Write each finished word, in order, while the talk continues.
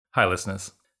Hi,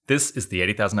 listeners. This is the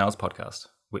 80,000 Hours podcast,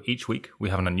 where each week we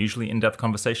have an unusually in-depth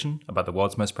conversation about the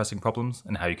world's most pressing problems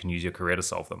and how you can use your career to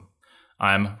solve them.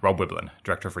 I'm Rob Wiblin,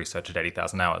 Director of Research at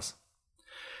 80,000 Hours.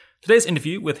 Today's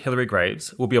interview with Hilary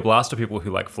Greaves will be a blast to people who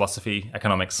like philosophy,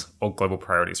 economics, or global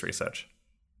priorities research.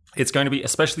 It's going to be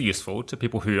especially useful to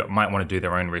people who might want to do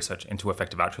their own research into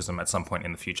effective altruism at some point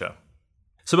in the future.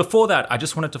 So before that, I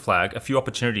just wanted to flag a few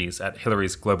opportunities at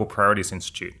Hilary's Global Priorities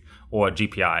Institute, or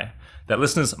GPI, that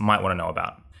listeners might want to know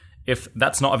about. If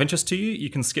that's not of interest to you, you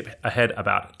can skip ahead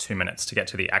about 2 minutes to get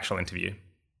to the actual interview.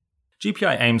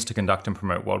 GPI aims to conduct and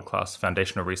promote world-class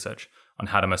foundational research on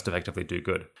how to most effectively do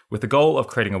good, with the goal of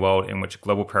creating a world in which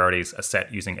global priorities are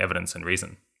set using evidence and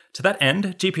reason. To that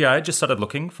end, GPI just started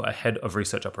looking for a head of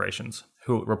research operations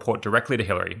who will report directly to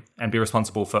Hilary and be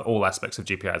responsible for all aspects of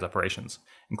GPI's operations,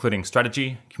 including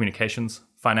strategy, communications,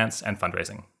 finance, and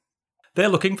fundraising. They're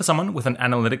looking for someone with an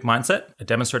analytic mindset, a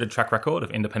demonstrated track record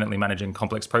of independently managing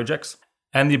complex projects,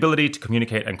 and the ability to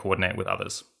communicate and coordinate with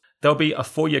others. There'll be a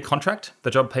 4-year contract.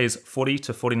 The job pays £40,000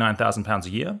 to £49,000 a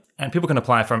year, and people can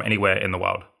apply from anywhere in the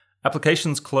world.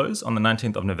 Applications close on the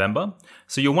 19th of November,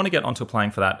 so you'll want to get onto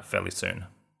applying for that fairly soon.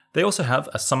 They also have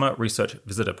a summer research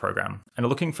visitor program and are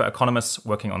looking for economists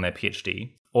working on their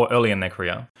PhD or early in their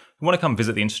career who want to come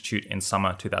visit the institute in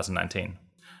summer 2019.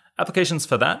 Applications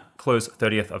for that close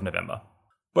 30th of November.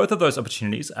 Both of those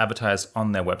opportunities advertise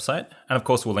on their website, and of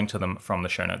course we'll link to them from the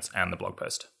show notes and the blog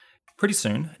post. Pretty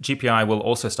soon, GPI will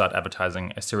also start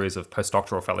advertising a series of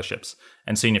postdoctoral fellowships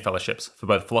and senior fellowships for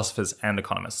both philosophers and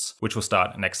economists, which will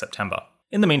start next September.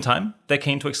 In the meantime, they're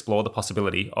keen to explore the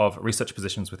possibility of research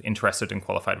positions with interested and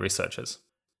qualified researchers.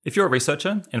 If you're a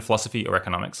researcher in philosophy or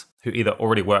economics who either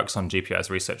already works on GPI's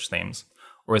research themes,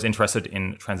 or is interested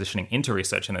in transitioning into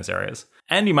research in those areas,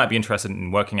 and you might be interested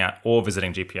in working at or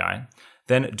visiting GPI,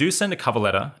 then do send a cover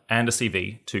letter and a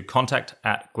CV to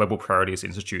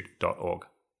contact@globalprioritiesinstitute.org.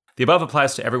 The above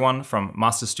applies to everyone from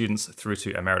master's students through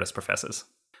to emeritus professors.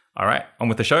 All right, on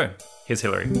with the show. Here's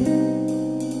Hilary.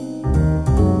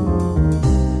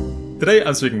 Today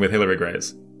I'm speaking with Hilary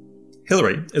Greaves.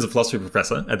 Hilary is a philosophy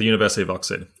professor at the University of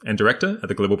Oxford and director at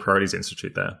the Global Priorities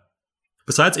Institute there.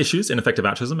 Besides issues in effective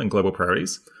altruism and global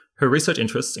priorities, her research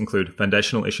interests include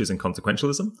foundational issues in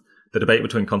consequentialism, the debate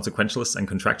between consequentialists and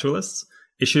contractualists,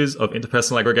 issues of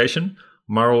interpersonal aggregation,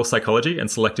 moral psychology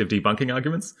and selective debunking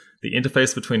arguments, the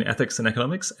interface between ethics and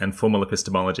economics, and formal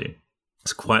epistemology.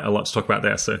 It's quite a lot to talk about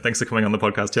there, so thanks for coming on the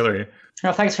podcast, Hilary.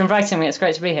 Well, thanks for inviting me. It's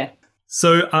great to be here.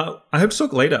 So I hope to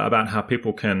talk later about how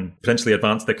people can potentially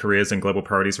advance their careers in global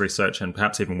priorities research and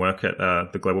perhaps even work at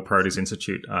the Global Priorities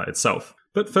Institute itself.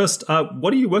 But first,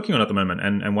 what are you working on at the moment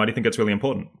and why do you think it's really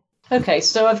important? Okay,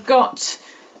 so I've got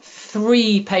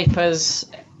 3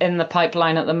 papers in the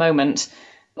pipeline at the moment,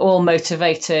 all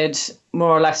motivated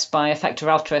more or less by effective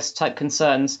altruist type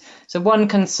concerns. So one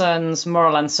concerns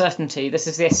moral uncertainty. This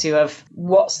is the issue of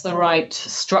what's the right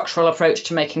structural approach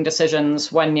to making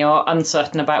decisions when you're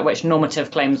uncertain about which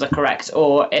normative claims are correct,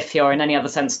 or if you're in any other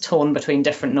sense torn between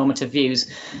different normative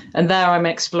views. And there I'm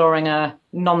exploring a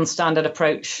non-standard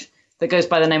approach that goes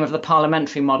by the name of the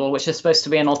parliamentary model, which is supposed to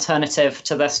be an alternative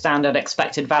to the standard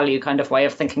expected value kind of way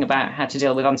of thinking about how to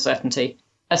deal with uncertainty.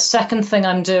 A second thing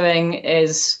I'm doing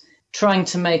is trying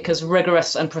to make as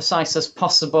rigorous and precise as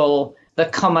possible the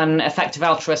common effective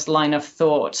altruist line of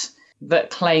thought that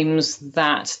claims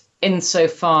that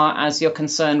insofar as you're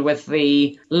concerned with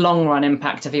the long run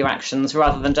impact of your actions,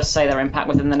 rather than just say their impact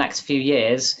within the next few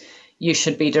years, you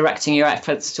should be directing your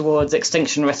efforts towards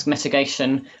extinction risk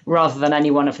mitigation rather than any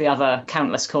one of the other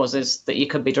countless causes that you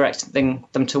could be directing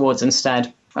them towards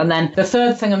instead. And then the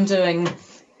third thing I'm doing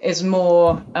is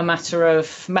more a matter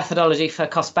of methodology for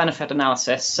cost-benefit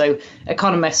analysis. So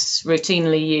economists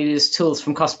routinely use tools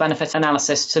from cost-benefit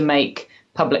analysis to make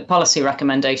public policy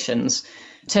recommendations.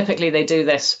 Typically, they do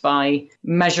this by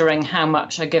measuring how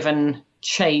much a given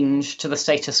change to the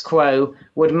status quo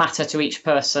would matter to each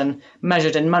person,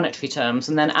 measured in monetary terms,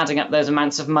 and then adding up those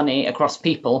amounts of money across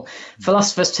people.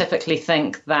 Philosophers typically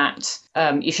think that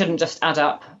you shouldn't just add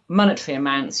up monetary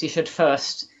amounts. You should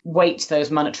first weight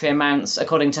those monetary amounts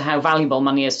according to how valuable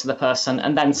money is to the person,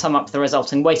 and then sum up the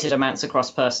resulting weighted amounts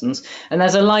across persons. And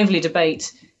there's a lively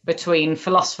debate between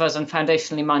philosophers and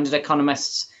foundationally minded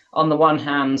economists on the one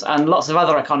hand, and lots of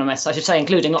other economists, I should say,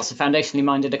 including lots of foundationally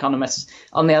minded economists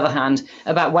on the other hand,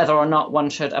 about whether or not one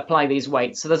should apply these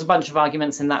weights. So there's a bunch of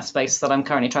arguments in that space that I'm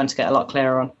currently trying to get a lot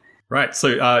clearer on. Right.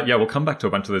 So, we'll come back to a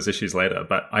bunch of those issues later.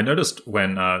 But I noticed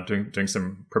when doing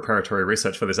some preparatory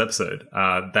research for this episode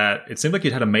that it seemed like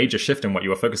you'd had a major shift in what you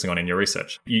were focusing on in your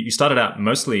research. You started out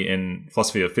mostly in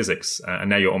philosophy of physics, and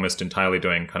now you're almost entirely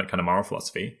doing kind of moral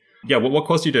philosophy. Yeah, what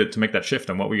caused you to make that shift,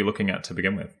 and what were you looking at to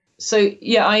begin with? So,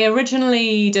 yeah, I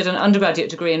originally did an undergraduate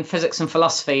degree in physics and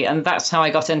philosophy, and that's how I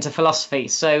got into philosophy.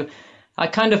 So I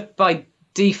kind of by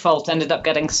default ended up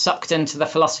getting sucked into the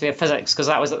philosophy of physics because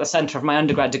that was at the centre of my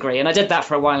undergrad degree. And I did that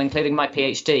for a while, including my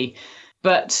PhD.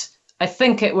 But I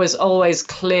think it was always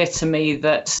clear to me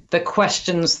that the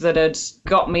questions that had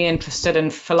got me interested in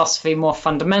philosophy more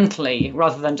fundamentally,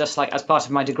 rather than just like as part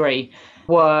of my degree,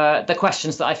 were the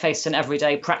questions that I faced in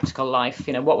everyday practical life.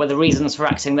 You know, what were the reasons for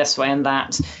acting this way and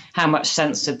that? How much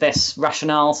sense did this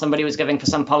rationale somebody was giving for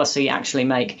some policy actually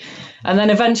make? And then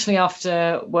eventually,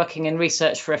 after working in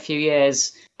research for a few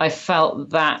years, I felt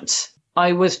that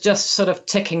I was just sort of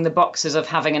ticking the boxes of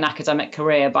having an academic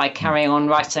career by carrying on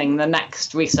writing the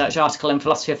next research article in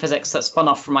philosophy of physics that spun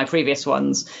off from my previous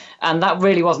ones. And that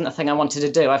really wasn't a thing I wanted to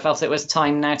do. I felt it was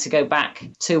time now to go back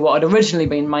to what had originally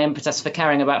been my impetus for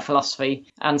caring about philosophy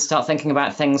and start thinking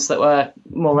about things that were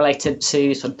more related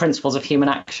to sort of principles of human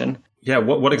action. Yeah,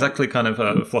 what exactly kind of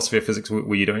philosophy of physics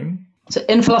were you doing? So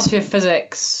in philosophy of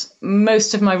physics,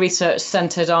 most of my research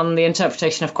centered on the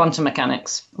interpretation of quantum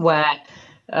mechanics, where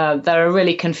there are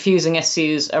really confusing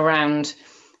issues around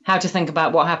how to think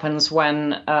about what happens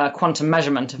when a quantum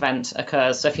measurement event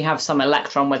occurs. So if you have some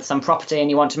electron with some property and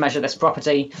you want to measure this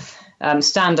property,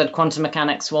 standard quantum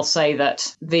mechanics will say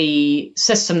that the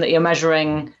system that you're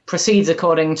measuring proceeds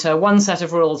according to one set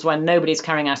of rules when nobody's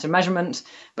carrying out a measurement.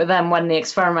 But then when the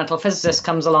experimental physicist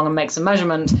comes along and makes a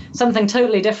measurement, something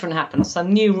totally different happens.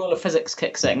 Some new rule of physics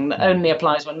kicks in that only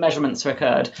applies when measurements are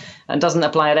occurred and doesn't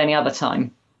apply at any other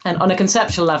time. And on a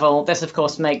conceptual level, this, of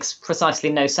course, makes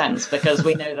precisely no sense because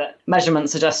we know that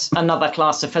measurements are just another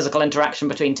class of physical interaction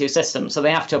between two systems. So they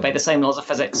have to obey the same laws of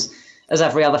physics as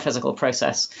every other physical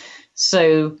process.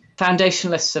 So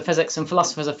foundationalists of physics and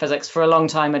philosophers of physics for a long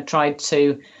time had tried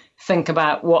to think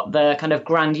about what the kind of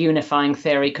grand unifying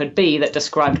theory could be that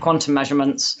described quantum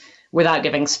measurements without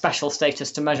giving special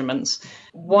status to measurements.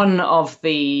 One of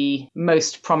the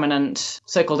most prominent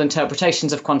so-called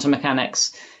interpretations of quantum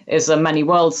mechanics is a many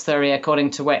worlds theory,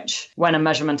 according to which when a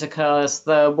measurement occurs,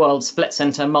 the world splits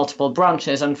into multiple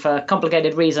branches. And for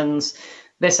complicated reasons,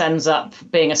 this ends up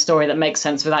being a story that makes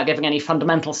sense without giving any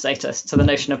fundamental status to the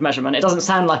notion of measurement. It doesn't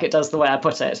sound like it does the way I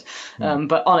put it,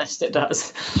 but honest, it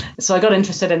does. So I got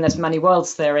interested in this many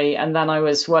worlds theory, and then I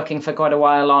was working for quite a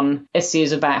while on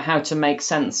issues about how to make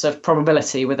sense of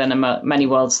probability within a many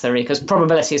worlds theory, because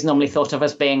probability is normally thought of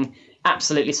as being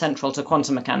absolutely central to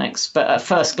quantum mechanics. But at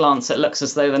first glance, it looks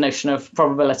as though the notion of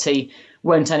probability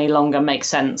won't any longer make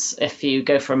sense if you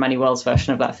go for a many worlds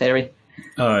version of that theory.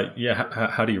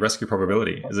 How do you rescue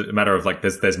probability? Is it a matter of like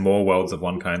there's more worlds of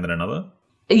one kind than another?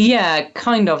 Yeah,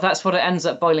 kind of. That's what it ends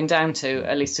up boiling down to,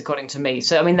 at least according to me.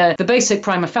 So, I mean, the basic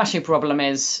prima facie problem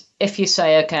is if you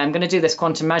say, OK, I'm going to do this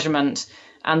quantum measurement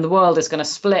and the world is going to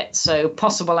split. So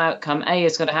possible outcome A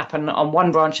is going to happen on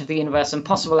one branch of the universe and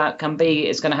possible outcome B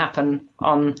is going to happen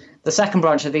on the second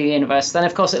branch of the universe. Then,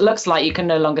 of course, it looks like you can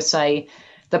no longer say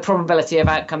the probability of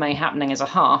outcome A happening is a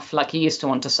half, like you used to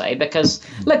want to say, because,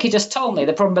 look, you just told me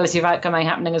the probability of outcome A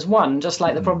happening is 1, just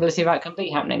like the probability of outcome B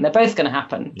happening. They're both going to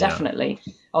happen, definitely,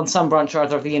 on some branch or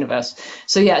other of the universe.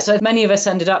 So many of us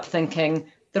ended up thinking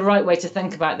the right way to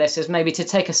think about this is maybe to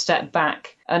take a step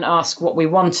back and ask what we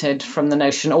wanted from the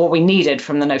notion, or what we needed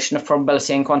from the notion of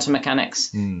probability in quantum mechanics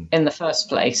in the first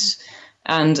place.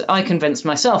 And I convinced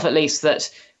myself, at least, that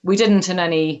we didn't in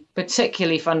any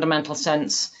particularly fundamental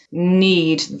sense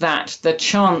need that the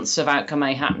chance of outcome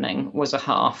A happening was a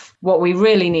half. What we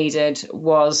really needed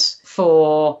was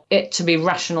for it to be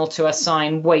rational to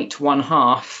assign weight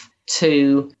 1/2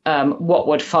 to what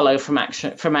would follow from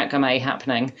outcome A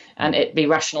happening, and it be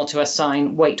rational to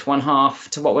assign weight 1/2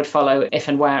 to what would follow if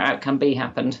and where outcome B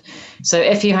happened. So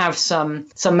if you have some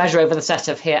measure over the set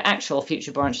of here actual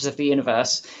future branches of the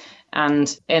universe,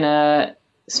 and in a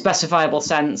specifiable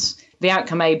sense, the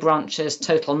outcome A branches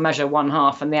total measure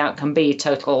 1/2 and the outcome B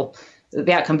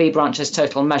branches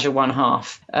total measure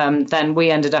 1/2. Then we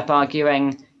ended up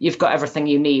arguing you've got everything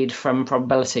you need from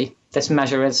probability. This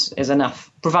measure is enough,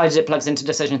 provided it plugs into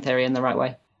decision theory in the right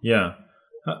way. Yeah.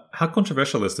 How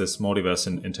controversial is this multiverse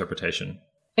interpretation?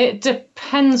 It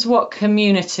depends what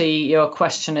community your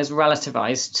question is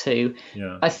relativized to.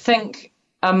 Yeah. I think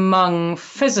among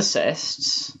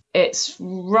physicists, it's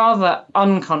rather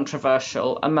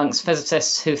uncontroversial amongst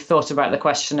physicists who thought about the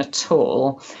question at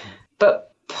all,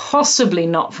 but possibly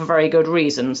not for very good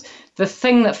reasons. the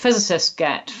thing that physicists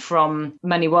get from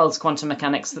many worlds quantum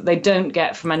mechanics that they don't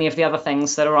get from any of the other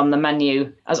things that are on the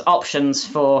menu as options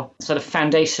for sort of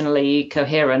foundationally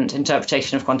coherent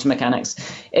interpretation of quantum mechanics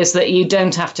is that you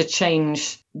don't have to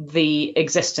change the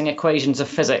existing equations of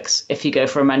physics if you go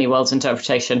for a many worlds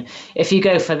interpretation. If you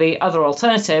go for the other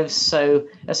alternatives, so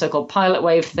a so-called pilot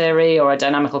wave theory or a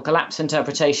dynamical collapse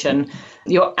interpretation,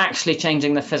 you're actually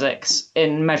changing the physics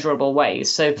in measurable ways.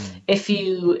 So if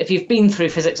you've been through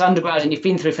physics undergrad and you've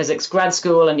been through physics grad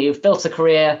school and you've built a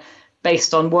career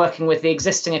based on working with the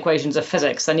existing equations of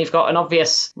physics, then you've got an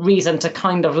obvious reason to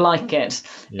kind of like it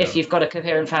if you've got a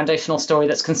coherent foundational story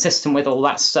that's consistent with all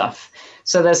that stuff.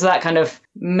 So there's that kind of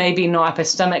maybe not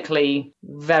epistemically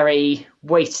very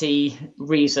weighty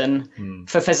reason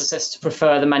for physicists to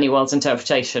prefer the many worlds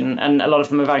interpretation, and a lot of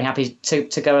them are very happy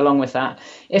to go along with that.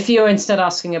 If you're instead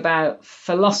asking about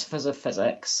philosophers of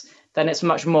physics, then it's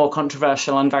much more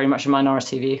controversial and very much a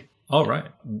minority view. Oh, right.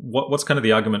 What's kind of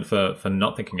the argument for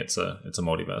not thinking it's a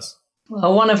multiverse?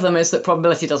 Well, one of them is that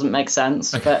probability doesn't make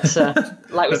sense, but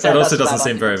like we said, it also doesn't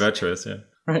seem very virtuous. Yeah.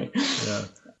 Right. Yeah.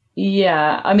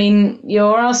 Yeah, I mean,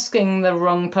 you're asking the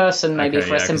wrong person maybe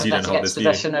for a sympathetic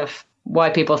exposition of why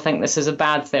people think this is a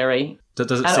bad theory.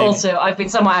 Also, I've been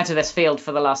somewhat out of this field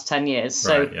for the last 10 years.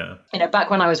 So, back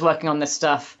when I was working on this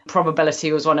stuff,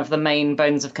 probability was one of the main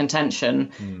bones of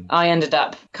contention. I ended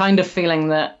up kind of feeling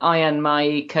that I and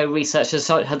my co-researchers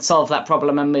had solved that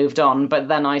problem and moved on, but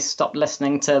then I stopped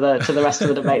listening to the rest of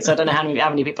the debate. So I don't know how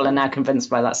many people are now convinced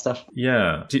by that stuff.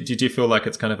 Yeah. Do you feel like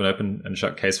it's kind of an open and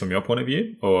shut case from your point of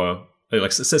view? Or...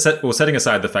 setting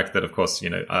aside the fact that, of course,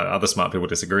 other smart people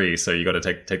disagree, so you got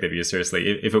to take their views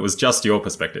seriously. If it was just your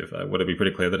perspective, would it be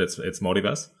pretty clear that it's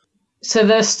multiverse? So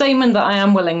the statement that I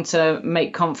am willing to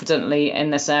make confidently in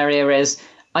this area is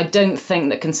I don't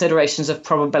think that considerations of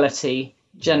probability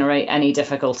generate any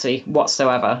difficulty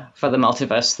whatsoever for the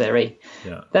multiverse theory.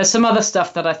 Yeah. There's some other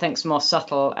stuff that I think is more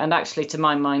subtle and actually, to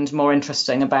my mind, more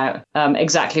interesting about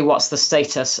exactly what's the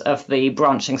status of the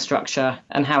branching structure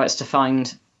and how it's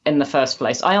defined in the first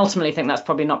place. I ultimately think that's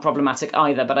probably not problematic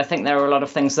either, but I think there are a lot of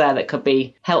things there that could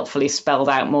be helpfully spelled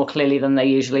out more clearly than they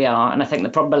usually are. And I think the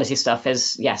probability stuff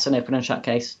is, yes, an open and shut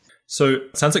case. So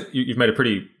it sounds like you've made a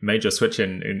pretty major switch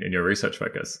in your research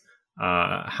focus.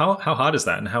 How hard is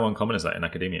that and how uncommon is that in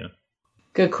academia?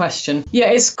 Good question.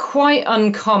 Yeah, it's quite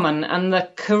uncommon, and the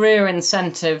career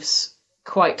incentives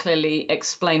quite clearly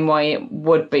explain why it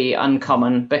would be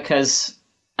uncommon, because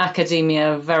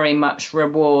academia very much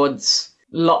rewards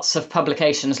lots of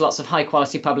publications, lots of high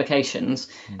quality publications.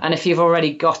 And if you've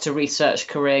already got a research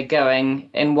career going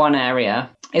in one area,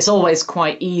 it's always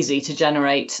quite easy to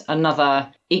generate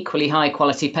another equally high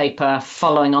quality paper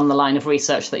following on the line of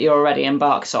research that you're already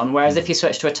embarked on. Whereas if you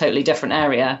switch to a totally different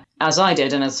area, as I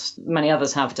did and as many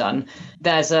others have done,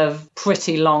 there's a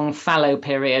pretty long fallow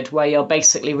period where you're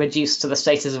basically reduced to the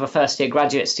status of a first year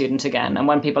graduate student again. And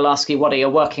when people ask you, what are you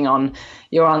working on?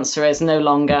 Your answer is no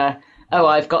longer, oh,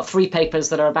 I've got 3 papers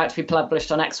that are about to be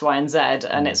published on X, Y, and Z.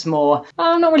 And it's more,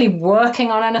 oh, I'm not really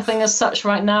working on anything as such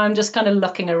right now. I'm just kind of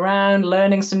looking around,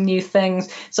 learning some new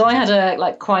things. So I had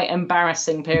a quite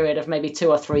embarrassing period of maybe 2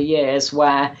 or 3 years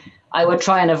where I would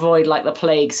try and avoid the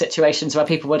plague situations where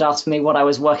people would ask me what I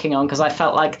was working on, because I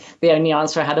felt like the only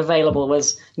answer I had available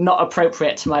was not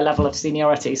appropriate to my level of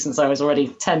seniority since I was already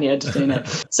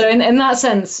tenured. So in that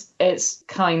sense, it's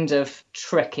kind of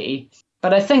tricky.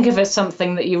 But I think if it's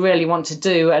something that you really want to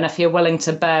do, and if you're willing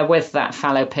to bear with that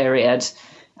fallow period,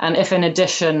 and if in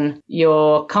addition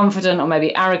you're confident or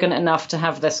maybe arrogant enough to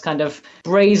have this kind of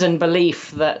brazen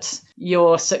belief that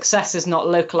your success is not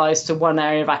localized to one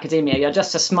area of academia, you're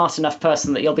just a smart enough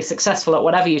person that you'll be successful at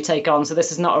whatever you take on, so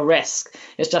this is not a risk,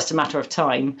 it's just a matter of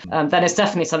time, then it's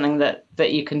definitely something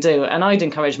that you can do. And I'd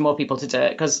encourage more people to do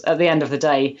it, because at the end of the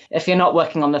day, if you're not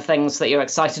working on the things that you're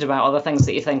excited about or the things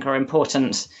that you think are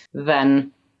important,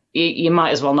 then you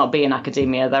might as well not be in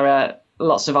academia. There are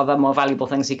lots of other more valuable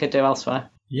things you could do elsewhere.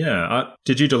 Yeah.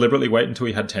 Did you deliberately wait until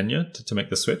you had tenure to make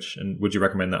the switch? And would you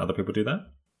recommend that other people do that?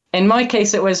 In my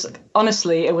case, it was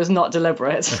not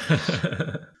deliberate.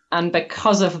 And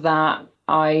because of that,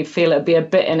 I feel it'd be a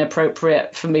bit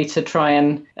inappropriate for me to try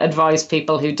and advise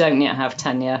people who don't yet have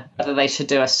tenure whether they should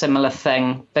do a similar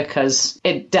thing, because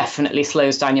it definitely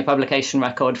slows down your publication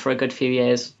record for a good few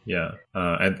years. Yeah.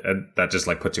 And that just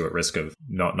puts you at risk of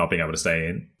not being able to stay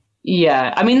in.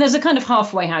 Yeah. I mean, there's a kind of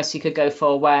halfway house you could go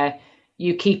for where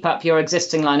you keep up your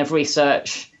existing line of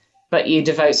research, but you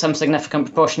devote some significant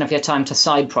proportion of your time to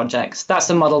side projects. That's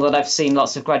the model that I've seen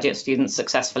lots of graduate students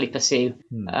successfully pursue.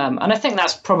 And I think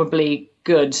that's probably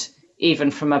good, even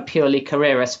from a purely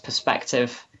careerist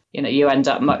perspective. you end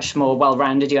up much more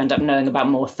well-rounded. You end up knowing about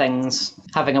more things,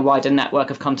 having a wider network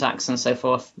of contacts and so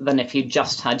forth, than if you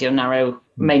just had your narrow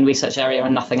main research area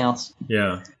and nothing else.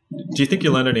 Yeah. Do you think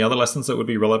you learned any other lessons that would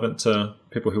be relevant to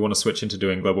people who want to switch into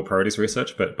doing global priorities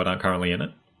research but aren't currently in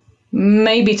it?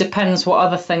 Maybe depends what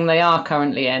other thing they are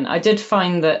currently in. I did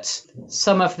find that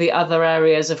some of the other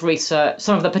areas of research,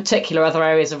 some of the particular other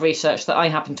areas of research that I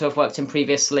happen to have worked in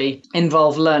previously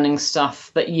involve learning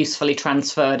stuff that usefully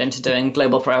transferred into doing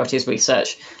global priorities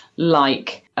research,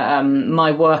 like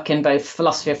my work in both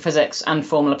philosophy of physics and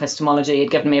formal epistemology had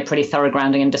given me a pretty thorough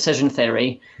grounding in decision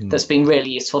theory that's been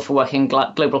really useful for working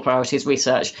global priorities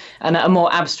research. And at a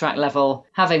more abstract level,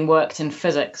 having worked in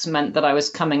physics meant that I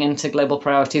was coming into global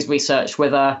priorities research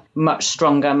with a much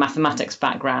stronger mathematics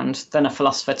background than a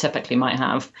philosopher typically might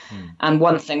have. And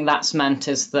one thing that's meant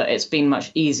is that it's been much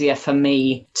easier for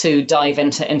me to dive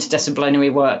into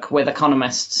interdisciplinary work with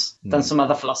economists than some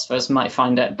other philosophers might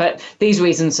find it. But these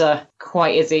reasons are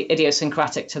quite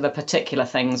idiosyncratic to the particular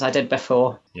things I did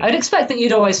before. Yeah. I'd expect that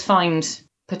you'd always find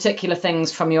particular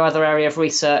things from your other area of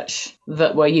research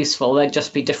that were useful. They'd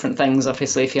just be different things,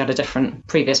 obviously, if you had a different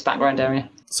previous background area.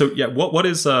 So, yeah, what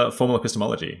is formal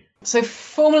epistemology? So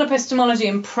formal epistemology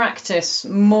in practice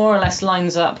more or less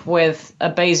lines up with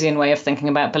a Bayesian way of thinking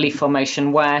about belief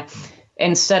formation, where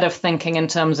instead of thinking in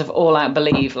terms of all-out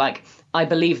belief, like I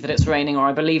believe that it's raining or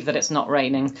I believe that it's not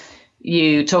raining,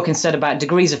 you talk instead about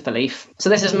degrees of belief. So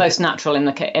this is most natural in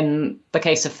the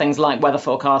case of things like weather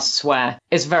forecasts, where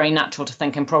it's very natural to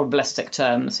think in probabilistic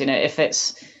terms.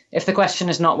 If the question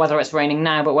is not whether it's raining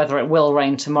now, but whether it will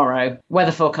rain tomorrow,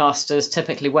 weather forecasters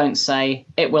typically won't say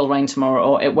it will rain tomorrow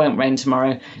or it won't rain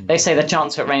tomorrow. They say the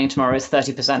chance of it raining tomorrow is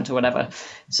 30% or whatever.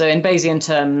 So in Bayesian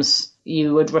terms,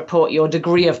 you would report your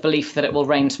degree of belief that it will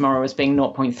rain tomorrow as being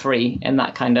 0.3 in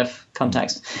that kind of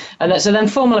context. And so then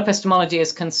formal epistemology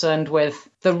is concerned with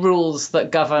the rules that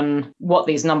govern what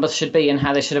these numbers should be and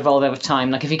how they should evolve over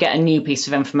time. Like if you get a new piece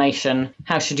of information,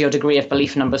 how should your degree of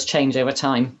belief numbers change over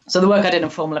time? So the work I did in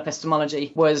formal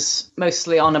epistemology was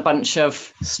mostly on a bunch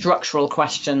of structural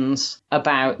questions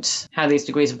about how these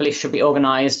degrees of belief should be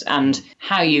organized and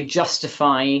how you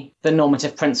justify the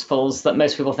normative principles that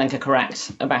most people think are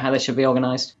correct about how they should be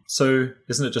organized. So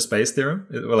isn't it just Bayes' theorem?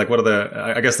 Like what are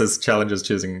the, I guess there's challenges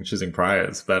choosing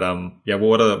priors, but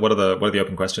what are the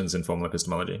open questions in formal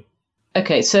epistemology?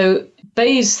 Okay, so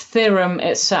Bayes' theorem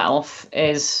itself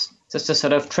is just a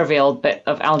sort of trivial bit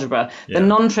of algebra. Yeah. The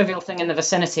non-trivial thing in the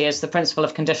vicinity is the principle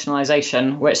of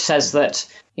conditionalization, which says that,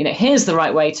 here's the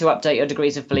right way to update your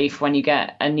degrees of belief when you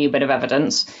get a new bit of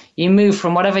evidence. You move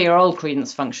from whatever your old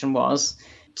credence function was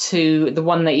to the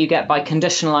one that you get by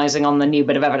conditionalizing on the new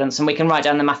bit of evidence. And we can write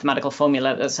down the mathematical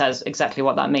formula that says exactly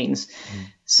what that means.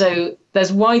 So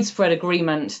there's widespread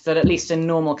agreement that at least in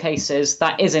normal cases,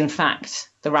 that is in fact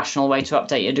the rational way to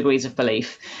update your degrees of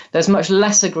belief. There's much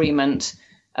less agreement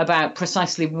about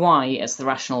precisely why it's the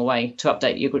rational way to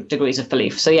update your degrees of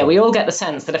belief. So yeah, we all get the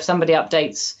sense that if somebody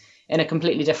updates in a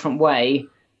completely different way,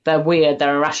 they're weird,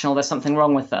 they're irrational, there's something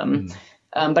wrong with them.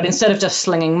 But instead of just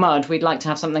slinging mud, we'd like to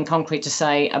have something concrete to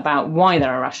say about why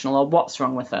they're irrational or what's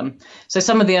wrong with them. So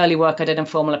some of the early work I did in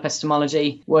formal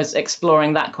epistemology was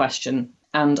exploring that question.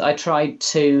 And I tried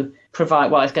to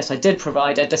provide, I guess I did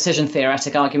provide a decision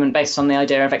theoretic argument based on the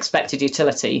idea of expected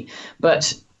utility,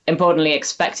 but importantly,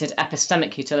 expected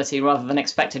epistemic utility rather than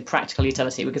expected practical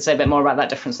utility. We could say a bit more about that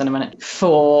difference in a minute.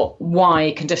 For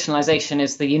why conditionalization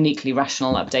is the uniquely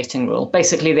rational updating rule.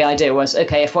 Basically, the idea was,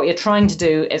 okay, if what you're trying to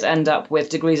do is end up with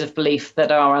degrees of belief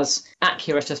that are as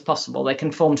accurate as possible, they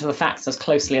conform to the facts as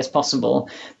closely as possible,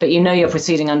 but you're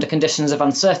proceeding under conditions of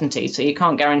uncertainty, so you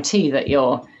can't guarantee that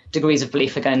your degrees of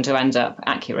belief are going to end up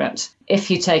accurate. If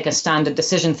you take a standard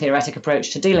decision theoretic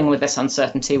approach to dealing with this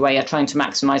uncertainty where you're trying to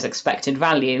maximize expected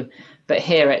value, but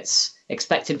here it's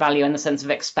expected value in the sense of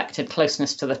expected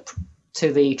closeness to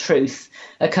the truth,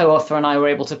 a co-author and I were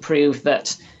able to prove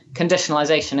that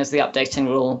conditionalization is the updating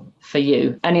rule for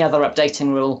you. Any other updating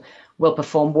rule will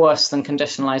perform worse than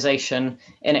conditionalization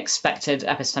in expected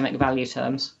epistemic value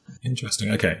terms.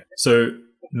 Interesting. Okay. So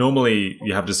normally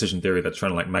you have decision theory that's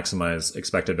trying to maximize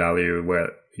expected value, where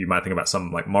you might think about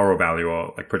some moral value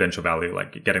or prudential value,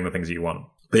 like getting the things you want.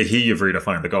 But here you've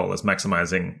redefined the goal as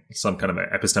maximizing some kind of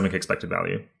epistemic expected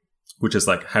value, which is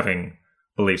having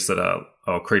beliefs that are,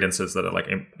 or credences that are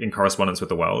in correspondence with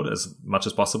the world as much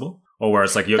as possible, or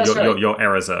whereas your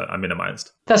errors are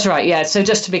minimized. That's right. Yeah. So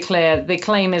just to be clear, the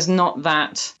claim is not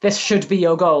that this should be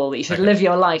your goal, that you should live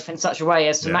your life in such a way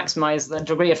as to maximize the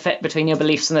degree of fit between your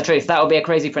beliefs and the truth. That would be a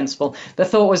crazy principle. The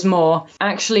thought was more,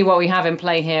 actually what we have in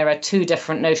play here are two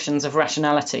different notions of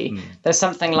rationality. There's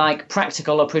something like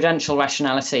practical or prudential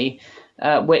rationality,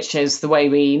 which is the way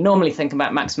we normally think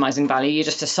about maximizing value. You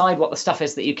just decide what the stuff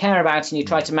is that you care about and you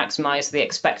try to maximize the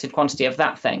expected quantity of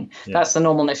that thing. Yeah. That's the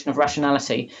normal notion of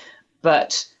rationality.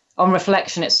 But on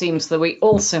reflection, it seems that we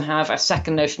also have a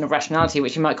second notion of rationality,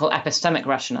 which you might call epistemic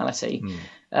rationality,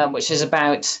 which is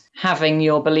about having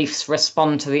your beliefs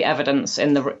respond to the evidence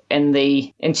in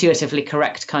the intuitively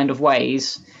correct kind of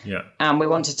ways. Yeah. And we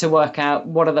wanted to work out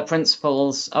what are the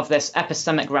principles of this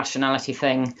epistemic rationality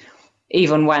thing,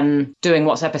 even when doing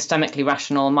what's epistemically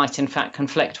rational might in fact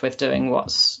conflict with doing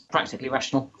what's practically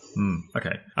rational.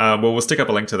 Okay. Well, we'll stick up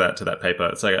a link to that paper.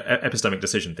 It's like epistemic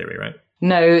decision theory, right?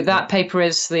 No, that paper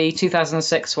is the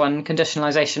 2006 one,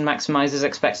 Conditionalization Maximizes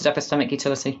Expected Epistemic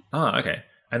Utility. Ah, okay.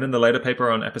 And then the later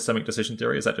paper on epistemic decision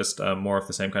theory, is that just more of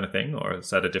the same kind of thing, or is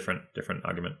that a different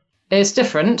argument? It's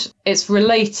different. It's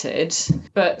related.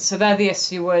 But so there the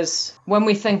issue was, when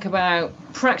we think about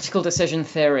practical decision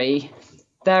theory,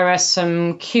 there are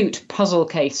some cute puzzle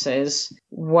cases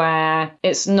where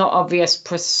it's not obvious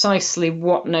precisely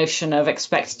what notion of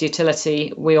expected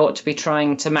utility we ought to be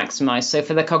trying to maximize. So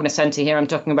for the cognoscenti here, I'm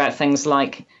talking about things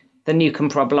like the Newcomb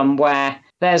problem, where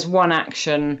there's one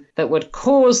action that would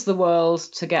cause the world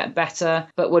to get better,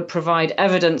 but would provide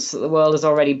evidence that the world is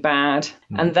already bad.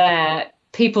 And there,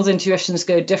 people's intuitions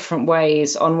go different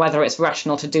ways on whether it's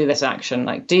rational to do this action.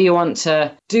 Like, do you want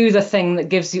to do the thing that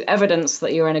gives you evidence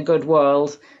that you're in a good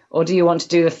world, or do you want to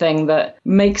do the thing that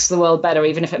makes the world better,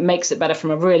 even if it makes it better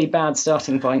from a really bad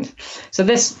starting point? So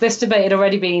this debate had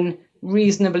already been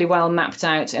reasonably well mapped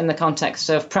out in the context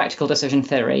of practical decision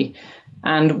theory.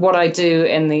 And what I do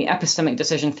in the epistemic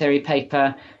decision theory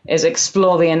paper is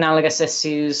explore the analogous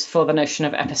issues for the notion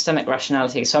of epistemic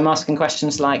rationality. So I'm asking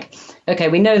questions like, okay,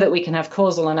 we know that we can have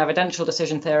causal and evidential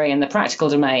decision theory in the practical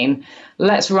domain.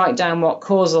 Let's write down what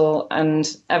causal and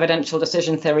evidential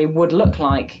decision theory would look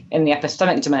like in the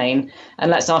epistemic domain.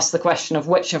 And let's ask the question of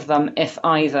which of them, if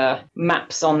either,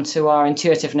 maps onto our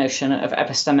intuitive notion of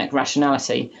epistemic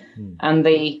rationality. And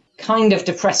the kind of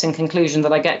depressing conclusion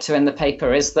that I get to in the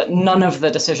paper is that none of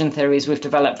the decision theories we've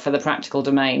developed for the practical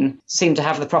domain seem to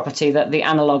have the property that the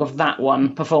analogue of that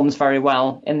one performs very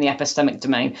well in the epistemic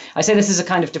domain. I say this is a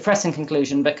kind of depressing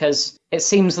conclusion because it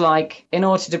seems like in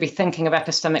order to be thinking of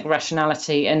epistemic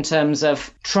rationality in terms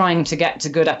of trying to get to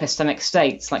good epistemic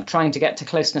states, like trying to get to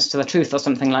closeness to the truth or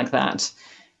something like that,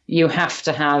 you have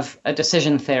to have a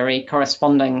decision theory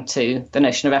corresponding to the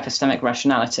notion of epistemic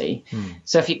rationality.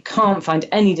 So if you can't find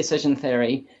any decision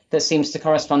theory that seems to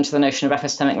correspond to the notion of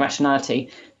epistemic rationality,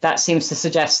 that seems to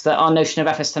suggest that our notion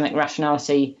of epistemic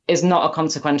rationality is not a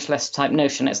consequentialist type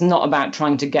notion. It's not about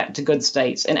trying to get to good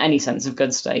states in any sense of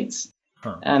good states.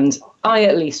 And I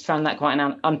at least found that quite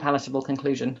an unpalatable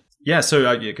conclusion. Yeah,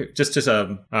 so just for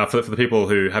the people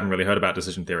who haven't really heard about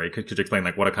decision theory, could you explain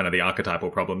what are kind of the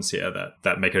archetypal problems here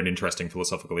that make it an interesting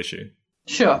philosophical issue?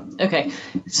 Sure. Okay.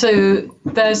 So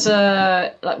there's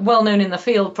a well-known in the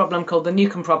field problem called the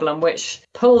Newcomb problem, which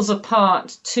pulls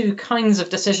apart two kinds of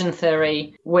decision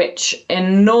theory, which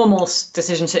in normal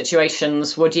decision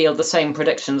situations would yield the same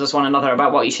predictions as one another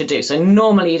about what you should do. So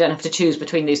normally you don't have to choose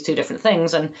between these two different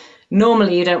things, and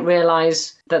normally you don't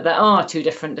realize that there are two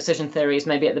different decision theories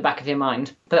maybe at the back of your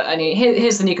mind. But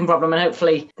here's the Newcomb problem, and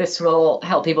hopefully this will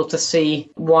help people to see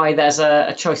why there's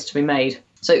a choice to be made.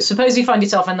 So suppose you find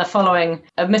yourself in the following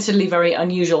admittedly very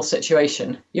unusual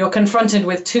situation. You're confronted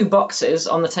with two boxes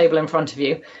on the table in front of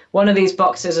you. One of these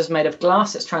boxes is made of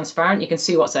glass, it's transparent, you can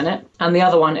see what's in it, and the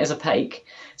other one is opaque.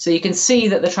 So you can see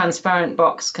that the transparent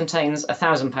box contains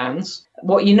 £1,000.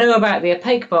 What you know about the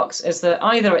opaque box is that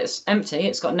either it's empty,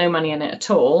 it's got no money in it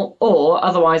at all, or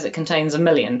otherwise it contains £1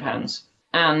 million.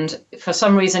 And for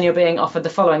some reason you're being offered the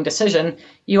following decision.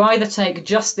 You either take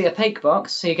just the opaque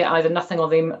box, so you get either nothing or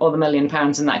the £1 million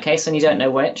in that case, and you don't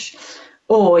know which,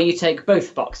 or you take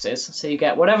both boxes, so you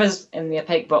get whatever's in the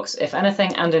opaque box, if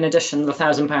anything, and in addition the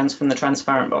 £1,000 from the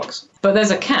transparent box. But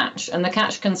there's a catch, and the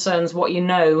catch concerns what you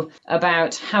know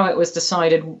about how it was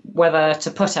decided whether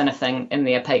to put anything in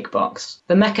the opaque box.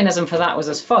 The mechanism for that was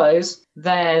as follows.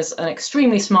 There's an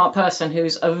extremely smart person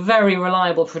who's a very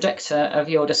reliable predictor of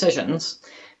your decisions.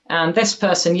 And this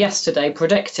person yesterday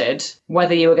predicted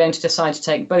whether you were going to decide to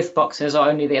take both boxes or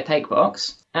only the opaque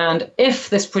box. And if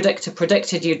this predictor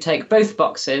predicted you'd take both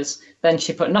boxes, then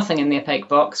she put nothing in the opaque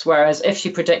box. Whereas if she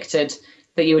predicted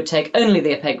that you would take only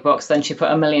the opaque box, then she put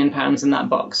 £1 million in that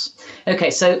box.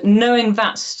 Okay, so knowing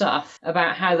that stuff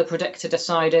about how the predictor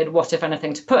decided what, if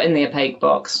anything, to put in the opaque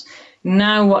box,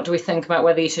 now what do we think about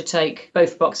whether you should take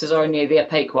both boxes or only the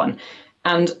opaque one?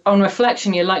 And on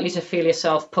reflection, you're likely to feel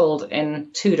yourself pulled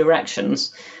in two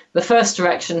directions. The first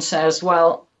direction says,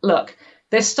 well, look,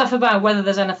 This stuff about whether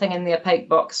there's anything in the opaque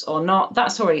box or not,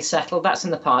 that's already settled. That's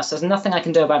in the past. There's nothing I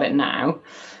can do about it now.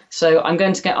 So I'm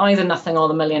going to get either nothing or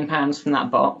the £1 million from that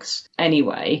box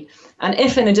anyway. And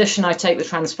if in addition I take the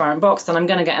transparent box, then I'm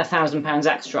going to get £1,000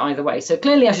 extra either way. So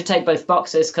clearly I should take both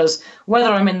boxes, because whether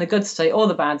I'm in the good state or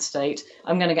the bad state,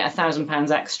 I'm going to get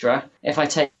 £1,000 extra if I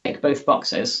take both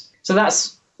boxes. So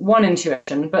that's one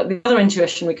intuition. But the other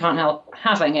intuition we can't help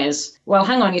having is, well,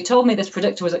 hang on, you told me this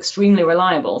predictor was extremely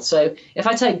reliable. So if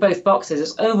I take both boxes,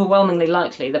 it's overwhelmingly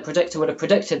likely the predictor would have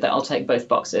predicted that I'll take both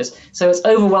boxes. So it's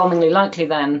overwhelmingly likely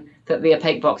then that the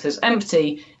opaque box is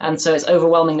empty, and so it's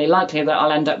overwhelmingly likely that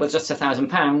I'll end up with just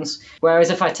 £1,000.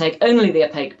 Whereas if I take only the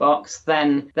opaque box,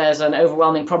 then there's an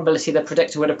overwhelming probability the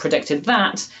predictor would have predicted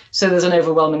that. So there's an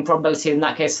overwhelming probability in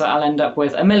that case that I'll end up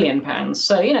with £1 million.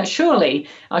 So, surely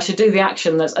I should do the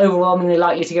action that's overwhelmingly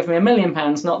likely to give me £1 million,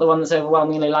 not the one that's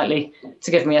overwhelmingly likely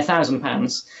to give me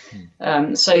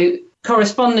 £1,000. So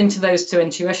corresponding to those two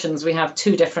intuitions, we have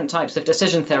two different types of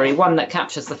decision theory, one that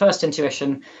captures the first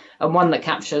intuition and one that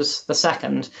captures the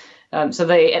second. So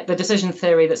the decision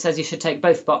theory that says you should take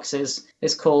both boxes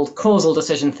is called causal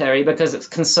decision theory, because it's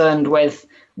concerned with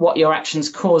what your actions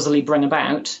causally bring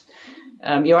about.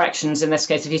 Your actions, in this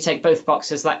case, if you take both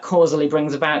boxes, that causally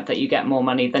brings about that you get more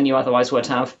money than you otherwise would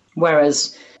have.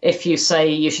 Whereas if you say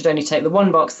you should only take the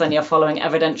one box, then you're following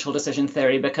evidential decision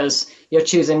theory, because you're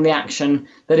choosing the action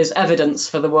that is evidence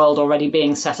for the world already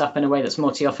being set up in a way that's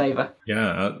more to your favour.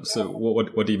 Yeah. So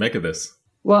what do you make of this?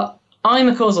 Well, I'm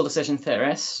a causal decision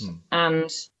theorist,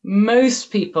 and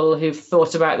most people who've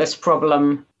thought about this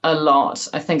problem a lot,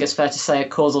 I think it's fair to say, a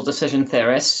causal decision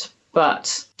theorist.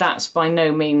 But that's by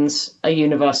no means a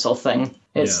universal thing.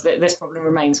 This problem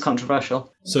remains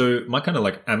controversial. So my kind of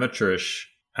like amateurish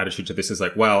attitude to this is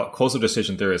like, well, causal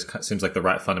decision theory seems like the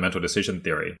right fundamental decision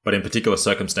theory, but in particular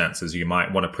circumstances, you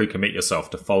might want to pre-commit yourself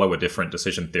to follow a different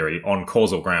decision theory on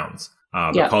causal grounds,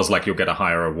 because like you'll get a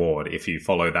higher reward if you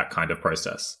follow that kind of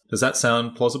process. Does that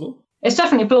sound plausible? It's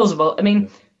definitely plausible. I mean,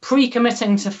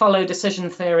 pre-committing to follow decision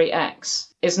theory X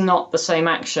is not the same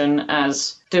action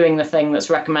as doing the thing that's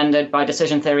recommended by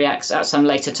decision theory X at some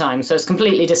later time. So it's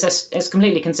completely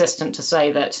consistent to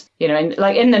say that,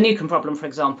 like in the Newcomb problem, for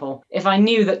example, if I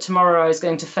knew that tomorrow I was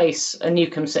going to face a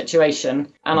Newcomb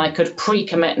situation and I could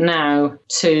pre-commit now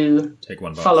to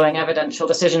following evidential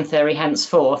decision theory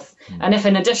henceforth, and if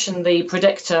in addition the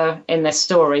predictor in this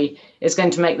story is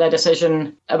going to make their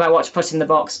decision about what to put in the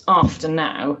box after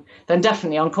now, then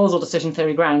definitely on causal decision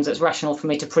theory grounds, it's rational for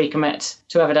me to pre-commit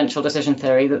to evidential decision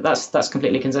theory. That's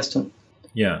completely consistent.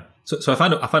 Yeah. So I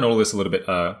find all this a little bit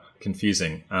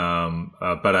confusing,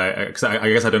 but I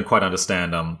guess I don't quite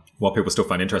understand what people still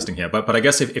find interesting here. But I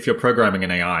guess if you're programming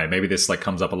an AI, maybe this like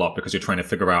comes up a lot because you're trying to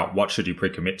figure out what should you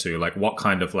pre-commit to, like what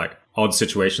kind of like odd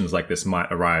situations like this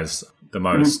might arise the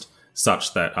most.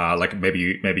 Such that like maybe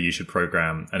you should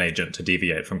program an agent to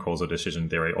deviate from causal decision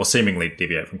theory, or seemingly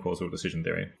deviate from causal decision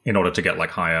theory, in order to get like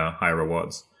higher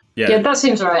rewards. Yeah, that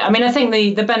seems right. I mean, I think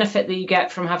the benefit that you get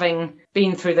from having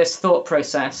been through this thought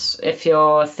process, if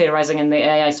you're theorizing in the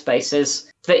AI space,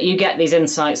 is that you get these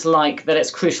insights like that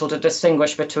it's crucial to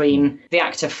distinguish between the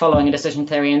act of following a decision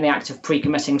theory and the act of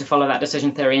pre-committing to follow that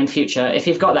decision theory in future. If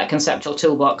you've got that conceptual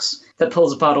toolbox that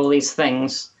pulls apart all these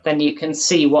things, then you can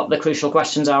see what the crucial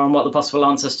questions are and what the possible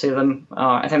answers to them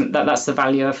are. I think that's the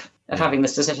value of having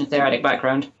this decision theoretic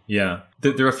background. Yeah.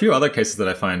 There are a few other cases that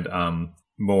I find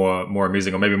more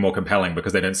amusing or maybe more compelling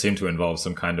because they don't seem to involve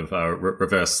some kind of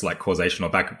reverse like causation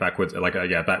or backwards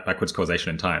backwards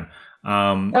causation in time.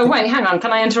 Wait, hang on.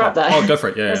 Can I interrupt there? Oh, go for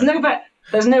it. Yeah.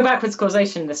 There's no backwards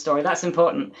causation in this story. That's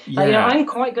important. Yeah. I'm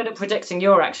quite good at predicting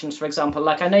your actions, for example.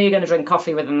 Like, I know you're going to drink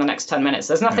coffee within the next 10 minutes.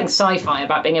 There's nothing sci-fi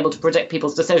about being able to predict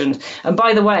people's decisions. And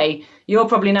by the way, you're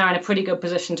probably now in a pretty good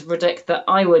position to predict that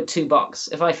I would 2-box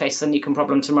if I face the Newcomb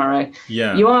problem tomorrow.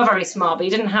 Yeah. You are very smart, but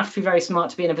you didn't have to be very smart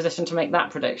to be in a position to make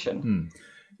that prediction.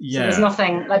 Yeah. So there's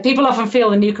nothing like people often feel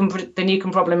the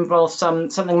Newcomb problem involves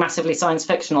something massively science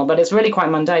fictional, but it's really quite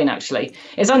mundane actually.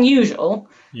 It's unusual,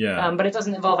 but it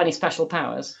doesn't involve any special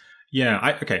powers.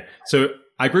 Yeah. Okay. So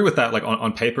I agree with that. Like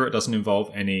on paper, it doesn't involve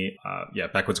any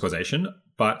backwards causation,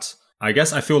 but I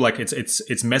guess I feel like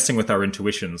it's messing with our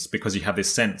intuitions because you have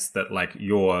this sense that like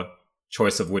your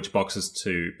choice of which boxes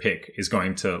to pick is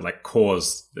going to like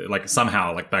cause like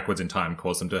somehow like backwards in time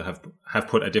cause them to have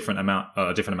put a different amount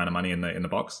of money in the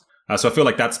box. So I feel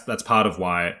like that's part of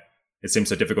why it seems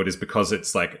so difficult is because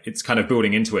it's like it's kind of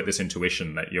building into it this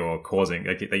intuition that you're causing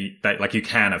that like you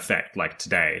can affect like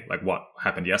today like what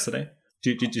happened yesterday.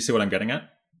 Do you see what I'm getting at?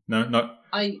 No.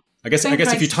 I guess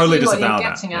if you totally disavow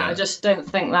that, I just don't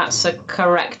think that's a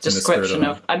correct description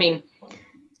of. I mean,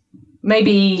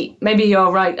 maybe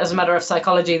you're right as a matter of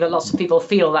psychology that lots of people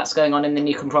feel that's going on in the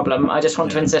Newcomb problem. I just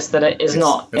want to insist that it is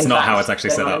not. It's not how it's actually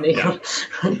set up. Yeah.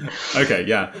 Okay,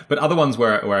 yeah. But other ones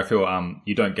where I feel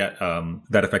you don't get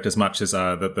that effect as much is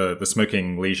the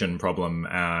smoking lesion problem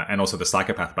and also the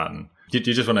psychopath button. Do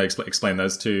you just want to explain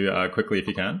those two quickly if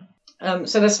you can?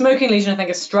 So the smoking lesion, I think,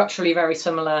 is structurally very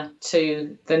similar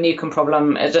to the Newcomb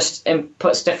problem. It just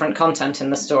puts different content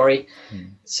in the story.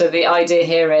 So the idea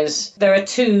here is there are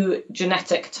two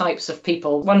genetic types of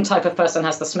people. One type of person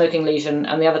has the smoking lesion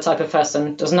and the other type of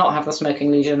person does not have the smoking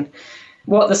lesion.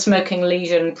 What the smoking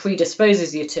lesion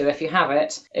predisposes you to, if you have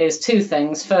it, is two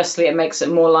things. Firstly, it makes it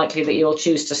more likely that you'll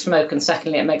choose to smoke, and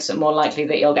secondly, it makes it more likely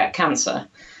that you'll get cancer.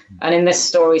 And in this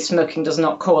story, smoking does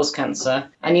not cause cancer,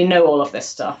 and you know all of this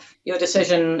stuff. Your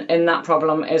decision in that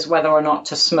problem is whether or not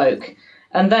to smoke.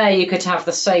 And there you could have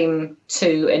the same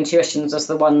two intuitions as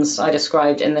the ones I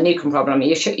described in the Newcomb problem.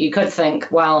 You could think,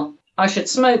 well, I should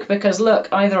smoke because, look,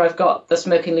 either I've got the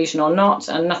smoking lesion or not,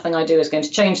 and nothing I do is going to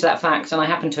change that fact, and I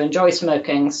happen to enjoy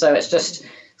smoking, so it's just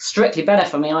strictly better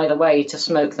for me either way to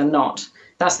smoke than not.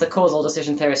 That's the causal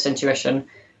decision theorist intuition.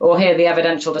 Or here, the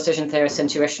evidential decision theorist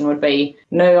intuition would be,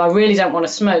 no, I really don't want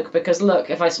to smoke because,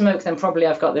 look, if I smoke, then probably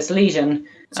I've got this lesion.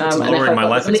 So it's and if I've my got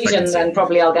life this lesion, expectancy. then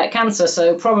probably I'll get cancer.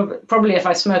 So probably if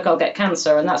I smoke, I'll get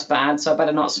cancer, and that's bad, so I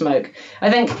better not smoke. I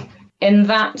think in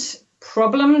that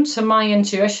problem, to my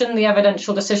intuition, the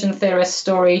evidential decision theorist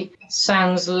story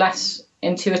sounds less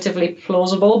intuitively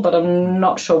plausible, but I'm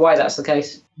not sure why that's the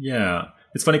case. Yeah.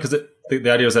 It's funny because the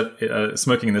idea is that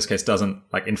smoking in this case doesn't,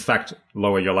 in fact,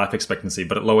 lower your life expectancy,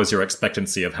 but it lowers your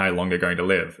expectancy of how long you're going to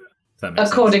live.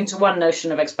 According to one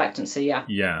notion of expectancy, yeah.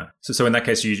 Yeah. So in that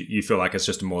case, you feel like it's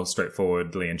just more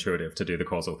straightforwardly intuitive to do the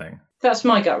causal thing. That's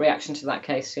my gut reaction to that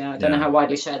case, yeah. I don't know how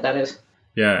widely shared that is.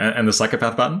 Yeah, and the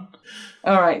psychopath button?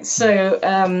 All right, so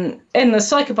in the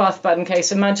psychopath button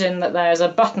case, imagine that there's a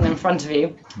button in front of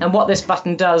you, and what this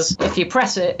button does, if you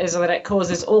press it, is that it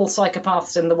causes all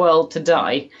psychopaths in the world to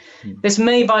die. This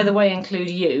may, by the way, include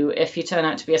you if you turn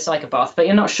out to be a psychopath, but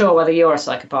you're not sure whether you're a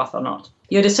psychopath or not.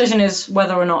 Your decision is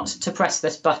whether or not to press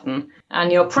this button, and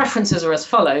your preferences are as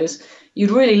follows.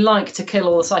 You'd really like to kill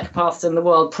all the psychopaths in the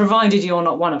world, provided you're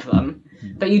not one of them,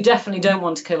 but you definitely don't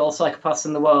want to kill all psychopaths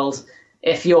in the world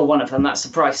if you're one of them. That's the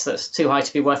price that's too high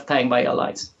to be worth paying by your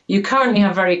lights. You currently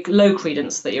have very low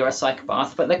credence that you're a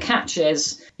psychopath, but the catch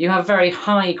is you have very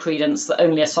high credence that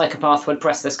only a psychopath would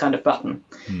press this kind of button.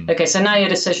 Okay, so now your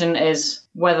decision is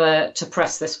whether to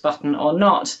press this button or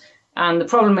not. And the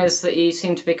problem is that you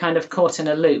seem to be kind of caught in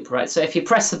a loop, right? So if you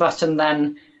press the button,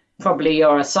 then probably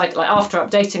you're a after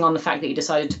updating on the fact that you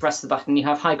decided to press the button, you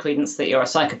have high credence that you're a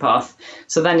psychopath.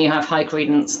 So then you have high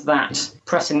credence that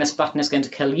pressing this button is going to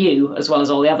kill you as well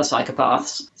as all the other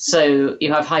psychopaths. So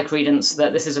you have high credence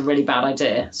that this is a really bad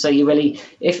idea. So you really,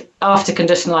 if after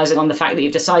conditionalizing on the fact that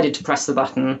you've decided to press the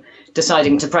button,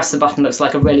 deciding to press the button looks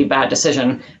like a really bad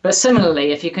decision. But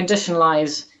similarly, if you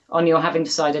conditionalize on your having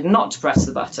decided not to press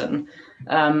the button,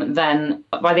 then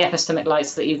by the epistemic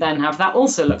lights that you then have, that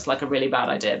also looks like a really bad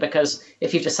idea, because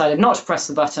if you've decided not to press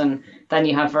the button, then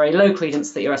you have very low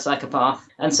credence that you're a psychopath,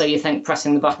 and so you think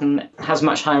pressing the button has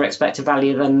much higher expected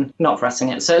value than not pressing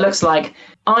it. So it looks like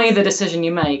either decision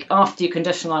you make, after you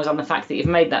conditionalize on the fact that you've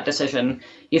made that decision,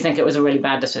 you think it was a really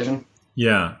bad decision.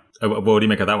 Yeah. What do you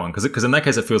make of that one? Because in that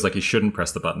case, it feels like you shouldn't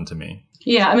press the button to me.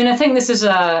 Yeah, I mean, I think this is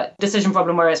a decision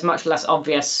problem where it's much less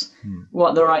obvious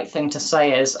what the right thing to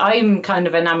say is. I'm kind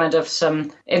of enamored of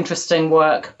some interesting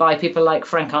work by people like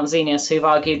Frank Arnzenius, who've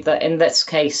argued that in this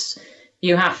case,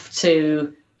 you have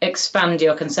to expand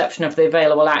your conception of the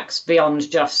available acts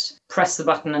beyond just press the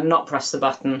button and not press the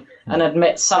button, and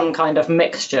admit some kind of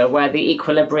mixture where the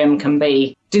equilibrium can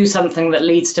be do something that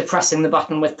leads to pressing the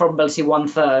button with probability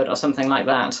 1/3 or something like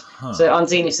that. So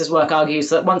Arnzenius's work argues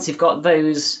that once you've got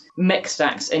those mixed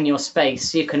acts in your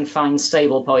space, you can find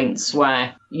stable points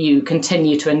where you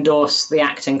continue to endorse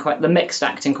the mixed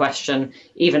act in question,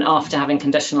 even after having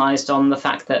conditionalized on the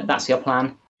fact that that's your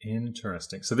plan.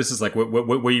 Interesting. So this is like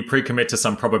where you pre-commit to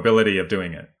some probability of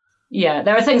doing it. Yeah,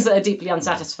 there are things that are deeply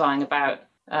unsatisfying about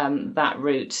that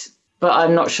route, but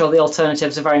I'm not sure the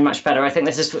alternatives are very much better. I think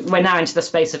we're now into the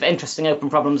space of interesting open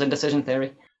problems in decision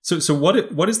theory. So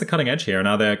what is the cutting edge here? And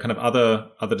are there kind of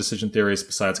other decision theories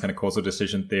besides kind of causal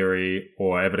decision theory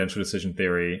or evidential decision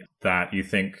theory that you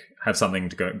think have something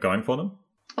to going for them?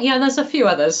 Yeah, there's a few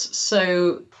others.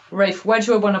 So Rafe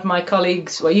Wedgwood,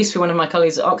 used to be one of my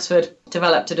colleagues at Oxford,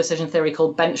 developed a decision theory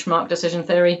called benchmark decision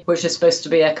theory, which is supposed to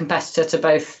be a competitor to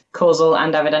both causal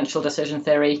and evidential decision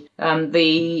theory.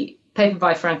 The paper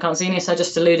by Frank Arnzenius I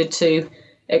just alluded to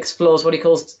explores what he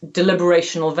calls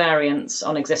deliberational variants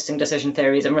on existing decision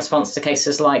theories in response to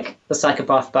cases like the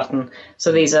psychopath button.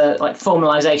 So these are like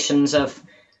formalizations of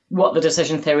what the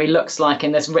decision theory looks like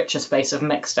in this richer space of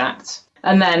mixed acts.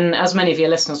 And then, as many of your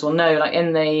listeners will know, like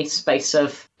in the space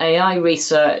of AI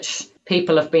research,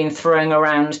 people have been throwing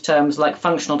around terms like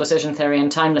functional decision theory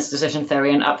and timeless decision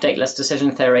theory and updateless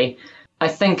decision theory. I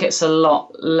think it's a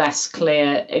lot less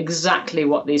clear exactly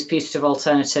what these putative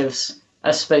alternatives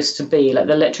are supposed to be. Like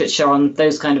the literature on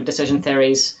those kind of decision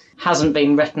theories hasn't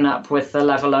been written up with the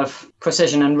level of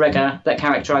precision and rigor that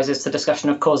characterizes the discussion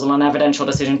of causal and evidential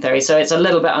decision theory. So it's a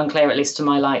little bit unclear, at least to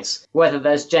my lights, whether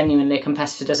there's genuinely a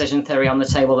competitive decision theory on the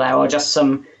table there or just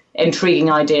some intriguing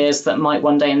ideas that might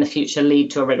one day in the future lead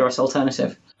to a rigorous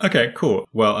alternative. Okay, cool.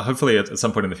 Well, hopefully at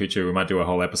some point in the future we might do a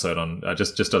whole episode on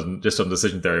just on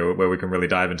decision theory, where we can really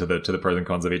dive into the pros and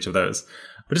cons of each of those.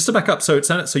 But just to back up, so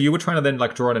you were trying to then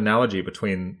like draw an analogy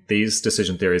between these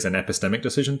decision theories and epistemic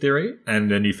decision theory, and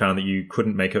then you found that you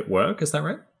couldn't make it work. Is that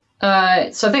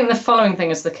right? So I think the following thing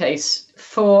is the case.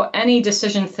 For any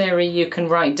decision theory you can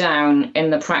write down in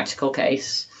the practical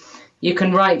case, you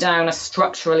can write down a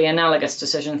structurally analogous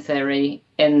decision theory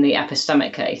in the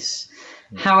epistemic case.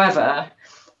 However,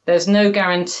 there's no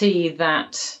guarantee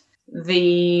that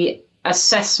the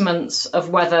assessments of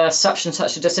whether such and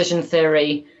such a decision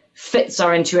theory fits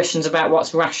our intuitions about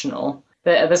what's rational.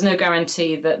 There's no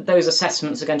guarantee that those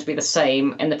assessments are going to be the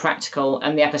same in the practical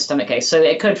and the epistemic case. So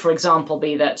it could, for example,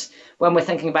 be that when we're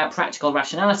thinking about practical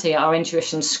rationality, our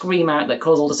intuitions scream out that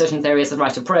causal decision theory is the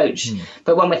right approach.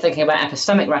 But when we're thinking about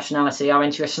epistemic rationality, our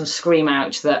intuitions scream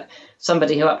out that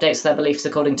somebody who updates their beliefs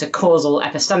according to causal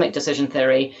epistemic decision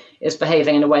theory is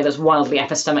behaving in a way that's wildly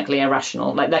epistemically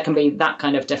irrational. Like there can be that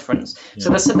kind of difference.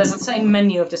 Yeah. So there's the same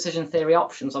menu of decision theory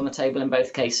options on the table in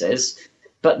both cases,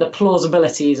 but the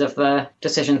plausibilities of the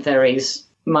decision theories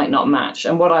might not match.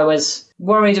 And what I was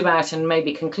worried about and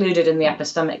maybe concluded in the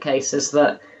epistemic case is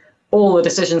that all the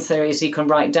decision theories you can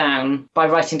write down by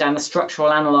writing down the structural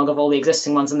analogue of all the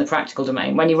existing ones in the practical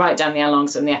domain. When you write down the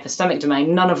analogues in the epistemic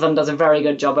domain, none of them does a very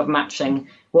good job of matching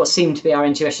what seem to be our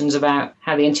intuitions about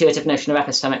how the intuitive notion of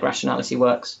epistemic rationality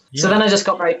works. Yeah. So then I just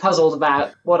got very puzzled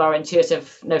about what our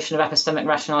intuitive notion of epistemic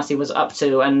rationality was up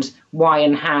to and why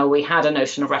and how we had a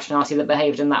notion of rationality that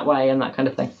behaved in that way and that kind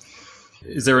of thing.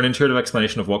 Is there an intuitive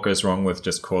explanation of what goes wrong with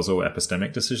just causal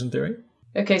epistemic decision theory?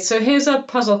 Okay, so here's a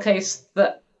puzzle case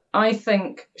that I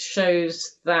think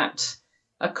shows that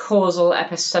a causal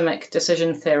epistemic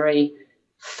decision theory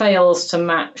fails to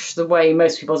match the way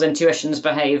most people's intuitions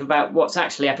behave about what's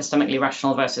actually epistemically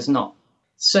rational versus not.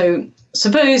 So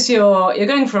suppose you're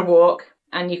going for a walk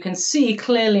and you can see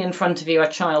clearly in front of you a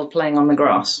child playing on the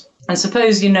grass. And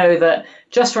suppose you know that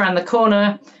just around the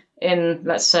corner in,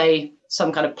 let's say,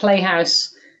 some kind of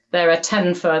playhouse, there are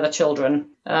 10 further children.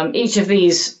 Each of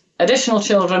these additional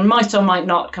children might or might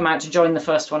not come out to join the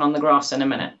first one on the grass in a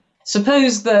minute.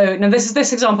 Suppose, though, now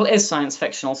this example is science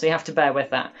fictional, so you have to bear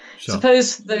with that. Sure.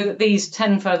 Suppose these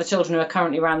 10 further children who are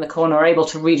currently around the corner are able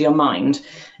to read your mind,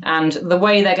 and the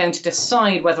way they're going to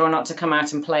decide whether or not to come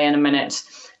out and play in a minute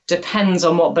depends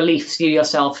on what beliefs you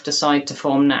yourself decide to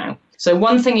form now. So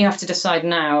one thing you have to decide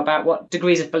now about what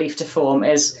degrees of belief to form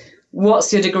is,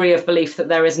 what's your degree of belief that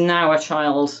there is now a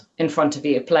child in front of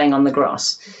you playing on the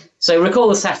grass? So recall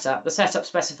the setup. The setup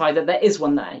specified that there is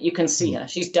one there. You can see her.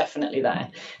 She's definitely there.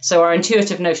 So our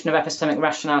intuitive notion of epistemic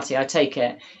rationality, I take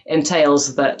it,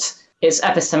 entails that it's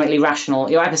epistemically rational.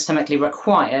 You're epistemically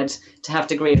required to have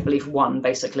degree of belief 1,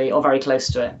 basically, or very close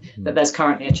to it, that there's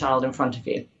currently a child in front of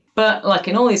you. But like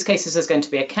in all these cases, there's going to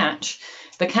be a catch.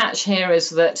 The catch here is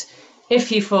that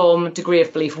if you form degree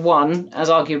of belief 1, as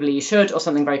arguably you should, or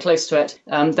something very close to it,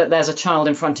 that there's a child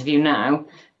in front of you now,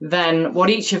 then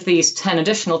what each of these 10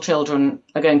 additional children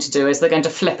are going to do is they're going to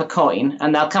flip a coin,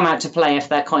 and they'll come out to play if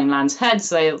their coin lands heads,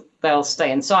 they'll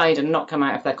stay inside and not come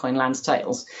out if their coin lands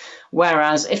tails.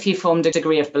 Whereas if you formed a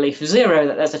degree of belief 0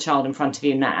 that there's a child in front of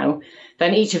you now,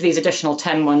 then each of these additional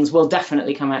 10 ones will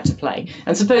definitely come out to play.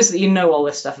 And suppose that you know all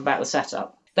this stuff about the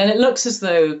setup. Then it looks as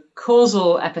though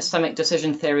causal epistemic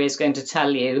decision theory is going to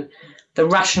tell you the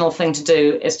rational thing to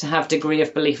do is to have degree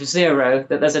of belief 0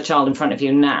 that there's a child in front of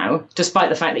you now, despite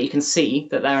the fact that you can see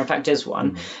that there in fact is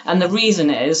one. And the reason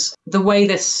is, the way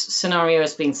this scenario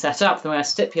has been set up, the way I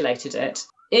stipulated it,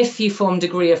 if you form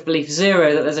degree of belief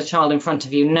 0 that there's a child in front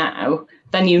of you now,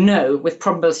 then you know with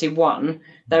probability 1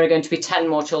 there are going to be 10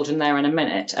 more children there in a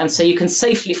minute. And so you can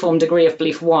safely form degree of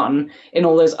belief 1 in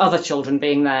all those other children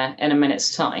being there in a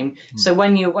minute's time. So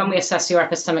when we assess your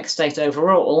epistemic state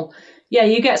overall, yeah,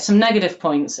 you get some negative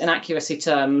points in accuracy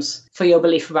terms for your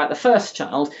belief about the first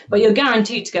child, but you're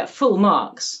guaranteed to get full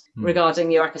marks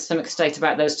regarding your epistemic state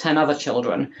about those 10 other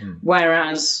children.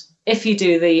 Whereas if you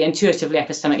do the intuitively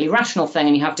epistemically rational thing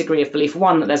and you have degree of belief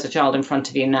 1 that there's a child in front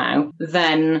of you now,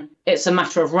 then it's a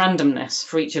matter of randomness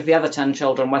for each of the other 10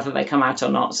 children, whether they come out or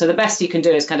not. So the best you can do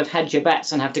is kind of hedge your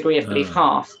bets and have degree of belief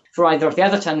half for either of the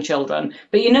other 10 children.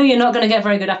 But you know you're not going to get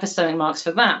very good epistemic marks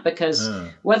for that, because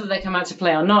whether they come out to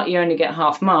play or not, you only get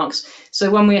half marks. So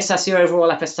when we assess your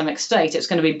overall epistemic state, it's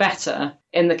going to be better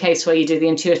in the case where you do the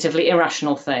intuitively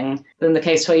irrational thing than the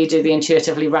case where you do the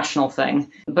intuitively rational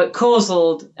thing. But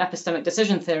causal epistemic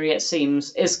decision theory, it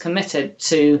seems, is committed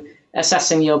to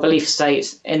assessing your belief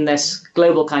state in this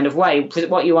global kind of way.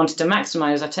 What you wanted to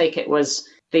maximize, I take it, was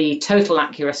the total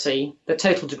accuracy, the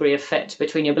total degree of fit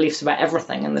between your beliefs about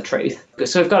everything and the truth.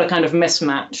 So we've got a kind of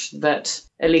mismatch that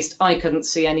at least I couldn't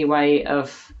see any way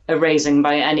of erasing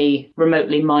by any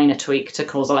remotely minor tweak to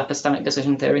causal epistemic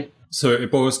decision theory. So it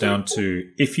boils down to,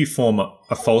 if you form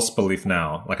a false belief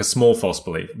now, like a small false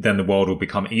belief, then the world will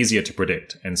become easier to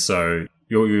predict. And so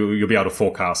you'll be able to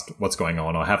forecast what's going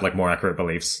on, or have like more accurate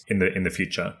beliefs in the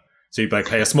future. So you like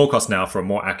pay a small cost now for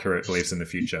more accurate beliefs in the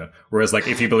future. Whereas like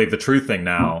if you believe the true thing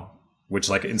now, which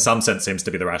like in some sense seems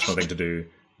to be the rational thing to do,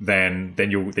 then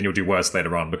you'll do worse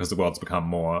later on because the world's become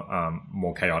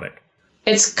more chaotic.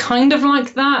 It's kind of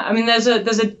like that. I mean, there's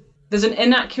an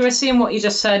inaccuracy in what you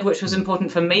just said, which was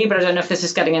important for me, but I don't know if this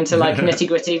is getting into like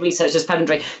nitty-gritty researcher's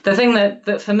pedantry. The thing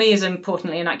that for me is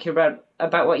importantly inaccurate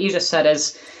about what you just said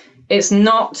is it's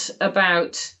not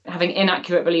about having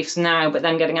inaccurate beliefs now, but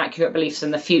then getting accurate beliefs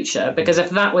in the future. Because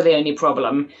if that were the only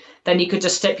problem, then you could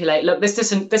just stipulate, look, this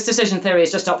decision theory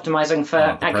is just optimizing for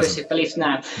accuracy of beliefs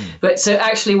now. But so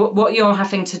actually what you're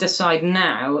having to decide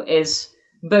now is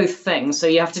both things. So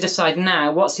you have to decide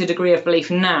now, what's your degree of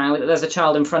belief now that there's a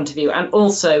child in front of you? And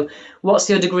also, what's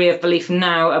your degree of belief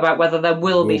now about whether there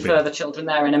will be further children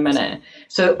there in a minute?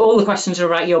 So all the questions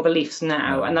are about your beliefs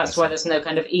now. And that's why there's no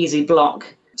kind of easy block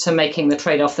to making the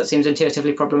trade-off that seems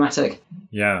intuitively problematic.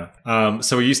 Yeah.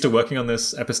 So are you still working on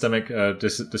this epistemic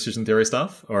decision theory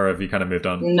stuff, or have you kind of moved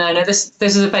on? No. This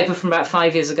is a paper from about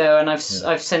 5 years ago, and I've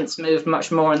since moved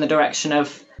much more in the direction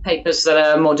of papers that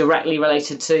are more directly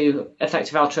related to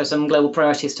effective altruism, global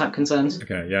priorities type concerns.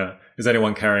 Okay, yeah. Is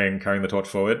anyone carrying the torch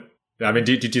forward? I mean,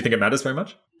 do you think it matters very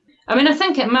much? I mean, I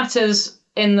think it matters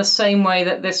in the same way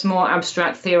that this more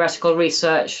abstract theoretical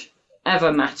research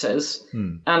ever matters.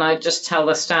 And I just tell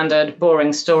the standard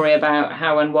boring story about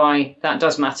how and why that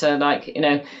does matter. Like, you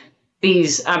know,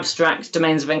 these abstract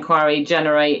domains of inquiry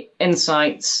generate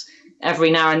insights. Every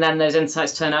now and then those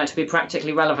insights turn out to be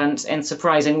practically relevant in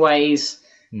surprising ways.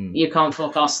 You can't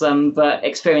forecast them, but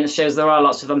experience shows there are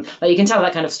lots of them. Like, you can tell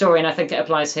that kind of story, and I think it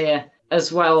applies here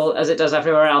as well as it does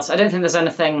everywhere else. I don't think there's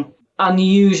anything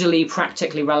unusually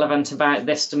practically relevant about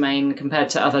this domain compared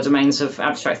to other domains of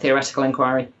abstract theoretical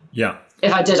inquiry. Yeah.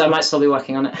 If I did, I might still be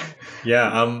working on it.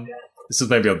 Yeah. This is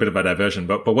maybe a bit of a diversion,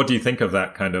 but what do you think of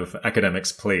that kind of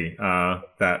academics plea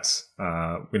that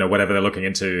whatever they're looking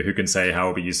into, who can say how it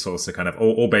will be useful? So kind of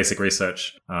all basic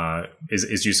research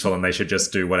is useful, and they should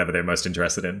just do whatever they're most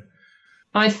interested in.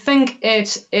 I think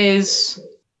it is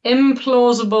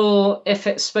implausible if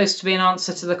it's supposed to be an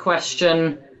answer to the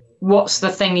question, what's the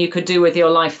thing you could do with your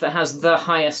life that has the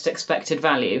highest expected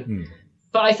value?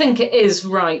 But I think it is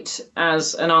right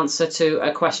as an answer to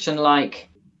a question like,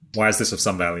 why is this of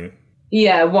some value?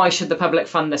 Yeah, why should the public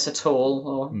fund this at all?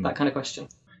 Or that kind of question.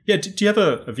 Yeah, do you have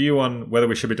a view on whether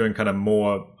we should be doing kind of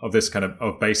more of this kind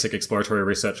of basic exploratory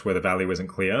research where the value isn't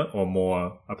clear, or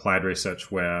more applied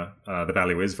research where the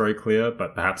value is very clear,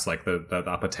 but perhaps like the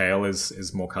upper tail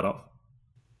is more cut off?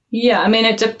 Yeah, I mean,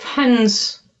 it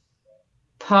depends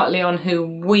partly on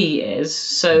who we is.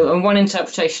 So and one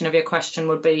interpretation of your question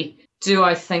would be, do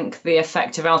I think the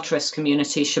effective altruist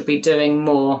community should be doing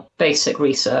more basic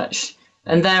research?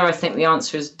 And there I think the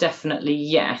answer is definitely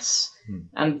yes.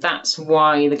 And that's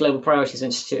why the Global Priorities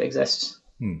Institute exists.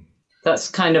 That's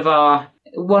kind of our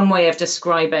one way of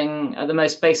describing at the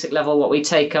most basic level what we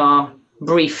take our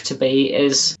brief to be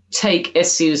is take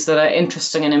issues that are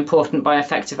interesting and important by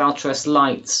effective altruist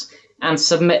lights and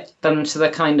submit them to the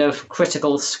kind of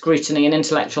critical scrutiny and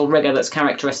intellectual rigor that's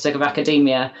characteristic of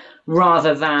academia,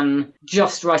 rather than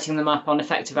just writing them up on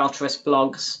effective altruist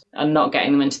blogs and not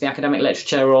getting them into the academic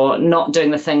literature, or not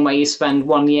doing the thing where you spend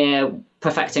 1 year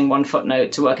perfecting one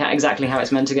footnote to work out exactly how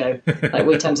it's meant to go. Like,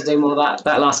 we tend to do more that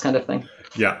last kind of thing.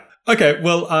 Yeah. Okay,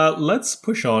 well, let's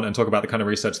push on and talk about the kind of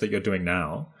research that you're doing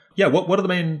now. Yeah, what are the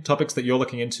main topics that you're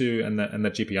looking into and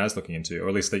that GPI is looking into, or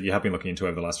at least that you have been looking into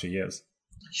over the last few years?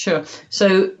 Sure.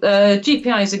 So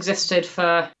GPI has existed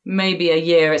for maybe a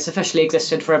year. It's officially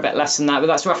existed for a bit less than that, but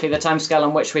that's roughly the timescale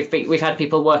on which we've had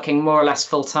people working more or less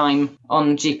full time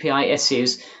on GPI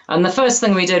issues. And the first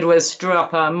thing we did was draw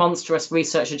up a monstrous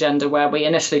research agenda where we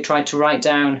initially tried to write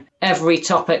down every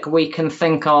topic we can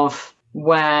think of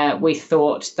where we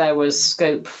thought there was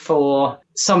scope for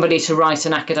somebody to write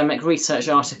an academic research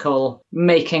article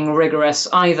making rigorous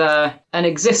either an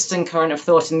existing current of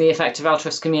thought in the effective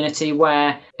altruist community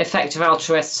where effective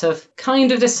altruists have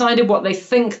kind of decided what they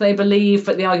think they believe,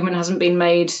 but the argument hasn't been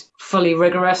made fully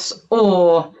rigorous,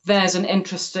 or there's an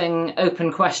interesting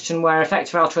open question where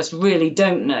effective altruists really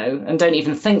don't know and don't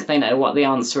even think they know what the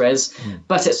answer is,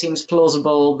 but it seems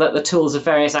plausible that the tools of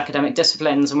various academic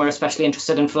disciplines, and we're especially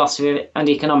interested in philosophy and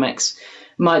economics,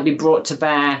 might be brought to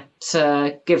bear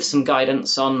to give some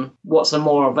guidance on what's a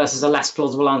more versus a less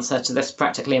plausible answer to this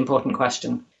practically important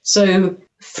question. So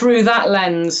through that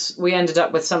lens, we ended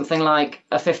up with something like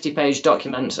a 50-page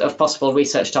document of possible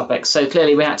research topics. So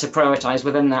clearly we had to prioritize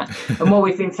within that. And what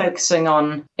we've been focusing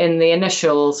on in the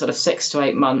initial sort of 6 to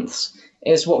 8 months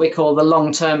is what we call the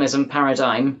long-termism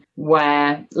paradigm,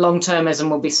 where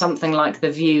long-termism will be something like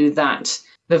the view that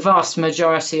the vast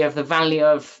majority of the value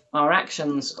of our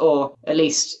actions, or at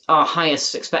least our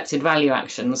highest expected value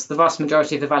actions, the vast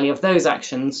majority of the value of those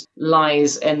actions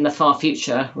lies in the far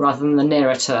future rather than the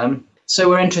nearer term. So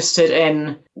we're interested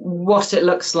in what it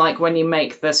looks like when you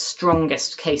make the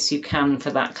strongest case you can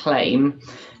for that claim,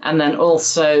 and then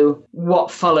also what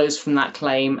follows from that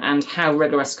claim and how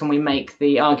rigorous can we make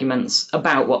the arguments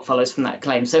about what follows from that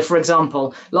claim. So, for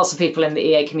example, lots of people in the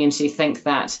EA community think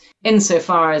that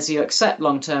insofar as you accept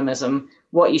long-termism,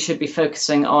 what you should be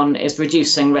focusing on is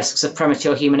reducing risks of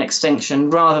premature human extinction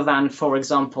rather than, for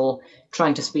example,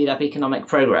 trying to speed up economic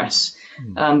progress.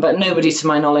 But nobody, to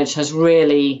my knowledge, has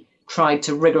really tried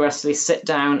to rigorously sit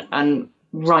down and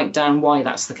write down why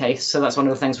that's the case. So that's one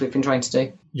of the things we've been trying to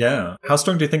do. Yeah. How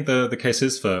strong do you think the case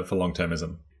is for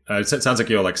long-termism? It sounds like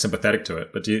you're sympathetic to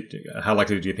it, but how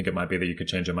likely do you think it might be that you could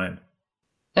change your mind?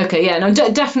 Okay, yeah, no,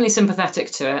 definitely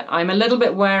sympathetic to it. I'm a little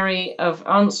bit wary of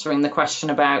answering the question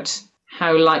about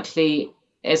how likely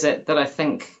is it that I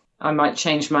think I might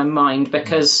change my mind,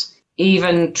 because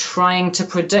even trying to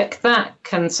predict that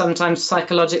can sometimes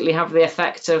psychologically have the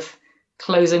effect of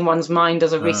closing one's mind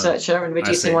as a researcher and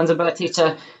reducing one's ability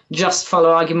to just follow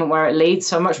argument where it leads.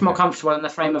 So I'm much more comfortable in the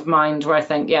frame of mind where I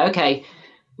think, yeah, okay,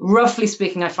 roughly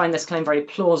speaking, I find this claim very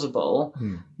plausible.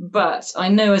 But I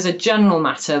know as a general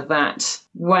matter that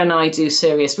when I do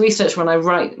serious research, when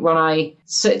I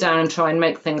sit down and try and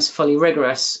make things fully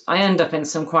rigorous, I end up in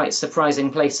some quite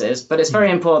surprising places. But it's very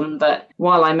important that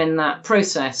while I'm in that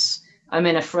process, I'm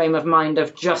in a frame of mind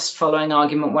of just following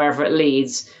argument wherever it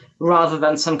leads, rather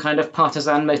than some kind of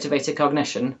partisan motivated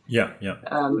cognition. Yeah.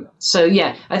 So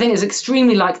yeah, I think it's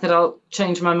extremely likely that I'll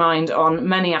change my mind on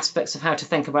many aspects of how to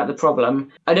think about the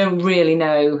problem. I don't really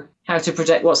know how to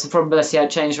predict what's the probability I'd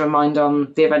change my mind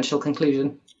on the eventual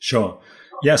conclusion. Sure.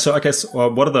 Yeah. So I guess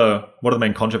what are the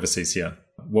main controversies here?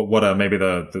 What are maybe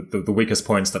the weakest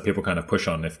points that people kind of push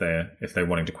on if they're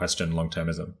wanting to question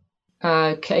long-termism?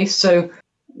 Okay, so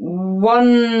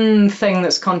one thing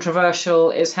that's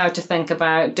controversial is how to think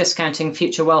about discounting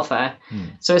future welfare.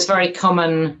 So it's very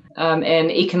common in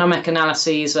economic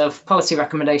analyses of policy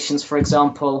recommendations, for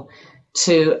example,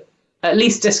 to at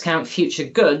least discount future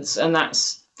goods. And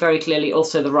that's very clearly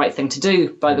also the right thing to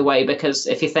do, by the way, because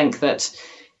if you think that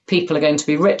people are going to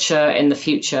be richer in the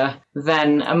future,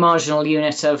 then a marginal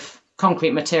unit of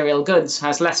concrete material goods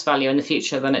has less value in the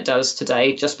future than it does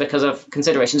today, just because of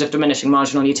considerations of diminishing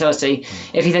marginal utility.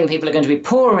 If you think people are going to be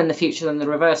poorer in the future, then the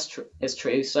reverse is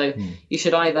true. So you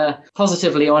should either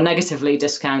positively or negatively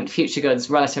discount future goods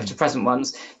relative to present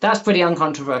ones. That's pretty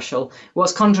uncontroversial.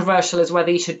 What's controversial is whether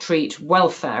you should treat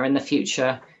welfare in the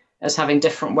future as having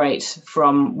different weight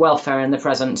from welfare in the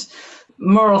present.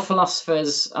 Moral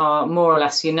philosophers are more or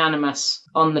less unanimous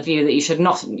on the view that you should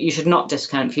not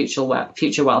discount future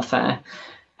welfare.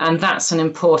 And that's an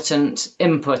important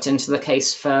input into the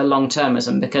case for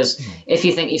long-termism, because if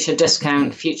you think you should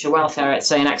discount future welfare at,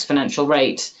 say, an exponential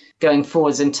rate going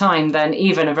forwards in time, then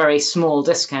even a very small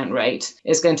discount rate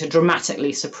is going to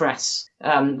dramatically suppress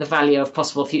the value of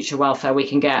possible future welfare we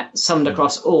can get summed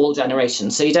across all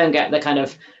generations. So you don't get the kind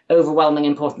of overwhelming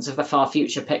importance of the far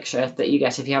future picture that you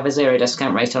get if you have a zero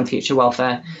discount rate on future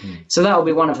welfare. So that will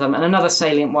be one of them. And another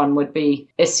salient one would be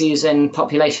issues in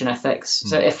population ethics.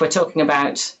 So if we're talking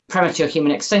about premature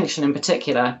human extinction in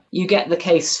particular, you get the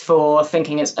case for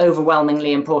thinking it's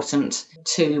overwhelmingly important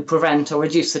to prevent or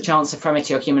reduce the chance of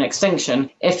premature human extinction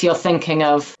if you're thinking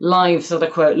of lives that are,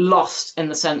 quote, lost in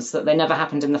the sense that they never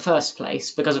happened in the first place.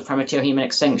 place because of premature human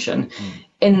extinction,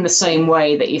 in the same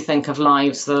way that you think of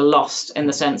lives that are lost in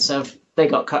the sense of they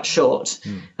got cut short,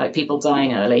 like people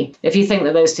dying early. If you think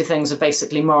that those two things are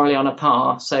basically morally on a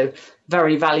par, so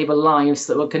very valuable lives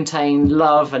that would contain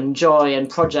love and joy and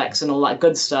projects and all that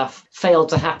good stuff failed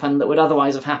to happen that would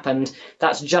otherwise have happened,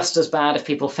 that's just as bad if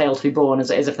people fail to be born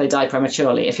as it is if they die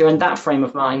prematurely. If you're in that frame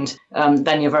of mind,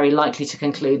 then you're very likely to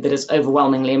conclude that it's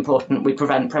overwhelmingly important we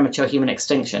prevent premature human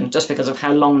extinction, just because of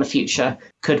how long the future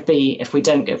could be if we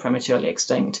don't go prematurely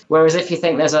extinct. Whereas if you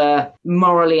think there's a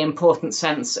morally important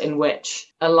sense in which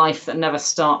a life that never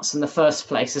starts in the first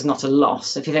place is not a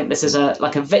loss, if you think this is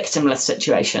like a victimless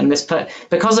situation,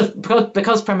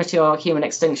 because premature human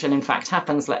extinction in fact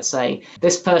happens, let's say,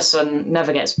 this person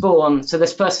never gets born, so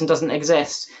this person doesn't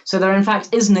exist. So there in fact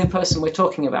is no person we're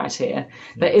talking about here.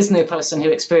 There is no person who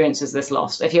experiences this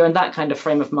loss. If you're in that kind of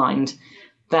frame of mind,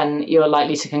 then you're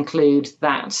likely to conclude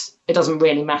that it doesn't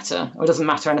really matter, or it doesn't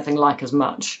matter anything like as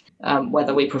much,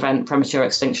 whether we prevent premature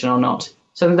extinction or not.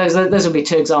 So those would be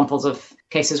two examples of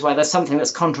cases where there's something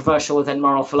that's controversial within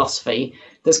moral philosophy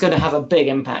that's going to have a big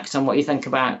impact on what you think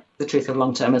about the truth of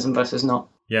long-termism versus not.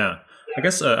 Yeah. I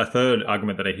guess a third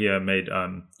argument that I hear made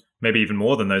maybe even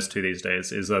more than those two these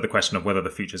days is the question of whether the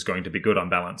future is going to be good on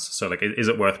balance. So like, is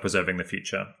it worth preserving the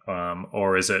future?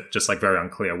 Or is it just like very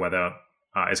unclear whether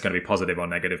it's going to be positive or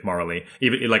negative morally,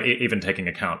 even taking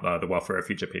account the welfare of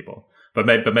future people. But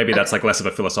maybe that's like less of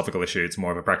a philosophical issue. It's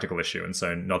more of a practical issue. And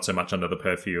so not so much under the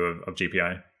purview of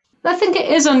GPI. I think it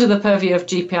is under the purview of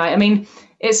GPI. I mean,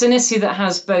 it's an issue that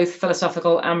has both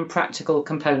philosophical and practical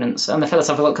components, and the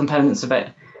philosophical components of it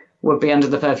would be under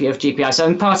the purview of GPI.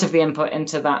 So part of the input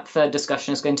into that third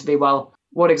discussion is going to be, well,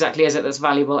 what exactly is it that's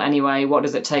valuable anyway? What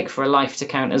does it take for a life to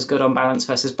count as good on balance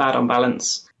versus bad on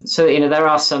balance? So, there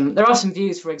are some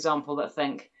views, for example, that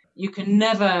think you can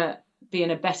never be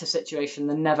in a better situation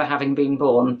than never having been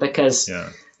born, because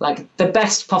like the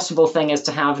best possible thing is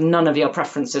to have none of your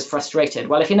preferences frustrated.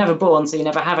 Well, if you're never born, so you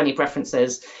never have any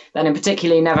preferences, then in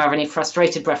particular you never have any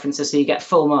frustrated preferences, so you get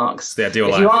full marks. It's the ideal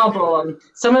if life. You are born,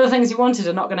 some of the things you wanted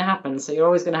are not going to happen, so you're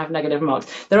always going to have negative marks.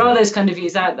 There are those kind of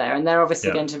views out there, and they're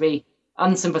obviously going to be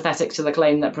unsympathetic to the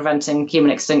claim that preventing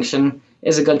human extinction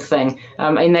is a good thing.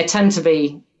 They tend to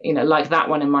be, like that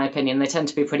one, in my opinion, they tend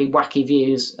to be pretty wacky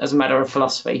views as a matter of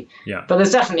philosophy. Yeah. But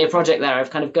there's definitely a project there of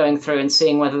kind of going through and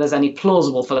seeing whether there's any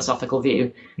plausible philosophical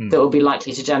view that will be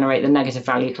likely to generate the negative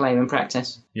value claim in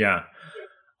practice. Yeah.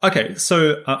 Okay,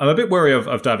 so I'm a bit wary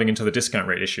of diving into the discount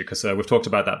rate issue, because we've talked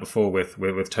about that before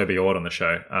with Toby Ord on the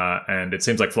show, and it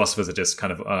seems like philosophers are just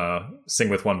kind of sing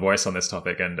with one voice on this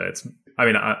topic. And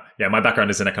my background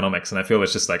is in economics, and I feel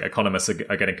it's just like economists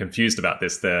are getting confused about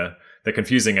this. They're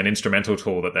confusing an instrumental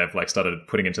tool that they've like started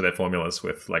putting into their formulas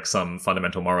with like some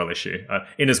fundamental moral issue.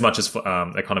 In as much as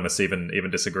economists even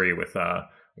disagree with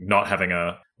not having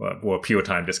a pure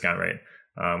time discount rate.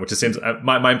 Which it seems,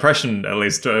 my impression, at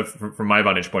least from my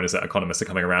vantage point, is that economists are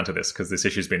coming around to this because this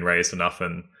issue's been raised enough,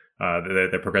 and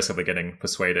they're progressively getting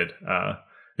persuaded.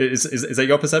 Is that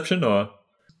your perception, or?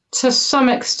 To some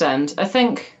extent, I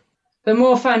think the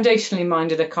more foundationally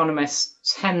minded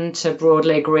economists tend to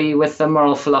broadly agree with the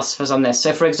moral philosophers on this.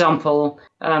 So, for example,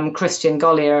 Christian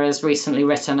Gollier has recently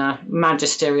written a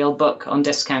magisterial book on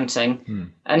discounting,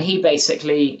 and he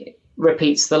basically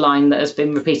repeats the line that has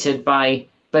been repeated by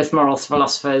both moral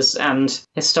philosophers and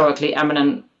historically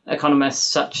eminent economists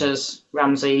such as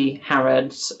Ramsey,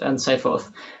 Harrod, and so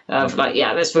forth.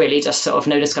 There's really just sort of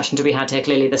no discussion to be had here.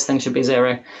 Clearly, this thing should be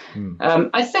zero.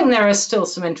 I think there are still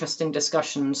some interesting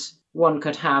discussions one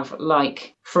could have.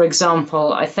 Like, for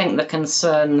example, I think the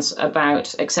concerns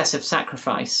about excessive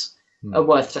sacrifice are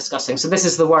worth discussing. So this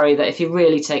is the worry that if you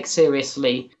really take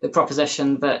seriously the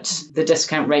proposition that the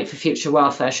discount rate for future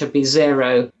welfare should be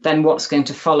zero, then what's going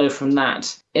to follow from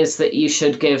that is that you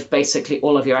should give basically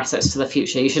all of your assets to the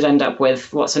future. You should end up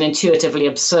with what's an intuitively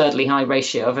absurdly high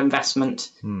ratio of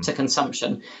investment to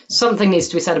consumption. Something needs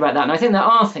to be said about that. And I think there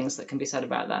are things that can be said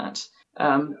about that.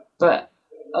 But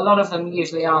a lot of them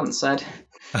usually aren't said.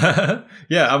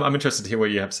 Yeah, I'm interested to hear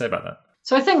what you have to say about that.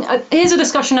 So I think here's a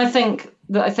discussion I think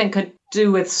could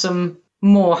do with some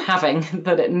more having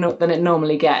than it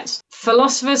normally gets.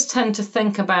 Philosophers tend to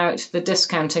think about the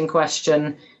discounting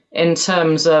question in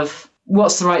terms of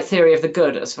what's the right theory of the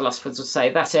good, as philosophers would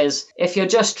say. That is, if you're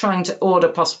just trying to order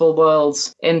possible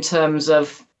worlds in terms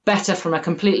of better from a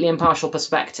completely impartial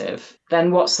perspective,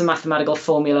 then what's the mathematical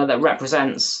formula that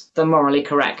represents the morally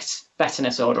correct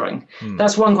betterness ordering?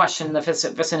 That's one question in the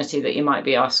vicinity that you might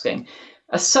be asking.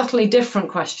 A subtly different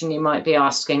question you might be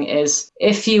asking is,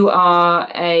 if you are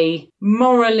a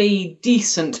morally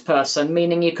decent person,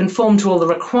 meaning you conform to all the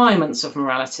requirements of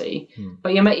morality,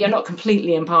 but you're not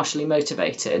completely impartially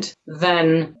motivated,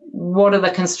 then what are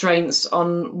the constraints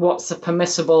on what's a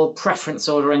permissible preference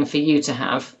ordering for you to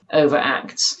have over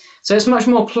acts? So it's much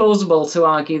more plausible to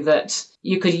argue that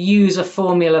you could use a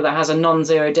formula that has a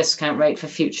non-zero discount rate for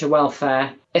future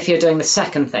welfare if you're doing the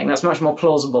second thing. That's much more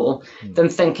plausible than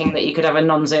thinking that you could have a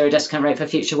non-zero discount rate for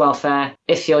future welfare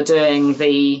if you're doing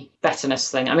the betterness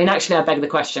thing. I mean, actually, I beg the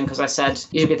question, because I said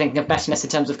you should be thinking of betterness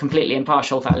in terms of completely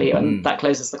impartial value, and that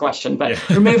closes the question. But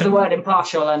remove the word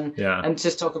impartial and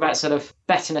just talk about sort of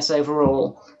betterness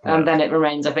overall. And then it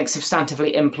remains, I think,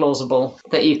 substantively implausible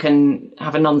that you can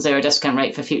have a non-zero discount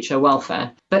rate for future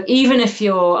welfare. But even if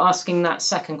you're asking that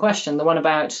second question, the one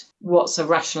about what's a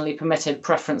rationally permitted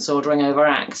preference ordering over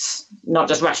acts, not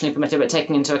just rationally permitted, but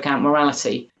taking into account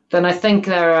morality, then I think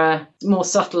there are more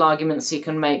subtle arguments you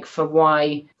can make for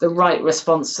why the right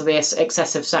response to this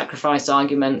excessive sacrifice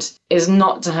argument is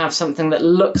not to have something that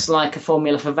looks like a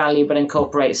formula for value but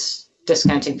incorporates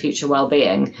discounting future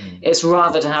well-being. It's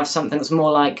rather to have something that's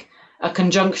more like a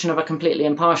conjunction of a completely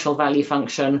impartial value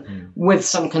function with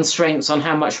some constraints on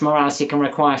how much morality can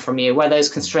require from you, where those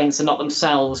constraints are not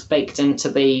themselves baked into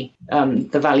the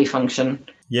value function.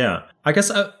 Yeah, I guess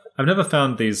I've never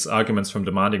found these arguments from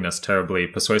demandingness terribly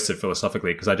persuasive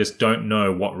philosophically, because I just don't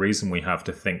know what reason we have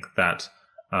to think that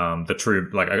the true,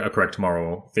 like a correct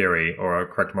moral theory or a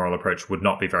correct moral approach would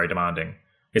not be very demanding.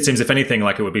 It seems, if anything,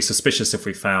 like it would be suspicious if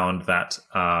we found that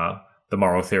the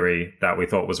moral theory that we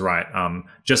thought was right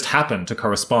just happened to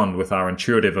correspond with our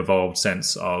intuitive evolved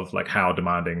sense of like how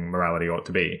demanding morality ought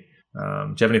to be. Do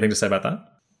you have anything to say about that?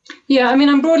 Yeah, I mean,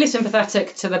 I'm broadly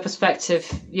sympathetic to the perspective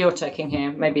you're taking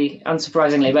here, maybe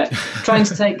unsurprisingly, but trying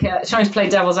to play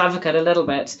devil's advocate a little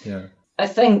bit. Yeah. I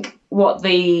think what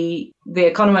the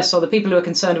economists or the people who are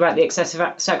concerned about the excessive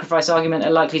sacrifice argument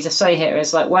are likely to say here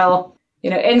is like, well, you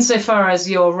know, insofar as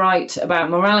you're right about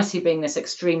morality being this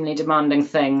extremely demanding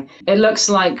thing, it looks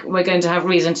like we're going to have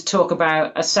reason to talk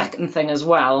about a second thing as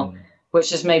well,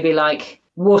 which is maybe like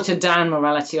watered down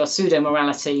morality or pseudo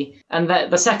morality, and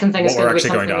that the second thing is going to be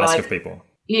something like, what we're actually going to ask of people.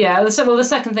 Yeah, the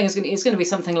second thing is going to be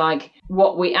something like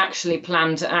what we actually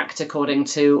plan to act according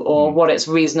to, or what it's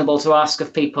reasonable to ask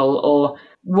of people, or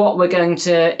what we're going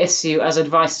to issue as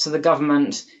advice to the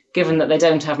government, given that they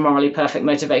don't have morally perfect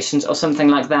motivations, or something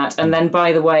like that. And then,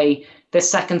 by the way, this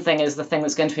second thing is the thing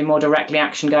that's going to be more directly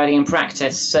action guiding in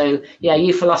practice. So, yeah,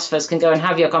 you philosophers can go and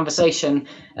have your conversation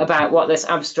about what this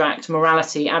abstract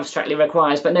morality abstractly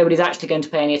requires, but nobody's actually going to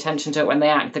pay any attention to it when they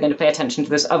act. They're going to pay attention to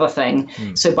this other thing.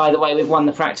 So, by the way, we've won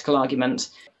the practical argument.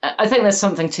 I think there's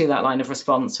something to that line of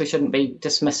response. We shouldn't be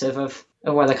dismissive of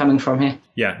where they're coming from here.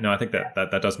 Yeah, no, I think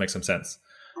that does make some sense.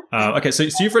 Okay, so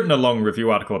you've written a long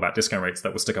review article about discount rates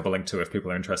that we'll stick up a link to if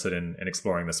people are interested in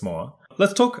exploring this more.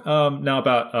 Let's talk now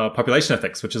about population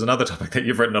ethics, which is another topic that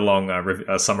you've written a long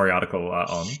summary article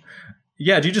on.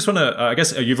 Yeah, do you just want to, I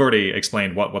guess you've already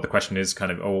explained what the question is,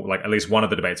 kind of, or like at least one of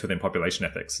the debates within population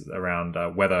ethics around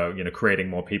whether, you know, creating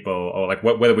more people, or like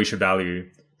whether we should value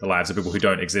the lives of people who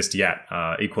don't exist yet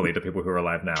equally to people who are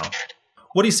alive now.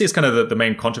 What do you see as kind of the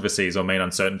main controversies or main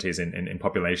uncertainties in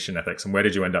population ethics, and where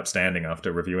did you end up standing after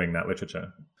reviewing that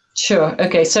literature? Sure.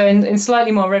 Okay. So in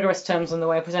slightly more rigorous terms than the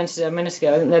way I presented it a minute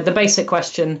ago, the basic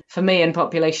question for me in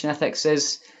population ethics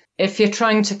is, if you're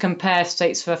trying to compare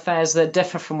states of affairs that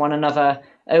differ from one another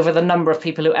over the number of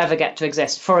people who ever get to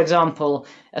exist, for example,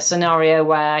 a scenario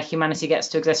where humanity gets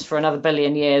to exist for another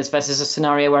billion years versus a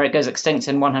scenario where it goes extinct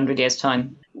in 100 years'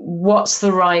 time, what's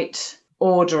the right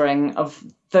ordering of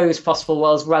those possible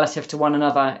worlds relative to one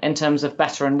another in terms of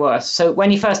better and worse? So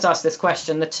when you first ask this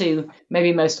question, the two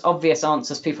maybe most obvious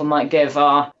answers people might give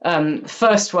are,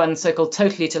 first one, so-called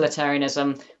total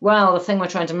utilitarianism. Well, the thing we're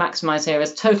trying to maximize here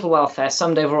is total welfare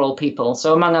summed over all people.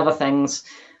 So among other things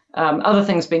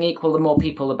being equal, the more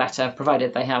people, the better,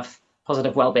 provided they have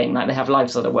positive well-being, like they have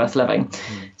lives that are worth living.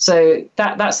 So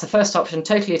that's the first option,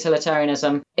 total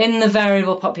utilitarianism. In the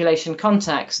variable population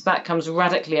context, that comes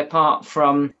radically apart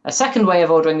from a second way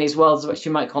of ordering these worlds, which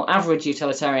you might call average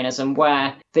utilitarianism,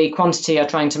 where the quantity you're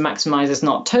trying to maximize is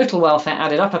not total welfare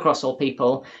added up across all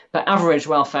people, but average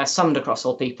welfare summed across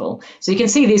all people. So you can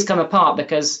see these come apart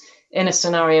because in a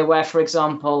scenario where, for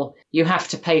example, you have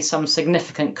to pay some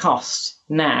significant cost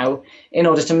now in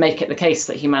order to make it the case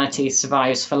that humanity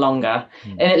survives for longer,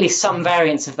 in at least some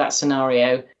variants of that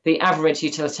scenario, the average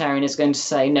utilitarian is going to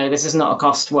say, no, this is not a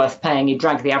cost worth paying. You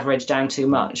drag the average down too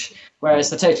much. Whereas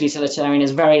the total utilitarian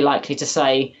is very likely to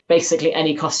say basically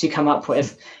any cost you come up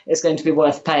with is going to be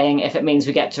worth paying if it means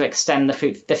we get to extend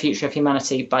the future of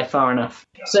humanity by far enough.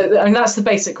 So that's the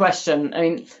basic question. I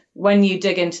mean, when you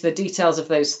dig into the details of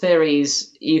those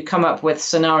theories, you come up with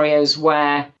scenarios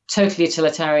where total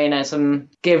utilitarianism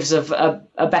gives a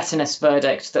betterness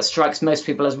verdict that strikes most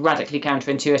people as radically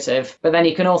counterintuitive. But then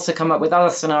you can also come up with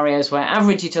other scenarios where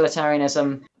average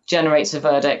utilitarianism generates a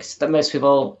verdict that most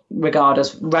people regard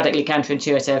as radically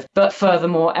counterintuitive. But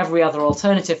furthermore, every other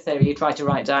alternative theory you try to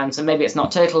write down, so maybe it's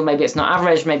not total, maybe it's not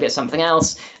average, maybe it's something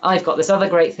else. I've got this other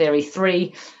great theory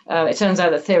 3. It turns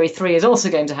out that theory 3 is also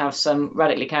going to have some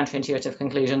radically counterintuitive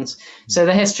conclusions. So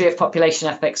the history of population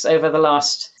ethics over the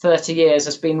last 30 years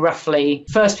has been roughly,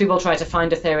 first people try to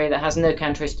find a theory that has no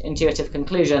counterintuitive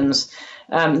conclusions.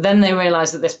 Then they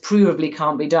realize that this provably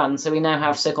can't be done. So we now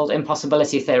have so-called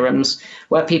impossibility theorems,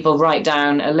 where people write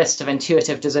down a list of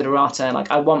intuitive desiderata,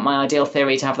 like I want my ideal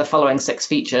theory to have the following 6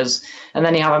 features. And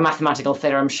then you have a mathematical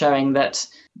theorem showing that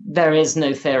there is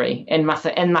no theory. In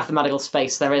mathematical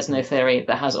space, there is no theory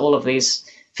that has all of these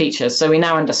features. So we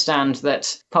now understand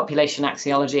that population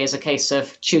axiology is a case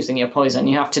of choosing your poison.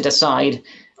 You have to decide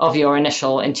of your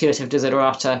initial intuitive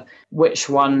desiderata which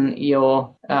one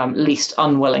you're least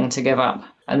unwilling to give up.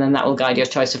 And then that will guide your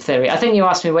choice of theory. I think you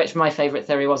asked me which my favorite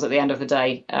theory was at the end of the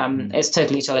day. It's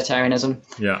total utilitarianism.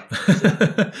 Yeah,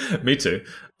 me too.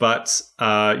 But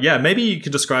maybe you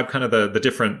could describe kind of the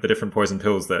different poison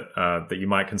pills that you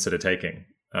might consider taking.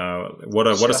 What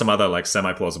are some other like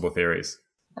semi-plausible theories?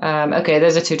 Okay,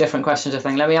 those are 2 different questions, I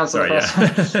think. Let me answer the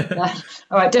first one.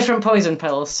 All right, different poison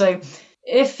pills. So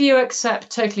if you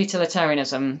accept total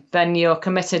utilitarianism, then you're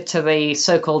committed to the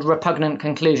so-called repugnant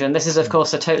conclusion. This is, of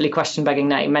course, a totally question-begging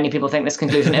name. Many people think this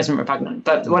conclusion isn't repugnant,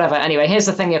 but whatever. Anyway, here's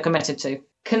the thing you're committed to.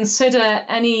 Consider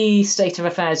any state of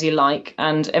affairs you like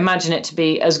and imagine it to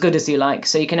be as good as you like.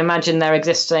 So you can imagine there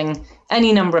existing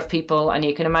any number of people and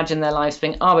you can imagine their lives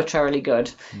being arbitrarily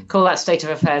good. Call that state of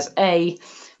affairs A.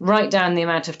 Write down the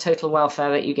amount of total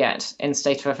welfare that you get in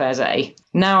state of affairs A.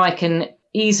 Now I can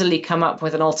easily come up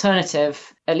with an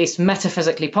alternative, at least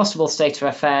metaphysically possible state of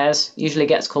affairs, usually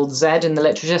gets called Z in the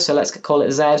literature, so let's call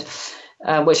it Z,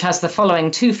 which has the following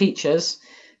 2 features.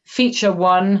 Feature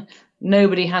 1,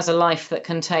 nobody has a life that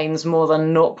contains more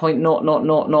than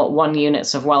 0.00001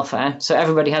 units of welfare. So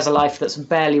everybody has a life that's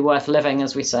barely worth living,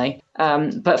 as we say.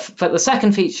 But the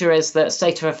second feature is that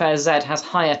state of affairs Z has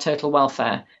higher total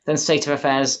welfare than state of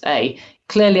affairs A.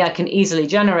 Clearly, I can easily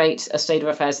generate a state of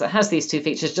affairs that has these 2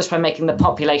 features just by making the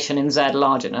population in Z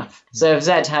large enough. So if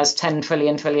Z has 10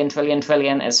 trillion,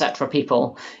 etc.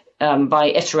 people,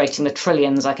 by iterating the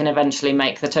trillions, I can eventually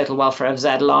make the total welfare of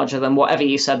Z larger than whatever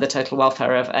you said the total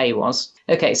welfare of A was.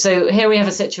 Okay, so here we have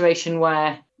a situation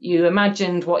where you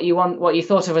imagined what you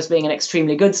thought of as being an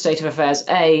extremely good state of affairs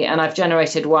A, and I've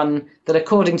generated one that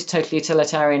according to total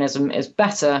utilitarianism is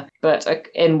better, but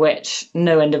in which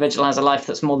no individual has a life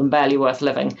that's more than barely worth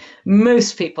living.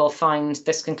 Most people find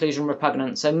this conclusion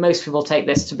repugnant, so most people take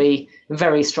this to be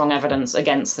very strong evidence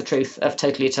against the truth of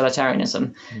total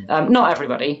utilitarianism. Not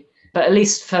everybody, but at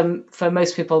least for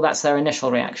most people, that's their initial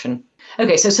reaction.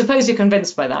 Okay, so suppose you're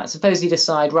convinced by that. Suppose you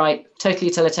decide, right, total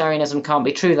utilitarianism can't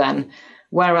be true then.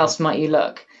 Where else might you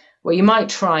look? Well, you might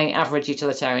try average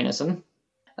utilitarianism,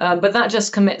 but that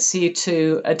just commits you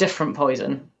to a different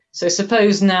poison. So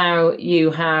suppose now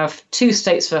you have 2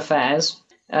 states of affairs,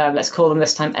 let's call them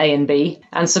this time A and B,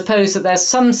 and suppose that there's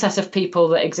some set of people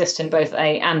that exist in both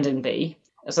A and in B.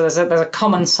 So there's a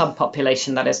common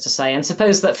subpopulation, that is to say, and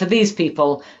suppose that for these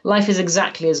people, life is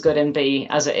exactly as good in B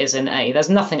as it is in A. There's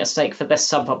nothing at stake for this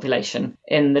subpopulation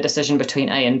in the decision between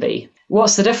A and B.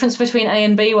 What's the difference between A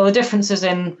and B? Well, the difference is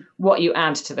in what you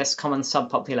add to this common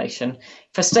subpopulation.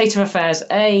 For state of affairs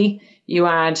A, you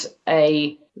add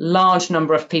a large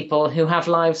number of people who have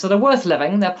lives that are worth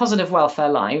living. They're positive welfare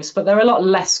lives, but they're a lot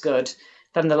less good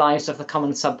than the lives of the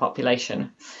common subpopulation.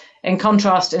 In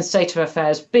contrast, in state of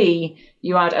affairs B,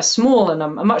 you add a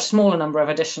much smaller number of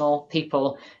additional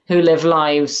people who live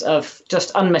lives of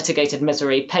just unmitigated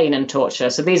misery, pain and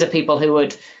torture. So these are people who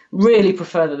would really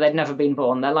prefer that they'd never been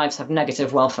born. Their lives have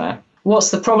negative welfare. What's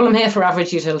the problem here for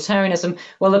average utilitarianism?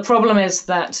 Well, the problem is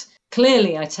that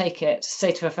clearly, I take it,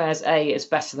 state of affairs A is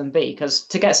better than B, because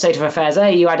to get state of affairs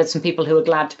A, you added some people who were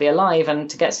glad to be alive, and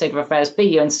to get state of affairs B,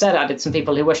 you instead added some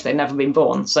people who wish they'd never been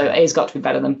born. So A's got to be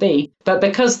better than B. But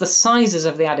because the sizes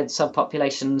of the added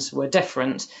subpopulations were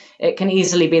different, it can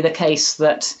easily be the case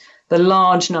that the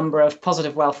large number of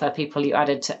positive welfare people you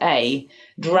added to A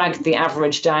dragged the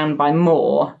average down by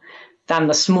more than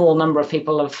the small number of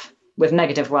people with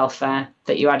negative welfare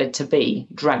that you added to B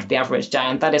dragged the average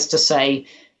down. That is to say,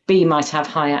 B might have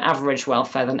higher average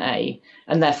welfare than A,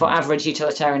 and therefore average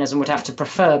utilitarianism would have to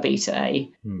prefer B to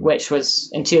A, which was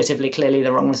intuitively clearly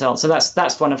the wrong result. So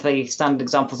that's one of the standard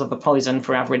examples of a poison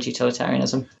for average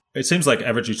utilitarianism. It seems like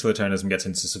average utilitarianism gets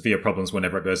into severe problems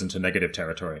whenever it goes into negative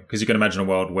territory. Because you can imagine a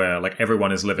world where like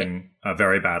everyone is living a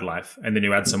very bad life, and then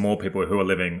you add some more people who are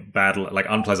living bad, like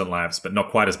unpleasant lives, but not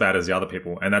quite as bad as the other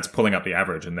people, and that's pulling up the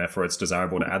average, and therefore it's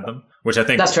desirable to add them. Which I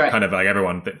think that's right. Kind of like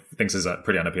everyone thinks is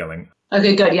pretty unappealing.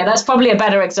 Okay, good. Yeah, that's probably a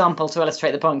better example to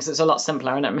illustrate the point because it's a lot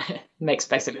simpler and it makes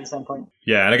basically the same point.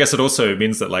 Yeah, and I guess it also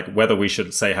means that like whether we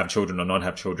should say have children or not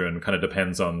have children kind of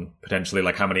depends on potentially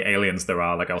like how many aliens there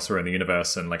are like elsewhere in the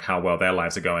universe and like how well their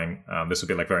lives are going. This would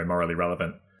be like very morally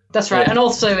relevant. That's right. And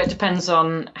also it depends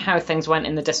on how things went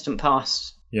in the distant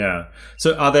past. Yeah.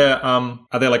 So are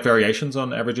there like variations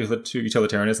on average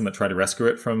utilitarianism that try to rescue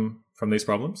it from these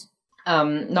problems?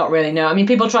 Not really, no. I mean,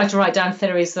 people try to write down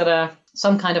theories that are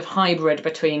some kind of hybrid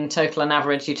between total and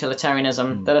average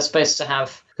utilitarianism that are supposed to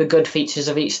have the good features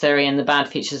of each theory and the bad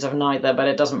features of neither, but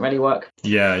it doesn't really work.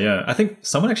 Yeah. I think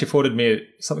someone actually forwarded me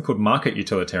something called market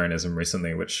utilitarianism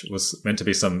recently, which was meant to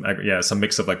be some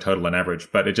mix of like total and average,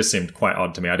 but it just seemed quite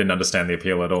odd to me. I didn't understand the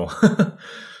appeal at all.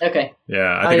 Okay.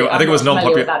 Yeah, I think it was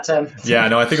non-population. Yeah,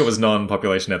 no, I think it was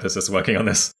non-population ethicists working on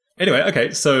this. Anyway, okay,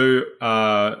 so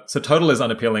total is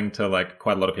unappealing to like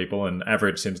quite a lot of people, and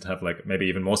average seems to have like maybe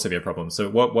even more severe problems. So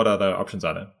what other options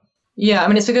are there? Yeah, I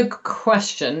mean, it's a good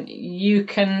question. You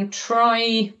can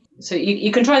try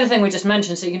the thing we just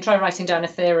mentioned. So you can try writing down a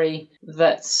theory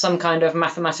that's some kind of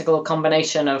mathematical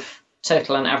combination of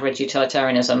total and average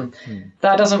utilitarianism.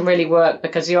 That doesn't really work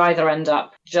because you either end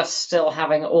up just still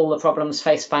having all the problems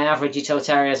faced by average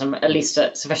utilitarianism, at least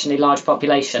at sufficiently large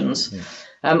populations.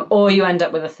 Or you end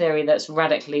up with a theory that's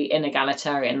radically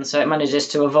inegalitarian, so it manages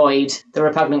to avoid the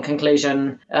repugnant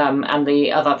conclusion and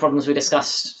the other problems we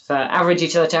discussed for average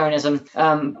utilitarianism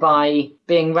by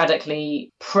being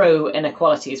radically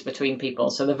pro-inequalities between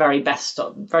people. So the very best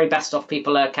off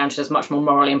people are counted as much more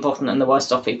morally important than the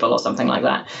worst off people, or something like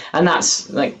that. And that's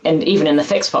like, and even in the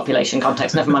fixed population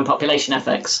context, never mind population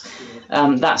ethics.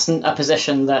 That's a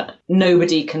position that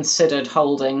nobody considered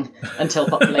holding until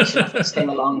population ethics came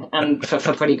along, and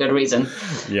for pretty good reason.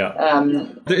 Yeah.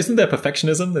 Isn't there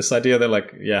perfectionism? This idea that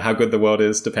like, how good the world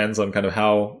is depends on kind of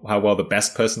how well the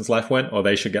best person's life went, or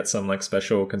they should get some like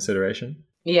special consideration?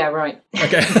 Yeah, right.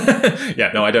 Okay.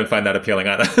 Yeah, no, I don't find that appealing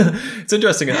either. It's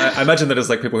interesting. I imagine that it's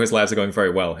like people whose lives are going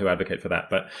very well who advocate for that.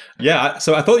 But yeah,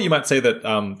 so I thought you might say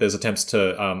that there's attempts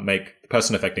to make the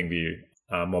person-affecting view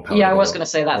more palatable. Yeah, I was going to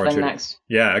say that thing next.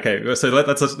 Yeah, okay. So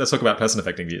let's talk about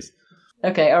person-affecting views.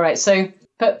 Okay, all right. So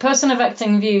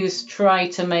person-affecting views try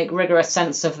to make rigorous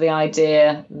sense of the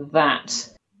idea that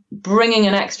bringing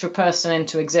an extra person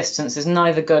into existence is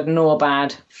neither good nor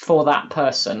bad for that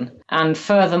person. And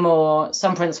furthermore,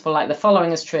 some principle like the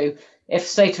following is true. If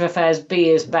state of affairs B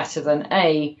is better than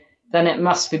A, then it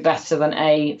must be better than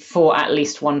A for at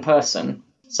least one person.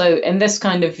 So in this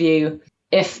kind of view,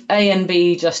 if A and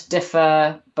B just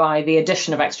differ by the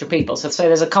addition of extra people, so say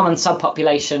there's a common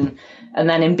subpopulation, and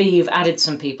then in B you've added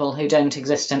some people who don't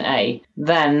exist in A,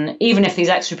 then even if these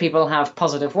extra people have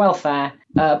positive welfare,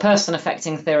 a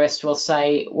person-affecting theorist will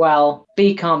say, well,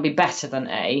 B can't be better than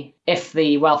A if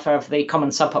the welfare of the common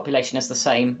subpopulation is the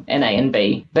same in A and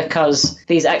B, because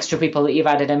these extra people that you've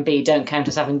added in B don't count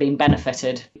as having been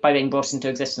benefited by being brought into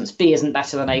existence. B isn't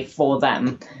better than A for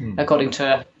them, according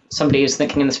to somebody who's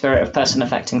thinking in the spirit of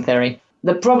person-affecting theory.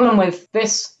 The problem with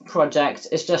this project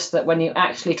is just that when you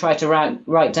actually try to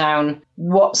write down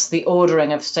what's the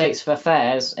ordering of states of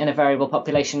affairs in a variable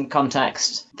population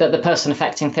context that the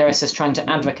person-affecting theorist is trying to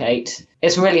advocate,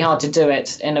 it's really hard to do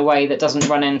it in a way that doesn't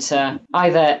run into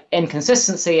either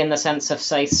inconsistency in the sense of,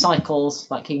 say, cycles,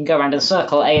 like you can go around in a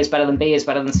circle, A is better than B is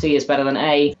better than C is better than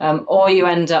A, or you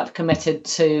end up committed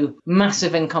to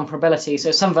massive incomparability.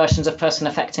 So some versions of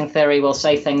person-affecting theory will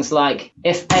say things like,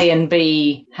 if A and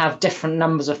B have different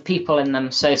numbers of people in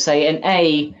them, so say in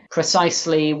A,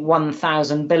 precisely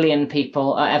 1,000 billion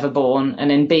people are ever born,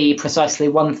 and in B, precisely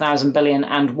 1,000 billion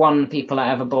and one people are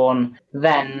ever born,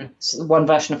 then one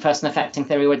version of person-affecting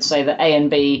theory would say that A and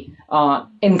B are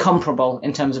incomparable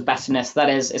in terms of betterness. That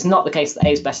is, it's not the case that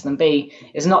A is better than B,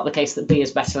 it's not the case that B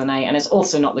is better than A, and it's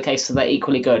also not the case that they're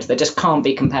equally good. They just can't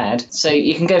be compared. So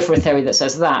you can go for a theory that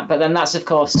says that, but then that's, of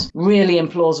course, really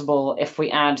implausible if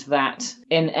we add that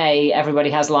in A, everybody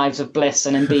has lives of bliss,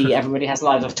 and in B, everybody has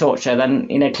lives of torture. Then,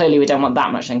 clearly we don't want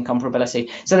that much incomparability.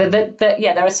 So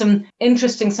there are some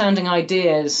interesting sounding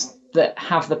ideas that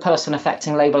have the person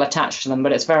affecting label attached to them,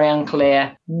 but it's very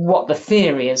unclear what the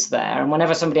theory is there. And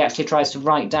whenever somebody actually tries to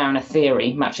write down a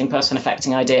theory matching person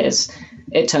affecting ideas,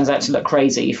 it turns out to look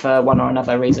crazy for one or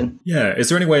another reason. Yeah. Is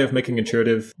there any way of making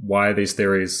intuitive why these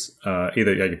theories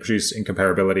either produce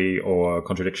incomparability or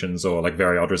contradictions or like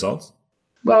very odd results?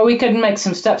 Well, we could make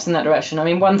some steps in that direction. I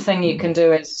mean, one thing you can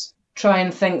do is try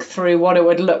and think through what it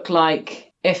would look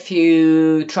like if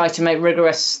you try to make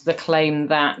rigorous the claim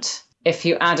that if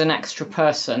you add an extra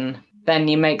person, then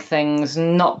you make things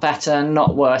not better,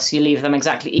 not worse. You leave them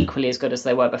exactly equally as good as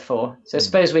they were before. So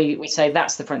suppose we say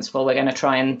that's the principle we're going to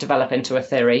try and develop into a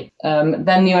theory.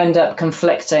 Then you end up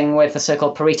conflicting with the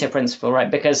so-called Pareto principle,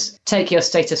 right? Because take your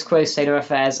status quo state of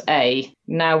affairs A.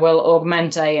 Now we'll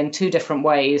augment A in two different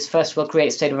ways. First, we'll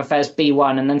create state of affairs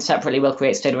B1, and then separately we'll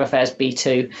create state of affairs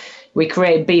B2. We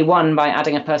create B1 by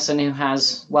adding a person who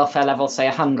has welfare level, say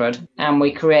 100, and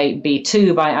we create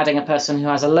B2 by adding a person who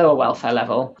has a lower welfare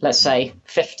level, let's say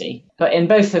 50. But in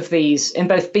both of these, in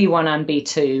both B1 and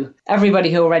B2,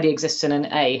 everybody who already exists in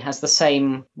an A has the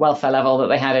same welfare level that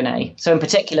they had in A. So in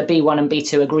particular, B1 and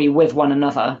B2 agree with one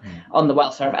another on the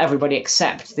welfare of everybody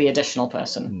except the additional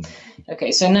person.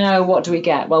 Okay, so now what do we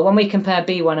get? Well, when we compare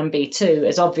B1 and B2,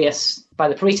 it's obvious by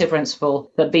the Pareto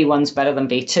principle that B1's better than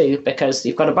B2 because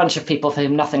you've got a bunch of people for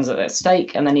whom nothing's at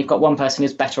stake, and then you've got one person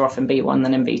who's better off in B1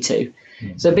 than in B2.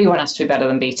 So B1 has to be better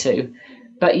than B2.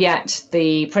 But yet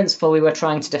the principle we were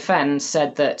trying to defend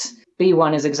said that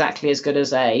B1 is exactly as good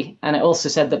as A, and it also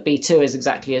said that B2 is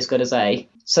exactly as good as A.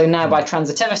 So now by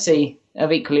transitivity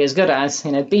of equally as good as,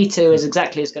 B2 is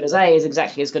exactly as good as A is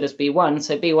exactly as good as B1,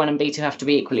 so B1 and B2 have to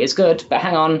be equally as good. But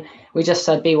hang on, we just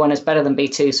said B1 is better than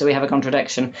B2, so we have a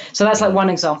contradiction. So that's like one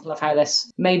example of how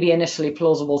this maybe initially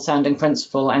plausible sounding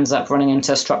principle ends up running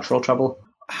into structural trouble.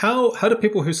 How do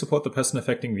people who support the person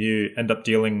affecting view end up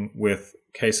dealing with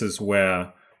cases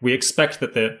where we expect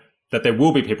that there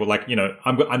will be people like,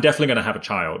 I'm definitely going to have a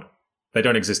child. They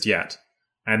don't exist yet.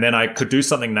 And then I could do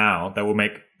something now that will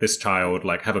make this child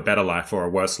like have a better life or a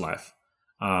worse life.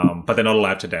 But they're not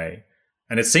alive today.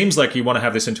 And it seems like you want to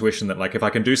have this intuition that like, if I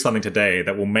can do something today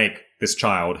that will make this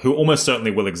child, who almost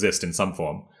certainly will exist in some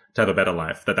form, to have a better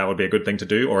life, that would be a good thing to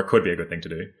do, or it could be a good thing to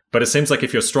do. But it seems like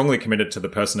if you're strongly committed to the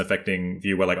person affecting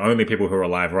view where like only people who are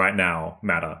alive right now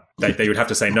matter, they would have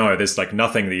to say, no, there's like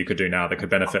nothing that you could do now that could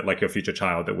benefit like your future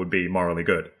child that would be morally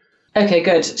good. Okay,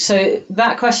 good. So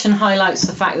that question highlights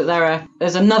the fact that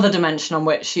there's another dimension on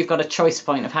which you've got a choice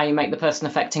point of how you make the person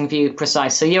affecting view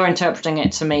precise. So you're interpreting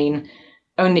it to mean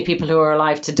only people who are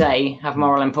alive today have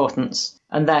moral importance,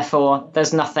 and therefore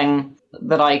there's nothing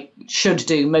that I should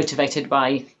do motivated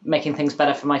by making things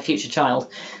better for my future child.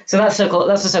 So that's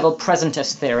the so-called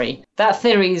presentist theory. That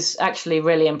theory is actually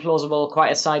really implausible,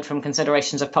 quite aside from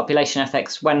considerations of population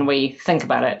ethics when we think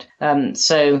about it.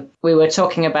 So we were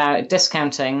talking about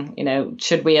discounting,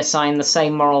 should we assign the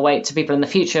same moral weight to people in the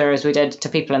future as we did to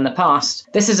people in the past?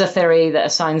 This is a theory that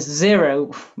assigns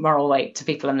 0 moral weight to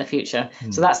people in the future.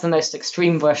 So that's the most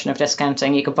extreme version of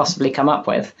discounting you could possibly come up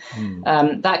with.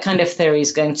 That kind of theory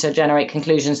is going to generate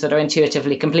conclusions that are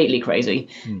intuitively completely crazy,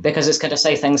 because it's going to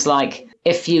say things like,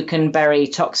 if you can bury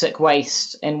toxic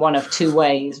waste in one of 2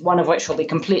 ways, one of which will be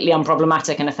completely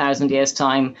unproblematic in 1,000 years'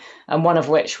 time, and one of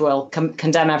which will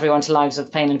condemn everyone to lives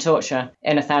of pain and torture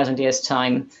in 1,000 years'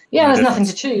 time. Yeah, there's nothing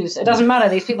to choose. It doesn't matter.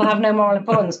 These people have no moral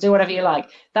importance. Do whatever you like.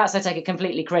 That's, I take it,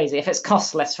 completely crazy. If it's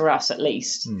costless for us, at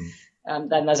least,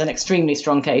 then there's an extremely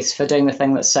strong case for doing the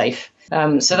thing that's safe.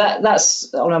 So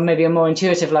that's on maybe a more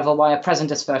intuitive level why a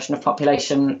presentist version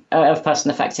of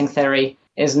person affecting theory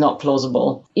is not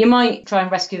plausible. You might try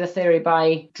and rescue the theory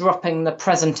by dropping the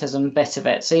presentism bit of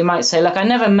it. So you might say, look, I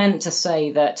never meant to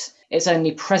say that it's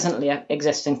only presently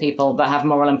existing people that have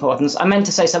moral importance. I meant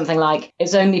to say something like,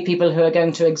 it's only people who are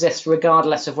going to exist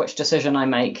regardless of which decision I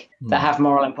make that have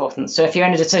moral importance. So if you're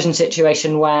in a decision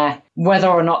situation where whether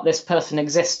or not this person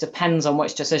exists depends on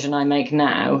which decision I make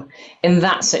now, in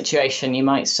that situation you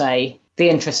might say, the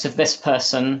interests of this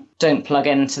person don't plug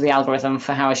into the algorithm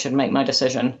for how I should make my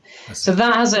decision. So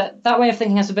that way of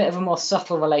thinking has a bit of a more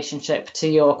subtle relationship to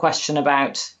your question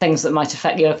about things that might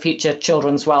affect your future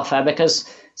children's welfare, because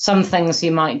some things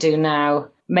you might do now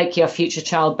make your future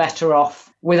child better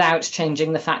off without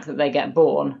changing the fact that they get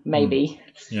born, maybe.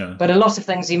 Yeah. But a lot of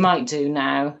things you might do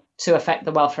now to affect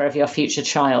the welfare of your future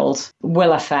child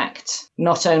will affect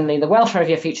not only the welfare of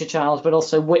your future child, but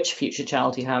also which future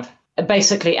child you have.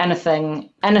 Basically anything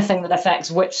that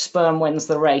affects which sperm wins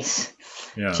the race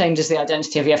changes the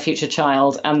identity of your future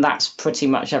child, and that's pretty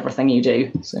much everything you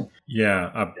do. So.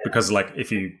 Yeah, because like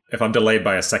if I'm delayed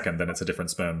by a second, then it's a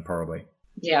different sperm, probably.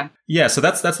 Yeah. Yeah, so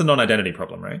that's the non-identity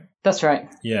problem, right? That's right.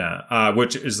 Yeah,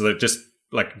 which is just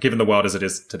like, given the world as it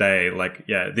is today, like,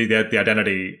 yeah, the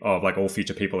identity of like all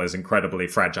future people is incredibly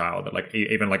fragile. That like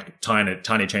even like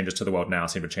tiny changes to the world now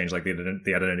seem to change like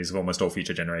the identities of almost all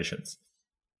future generations.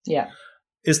 Yeah.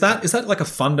 Is that like a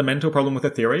fundamental problem with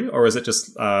the theory, or is it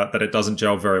just that it doesn't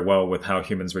gel very well with how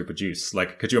humans reproduce?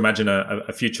 Like, could you imagine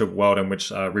a future world in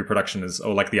which reproduction is,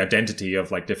 or like the identity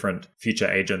of like different future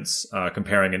agents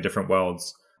comparing in different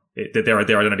worlds, their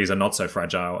identities are not so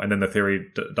fragile, and then the theory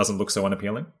doesn't look so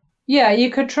unappealing? Yeah,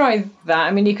 you could try that.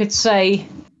 I mean, you could say,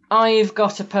 I've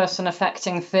got a person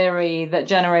affecting theory that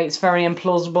generates very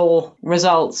implausible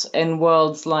results in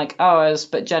worlds like ours,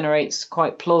 but generates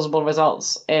quite plausible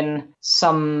results in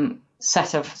some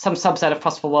subset of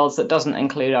possible worlds that doesn't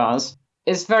include ours.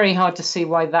 It's very hard to see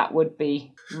why that would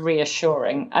be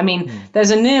reassuring. I mean,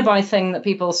 there's a nearby thing that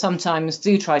people sometimes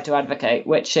do try to advocate,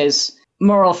 which is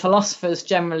moral philosophers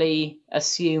generally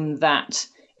assume that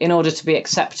in order to be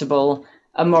acceptable,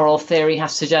 a moral theory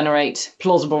has to generate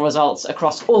plausible results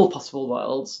across all possible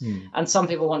worlds. And some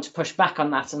people want to push back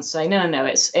on that and say, no,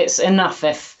 it's enough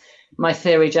if my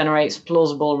theory generates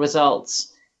plausible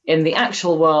results in the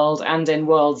actual world and in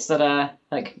worlds that are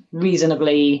like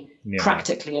reasonably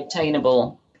practically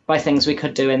obtainable by things we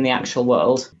could do in the actual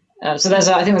world. So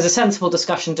I think there's a sensible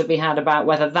discussion to be had about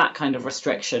whether that kind of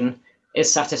restriction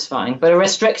is satisfying. But a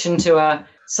restriction to a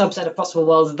subset of possible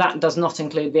worlds that does not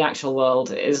include the actual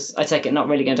world is, I take it, not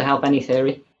really going to help any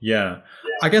theory. Yeah.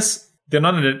 I guess the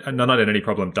non-identity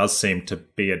problem does seem to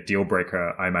be a deal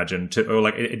breaker, I imagine, or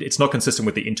like it's not consistent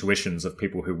with the intuitions of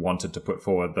people who wanted to put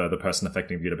forward the person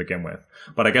affecting view to begin with.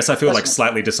 But I guess I feel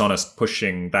slightly dishonest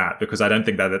pushing that, because I don't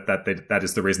think that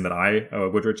is the reason that I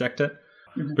would reject it.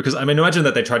 Because I mean, imagine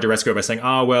that they tried to rescue it by saying,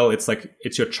 well, it's like,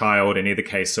 it's your child in either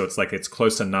case. So it's like, it's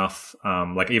close enough.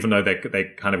 Like, even though they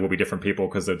kind of will be different people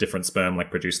because they're different sperm, like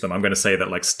produce them. I'm going to say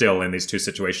that like still in these two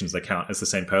situations, they count as the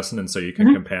same person. And so you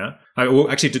can compare.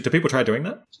 Actually, do people try doing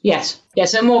that? Yes. Yeah.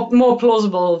 So more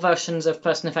plausible versions of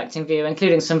person affecting view,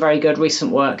 including some very good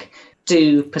recent work,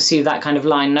 do pursue that kind of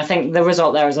line. And I think the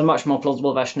result there is a much more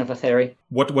plausible version of a theory.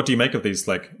 What do you make of these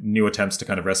like new attempts to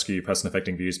kind of rescue person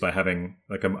affecting views by having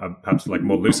like a perhaps like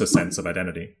more looser sense of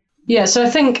identity? Yeah, so I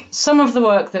think some of the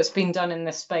work that's been done in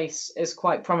this space is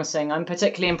quite promising. I'm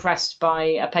particularly impressed by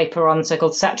a paper on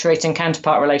so-called saturating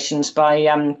counterpart relations by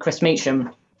Chris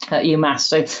Meacham at UMass.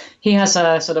 So he has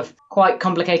a sort of quite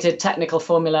complicated technical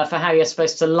formula for how you're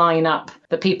supposed to line up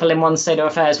the people in one state of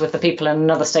affairs with the people in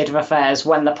another state of affairs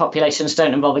when the populations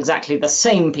don't involve exactly the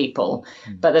same people,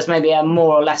 but there's maybe a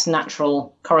more or less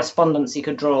natural correspondence you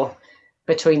could draw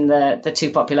between the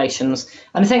two populations.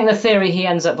 And I think the theory he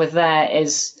ends up with there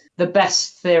is the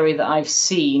best theory that I've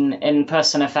seen in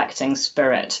person affecting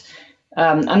spirit.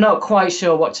 I'm not quite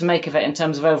sure what to make of it in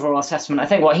terms of overall assessment. I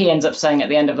think what he ends up saying at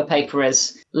the end of the paper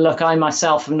is, look, I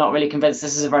myself am not really convinced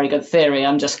this is a very good theory.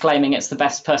 I'm just claiming it's the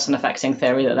best person affecting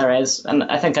theory that there is. And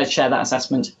I think I'd share that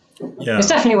assessment. Yeah. It's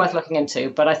definitely worth looking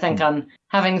into, but I think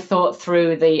having thought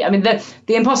through the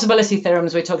impossibility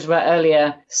theorems we talked about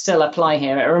earlier still apply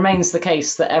here. It remains the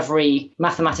case that every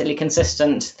mathematically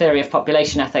consistent theory of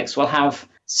population ethics will have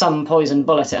some poison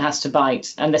bullet it has to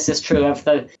bite. And this is true of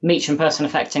the Meacham person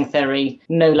affecting theory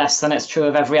no less than it's true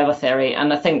of every other theory.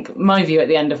 And I think my view at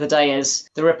the end of the day is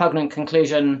the repugnant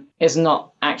conclusion is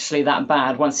not actually that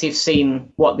bad once you've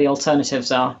seen what the alternatives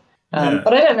are.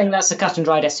 But I don't think that's a cut and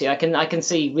dried issue. I can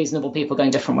see reasonable people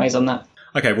going different ways on that.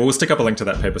 Okay, well, we'll stick up a link to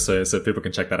that paper so people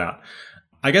can check that out.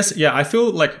 I guess, yeah, I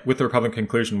feel like with the Republican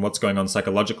conclusion, what's going on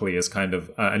psychologically is kind of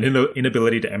an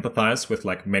inability to empathize with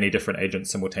like many different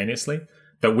agents simultaneously.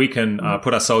 That we can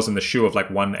put ourselves in the shoe of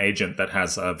like one agent that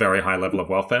has a very high level of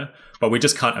welfare, but we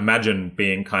just can't imagine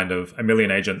being kind of a million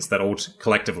agents that all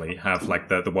collectively have like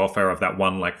the welfare of that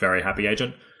one like very happy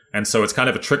agent. And so it's kind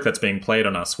of a trick that's being played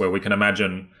on us where we can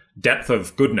imagine depth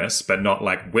of goodness, but not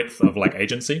like width of like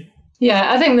agency.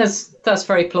 Yeah, I think that's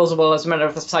very plausible as a matter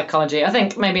of the psychology. I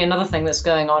think maybe another thing that's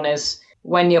going on is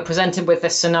when you're presented with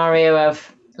this scenario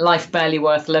of life barely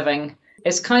worth living,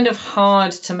 it's kind of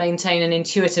hard to maintain an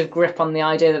intuitive grip on the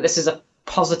idea that this is a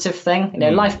positive thing.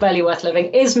 Life barely worth living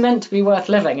is meant to be worth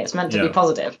living. It's meant to be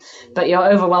positive. But your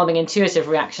overwhelming intuitive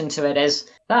reaction to it is,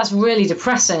 that's really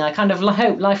depressing. I kind of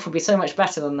hope life would be so much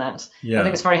better than that. Yeah. I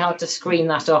think it's very hard to screen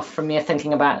that off from your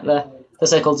thinking about the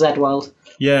so-called Z world.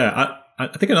 Yeah, I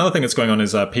think another thing that's going on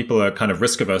is people are kind of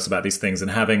risk averse about these things,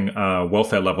 and having a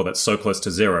welfare level that's so close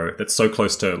to zero, that's so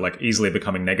close to like easily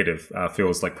becoming negative,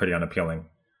 feels like pretty unappealing.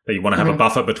 That you want to have a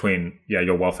buffer between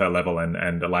your welfare level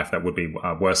and a life that would be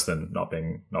worse than not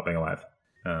being alive.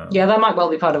 Yeah, that might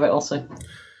well be part of it also.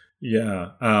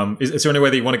 Yeah. Is there any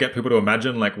way that you want to get people to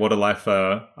imagine like what a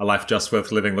life just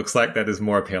worth living looks like that is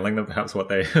more appealing than perhaps what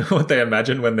they what they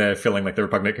imagine when they're feeling like the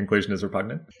repugnant conclusion is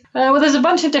repugnant? Well, there's a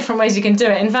bunch of different ways you can do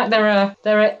it. In fact, there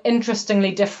are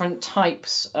interestingly different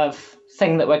types of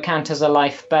thing that would count as a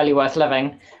life barely worth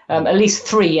living. At least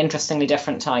 3 interestingly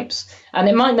different types. And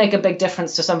it might make a big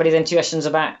difference to somebody's intuitions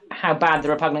about how bad the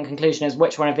repugnant conclusion is,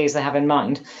 which one of these they have in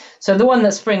mind. So the one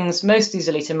that springs most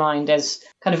easily to mind is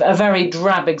kind of a very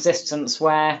drab existence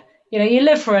where, you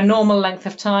live for a normal length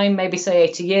of time, maybe say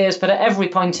 80 years, but at every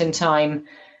point in time,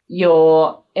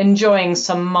 you're enjoying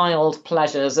some mild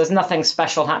pleasures. There's nothing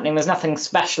special happening. There's nothing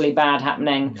specially bad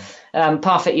happening.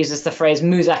 Parfit uses the phrase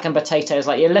muzak and potatoes,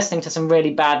 like you're listening to some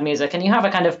really bad music and you have a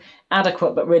kind of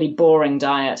adequate but really boring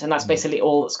diet, and that's basically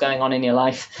all that's going on in your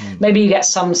life. Maybe you get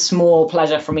some small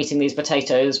pleasure from eating these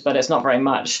potatoes, but it's not very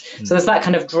much. So there's that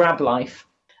kind of drab life.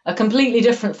 A completely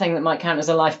different thing that might count as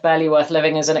a life barely worth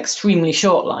living is an extremely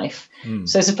short life.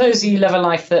 So suppose you live a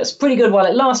life that's pretty good while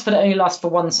it lasts, but it only lasts for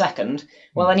 1 second.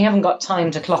 Well, then you haven't got time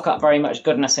to clock up very much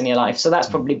goodness in your life. So that's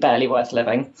probably barely worth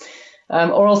living.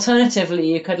 Or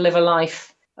alternatively, you could live a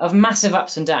life of massive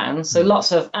ups and downs. So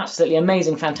lots of absolutely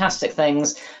amazing, fantastic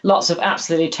things, lots of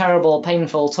absolutely terrible,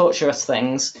 painful, torturous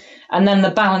things. And then the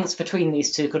balance between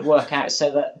these two could work out so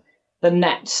that the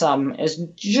net sum is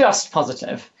just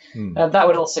positive. That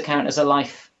would also count as a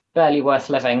life barely worth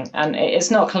living. And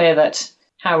it's not clear that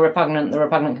how repugnant the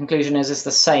repugnant conclusion is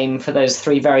the same for those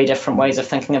 3 very different ways of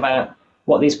thinking about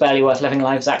what these barely worth living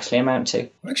lives actually amount to.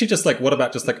 Actually, just like, what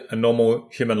about just like a normal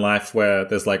human life where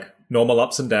there's like normal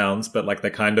ups and downs, but like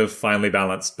they're kind of finely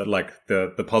balanced, but like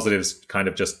the positives kind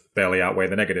of just barely outweigh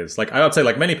the negatives. Like I would say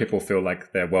like many people feel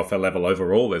like their welfare level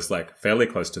overall is like fairly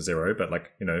close to 0, but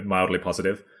like, mildly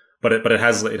positive. But it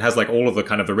has like all of the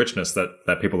kind of the richness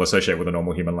that people associate with a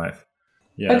normal human life.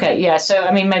 Yeah. Okay, yeah. So,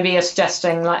 I mean, maybe you're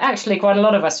suggesting, like, actually quite a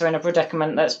lot of us are in a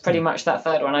predicament that's pretty much that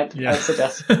third one, I'd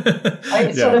suggest.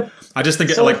 I just think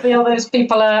feel those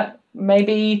people are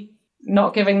maybe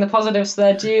not giving the positives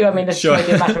their due. I mean, it's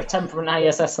maybe a matter of temperament how you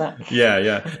assess that.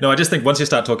 Yeah. No, I just think once you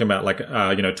start talking about like,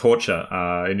 torture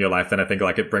in your life, then I think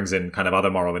like it brings in kind of other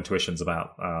moral intuitions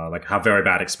about like how very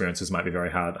bad experiences might be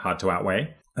very hard to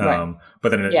outweigh. Right. But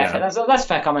then that's a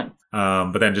fair comment.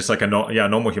 But then just like a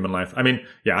normal human life. I mean,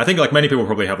 I think like many people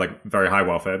probably have like very high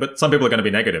welfare, but some people are going to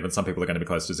be negative and some people are going to be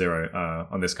close to 0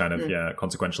 on this kind of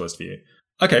consequentialist view.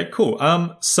 Okay, cool.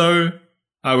 So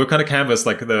we've kind of canvassed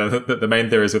like the main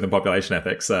theories within population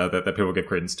ethics that people give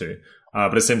credence to.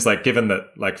 But it seems like given that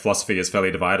like philosophy is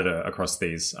fairly divided across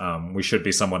these, we should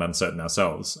be somewhat uncertain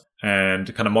ourselves.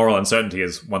 And kind of moral uncertainty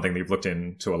is one thing that you've looked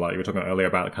into a lot. You were talking earlier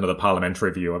about kind of the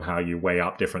parliamentary view of how you weigh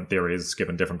up different theories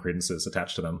given different credences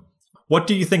attached to them. What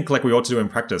do you think like we ought to do in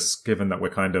practice, given that we're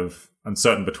kind of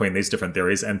uncertain between these different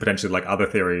theories and potentially like other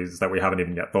theories that we haven't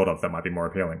even yet thought of that might be more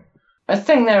appealing? I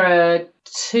think there are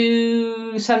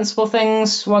 2 sensible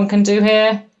things one can do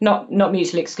here, not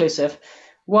mutually exclusive.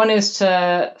 One is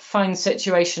to find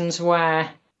situations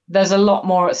where there's a lot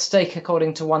more at stake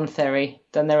according to one theory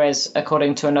than there is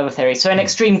according to another theory. So in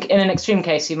an extreme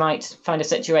case, you might find a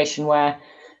situation where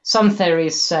some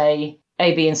theories say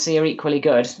A, B, and C are equally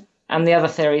good, and the other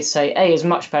theories say A is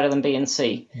much better than B and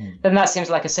C. Then that seems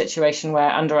like a situation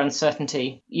where, under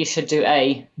uncertainty, you should do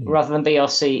A rather than B or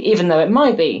C, even though it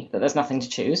might be that there's nothing to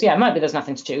choose. Yeah, it might be there's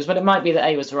nothing to choose, but it might be that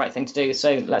A was the right thing to do,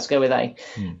 so let's go with A.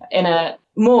 In a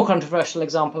more controversial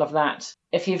example of that,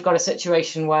 if you've got a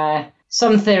situation where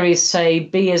some theories say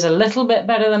B is a little bit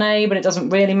better than A, but it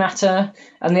doesn't really matter,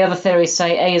 and the other theories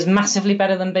say A is massively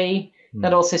better than B,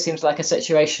 that also seems like a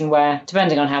situation where,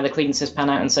 depending on how the credences pan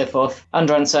out and so forth,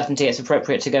 under uncertainty, it's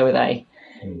appropriate to go with A.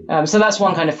 So that's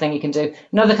one kind of thing you can do.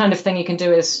 Another kind of thing you can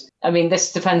do is, I mean,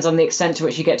 this depends on the extent to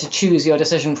which you get to choose your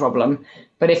decision problem,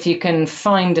 but if you can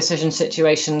find decision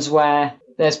situations where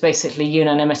there's basically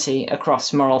unanimity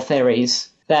across moral theories,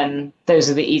 then those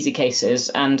are the easy cases.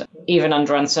 And even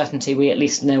under uncertainty, we at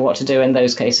least know what to do in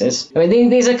those cases. I mean,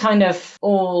 these are kind of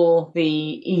all the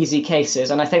easy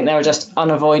cases. And I think there are just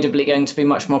unavoidably going to be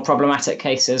much more problematic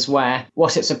cases where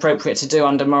what it's appropriate to do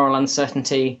under moral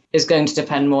uncertainty is going to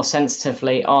depend more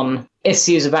sensitively on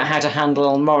issues about how to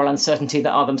handle moral uncertainty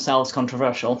that are themselves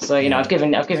controversial. So, I've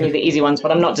given you the easy ones,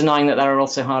 but I'm not denying that there are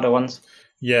also harder ones.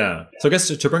 Yeah. So I guess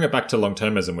to bring it back to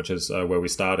long-termism, which is where we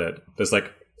started, there's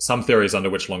like some theories under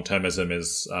which long-termism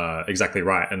is exactly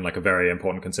right and like a very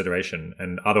important consideration,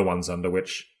 and other ones under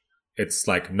which it's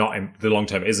like not the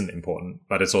long-term isn't important,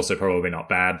 but it's also probably not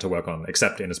bad to work on,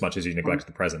 except in as much as you neglect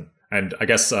the present. And I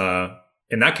guess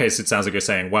in that case, it sounds like you're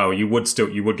saying, well, you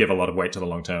would give a lot of weight to the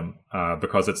long term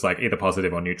because it's like either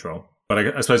positive or neutral.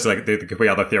 But I suppose like there could be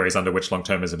other theories under which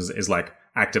long-termism is like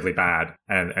actively bad.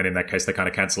 And in that case, they kind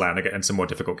of cancel out and get into a more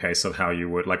difficult case of how you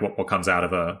would like what comes out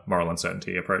of a moral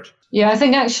uncertainty approach. Yeah, I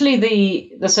think actually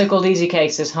the so-called easy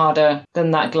case is harder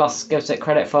than that Gloss gives it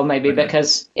credit for, maybe,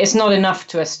 because it's not enough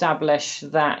to establish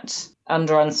that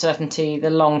under uncertainty, the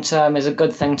long term is a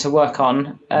good thing to work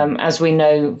on. As we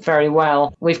know very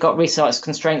well, we've got resource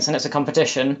constraints and it's a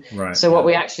competition. Right, so what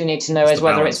we actually need to know is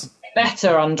whether balance. it's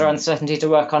better under uncertainty to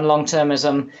work on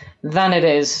long-termism than it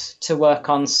is to work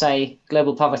on, say,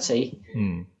 global poverty.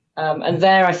 And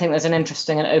there I think there's an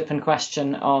interesting and open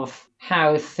question of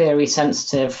how theory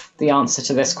sensitive the answer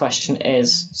to this question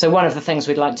is. So one of the things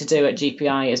we'd like to do at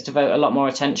GPI is devote a lot more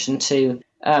attention to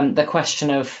the question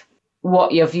of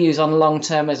what your views on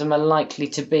long-termism are likely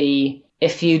to be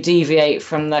if you deviate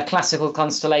from the classical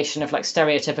constellation of like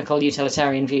stereotypical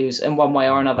utilitarian views in one way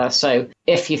or another. So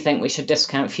if you think we should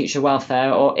discount future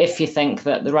welfare, or if you think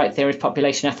that the right theory of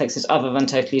population ethics is other than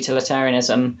total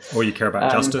utilitarianism. Or you care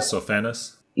about justice or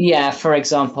fairness. Yeah, for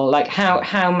example, like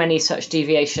how many such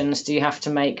deviations do you have to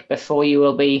make before you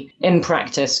will be, in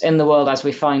practice, in the world as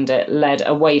we find it, led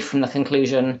away from the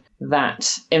conclusion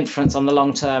that influence on the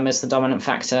long term is the dominant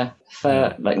factor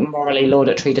for like morally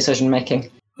laudatory decision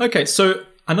making? Okay, so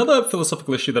another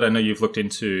philosophical issue that I know you've looked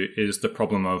into is the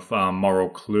problem of moral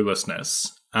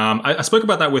cluelessness. I spoke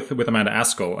about that with Amanda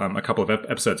Askell a couple of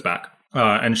episodes back,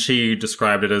 and she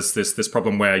described it as this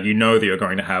problem where you know that you're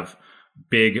going to have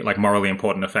big, like morally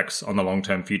important effects on the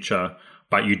long-term future,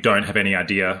 but you don't have any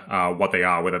idea what they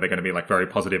are, whether they're going to be like very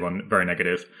positive or very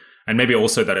negative. And maybe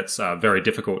also that it's very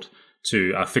difficult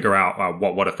to figure out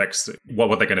what effects,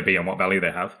 what they're going to be and what value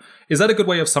they have. Is that a good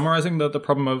way of summarizing the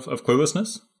problem of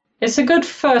cluelessness? It's a good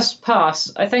first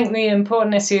pass. I think the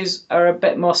important issues are a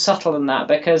bit more subtle than that,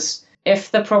 because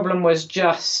if the problem was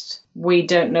just we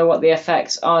don't know what the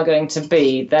effects are going to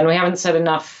be, then we haven't said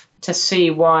enough to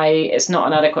see why it's not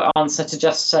an adequate answer to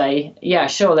just say, yeah,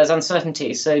 sure, there's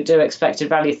uncertainty, so do expected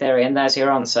value theory, and there's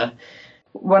your answer.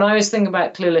 When I was thinking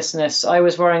about cluelessness, I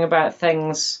was worrying about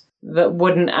things that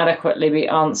wouldn't adequately be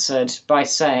answered by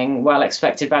saying, well,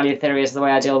 expected value theory is the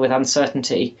way I deal with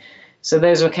uncertainty. So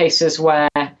those were cases where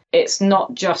it's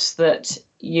not just that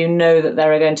you know that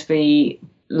there are going to be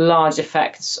large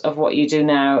effects of what you do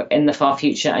now in the far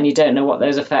future, and you don't know what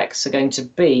those effects are going to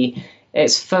be.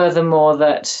 It's furthermore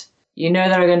that you know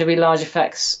there are going to be large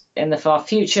effects in the far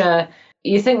future.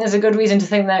 You think there's a good reason to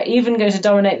think they're even going to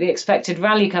dominate the expected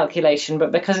value calculation,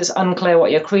 but because it's unclear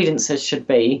what your credences should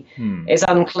be, it's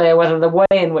unclear whether the way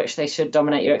in which they should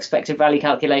dominate your expected value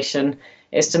calculation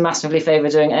is to massively favour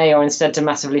doing A or instead to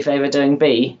massively favour doing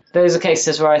B. Those are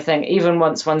cases where I think even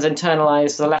once one's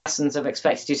internalised the lessons of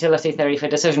expected utility theory for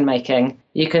decision making,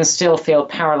 you can still feel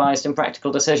paralysed in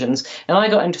practical decisions. And I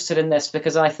got interested in this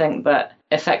because I think that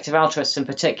effective altruists in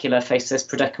particular face this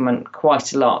predicament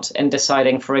quite a lot in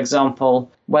deciding, for example,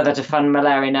 whether to fund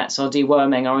malaria nets or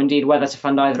deworming, or indeed whether to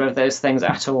fund either of those things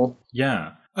at all.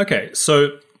 Yeah. Okay,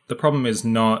 so the problem is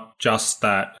not just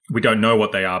that we don't know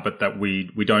what they are, but that we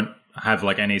don't have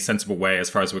like any sensible way, as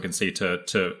far as we can see,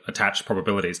 to attach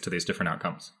probabilities to these different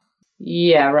outcomes.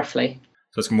 Yeah, roughly.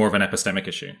 So it's more of an epistemic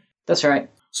issue. That's right.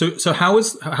 So how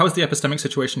is the epistemic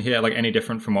situation here like any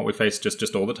different from what we face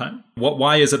just all the time?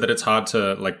 Why is it that it's hard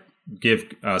to like give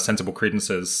sensible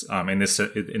credences in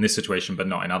this situation but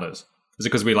not in others? Is it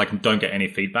because we like don't get any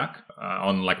feedback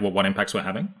on like what impacts we're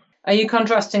having? Are you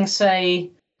contrasting,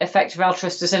 say, effective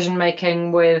altruist decision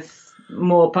making with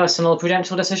more personal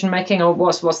prudential decision making, or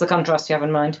what's the contrast you have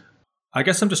in mind? I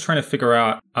guess I'm just trying to figure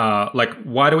out like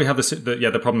why do we have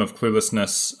the problem of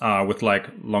cluelessness with like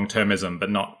long-termism but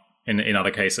not in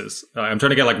other cases? I'm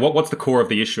trying to get like what's the core of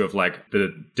the issue of like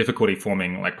the difficulty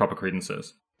forming like proper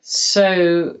credences.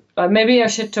 So maybe I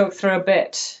should talk through a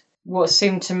bit what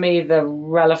seemed to me the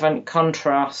relevant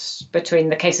contrast between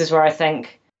the cases where I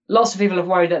think lots of people have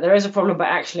worried that there is a problem, but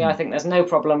actually I think there's no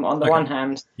problem on the one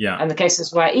hand. Yeah. And the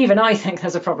cases where even I think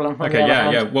there's a problem on the other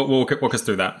hand. Yeah. Walk us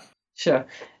through that. Sure.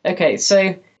 Okay,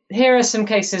 so here are some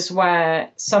cases where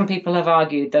some people have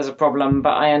argued there's a problem,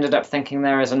 but I ended up thinking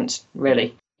there isn't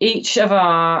really. Each of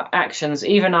our actions,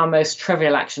 even our most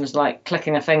trivial actions like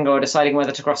clicking a finger or deciding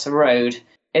whether to cross a road,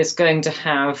 is going to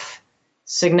have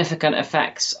significant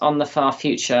effects on the far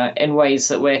future in ways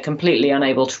that we're completely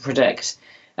unable to predict.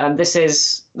 This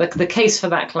is the case for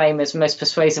that claim is most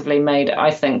persuasively made, I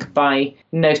think, by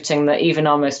noting that even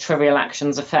our most trivial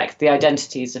actions affect the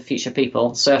identities of future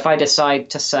people. So if I decide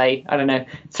to say, I don't know,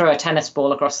 throw a tennis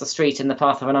ball across the street in the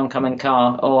path of an oncoming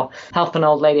car, or help an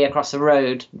old lady across a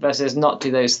road versus not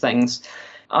do those things,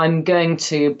 I'm going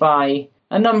to, by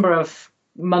a number of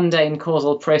mundane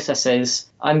causal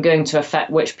processes, I'm going to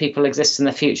affect which people exist in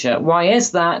the future. Why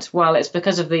is that? Well, it's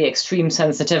because of the extreme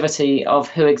sensitivity of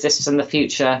who exists in the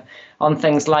future on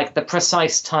things like the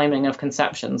precise timing of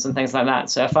conceptions and things like that.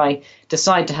 So if I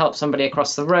decide to help somebody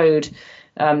across the road,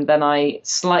 then I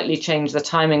slightly change the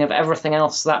timing of everything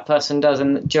else that person does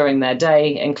during their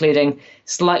day, including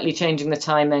slightly changing the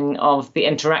timing of the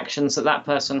interactions that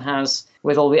person has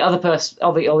with all the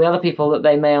other people that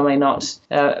they may or may not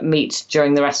meet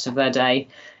during the rest of their day.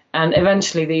 And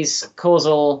eventually these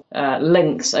causal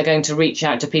links are going to reach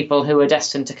out to people who are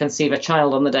destined to conceive a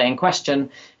child on the day in question.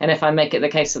 And if I make it the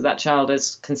case that child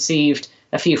is conceived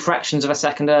a few fractions of a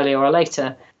second earlier or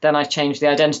later, then I change the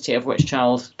identity of which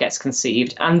child gets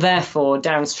conceived. And therefore,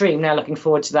 downstream, now looking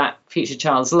forward to that future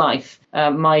child's life,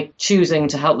 my choosing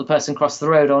to help the person cross the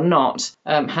road or not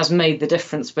has made the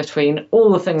difference between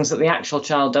all the things that the actual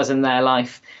child does in their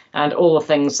life and all the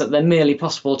things that the merely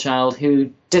possible child, who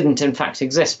didn't in fact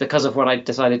exist because of what I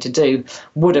decided to do,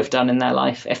 would have done in their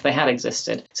life if they had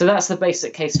existed. So that's the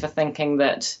basic case for thinking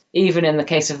that even in the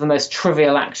case of the most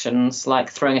trivial actions, like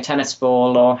throwing a tennis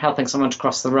ball or helping someone to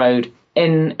cross the road,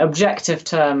 in objective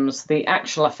terms, the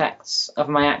actual effects of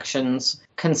my actions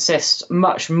consist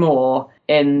much more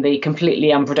in the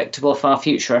completely unpredictable far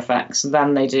future effects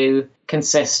than they do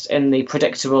consist in the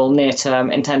predictable near-term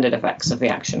intended effects of the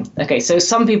action. Okay, so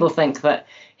some people think that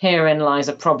herein lies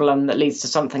a problem that leads to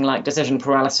something like decision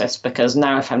paralysis, because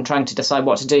now if I'm trying to decide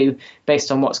what to do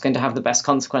based on what's going to have the best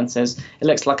consequences, it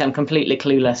looks like I'm completely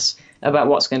clueless about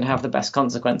what's going to have the best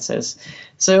consequences.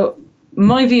 So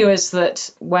my view is that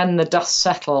when the dust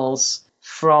settles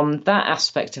from that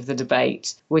aspect of the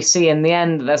debate, we see in the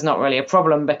end that there's not really a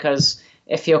problem, because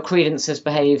if your credences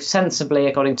behave sensibly,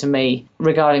 according to me,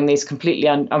 regarding these completely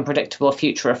unpredictable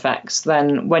future effects,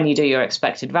 then when you do your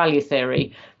expected value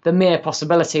theory, the mere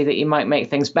possibility that you might make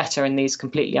things better in these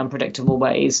completely unpredictable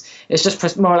ways is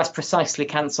just more or less precisely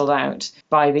cancelled out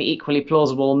by the equally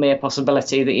plausible mere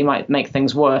possibility that you might make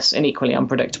things worse in equally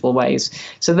unpredictable ways.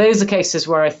 So those are cases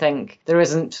where I think there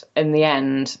isn't, in the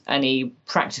end, any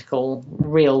practical,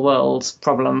 real-world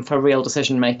problem for real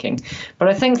decision-making. But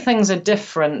I think things are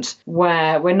different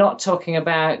where we're not talking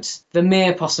about the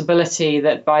mere possibility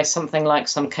that by something like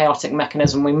some chaotic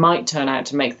mechanism we might turn out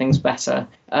to make things better,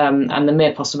 and the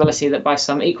mere possibility that by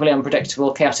some equally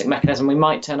unpredictable chaotic mechanism we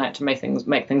might turn out to make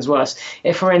things worse.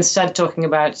 If we're instead talking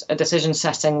about a decision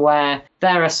setting where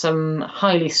there are some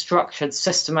highly structured,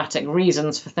 systematic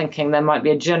reasons for thinking there might be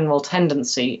a general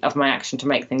tendency of my action to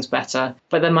make things better,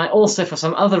 but there might also, for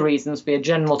some other reasons, be a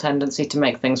general tendency to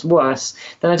make things worse,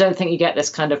 then I don't think you get this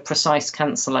kind of precise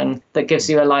cancelling that gives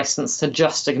you a license to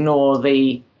just ignore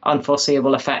the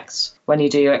unforeseeable effects when you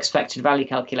do your expected value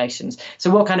calculations. So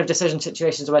what kind of decision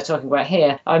situations am I talking about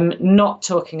here? I'm not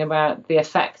talking about the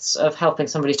effects of helping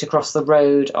somebody to cross the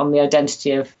road on the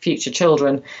identity of future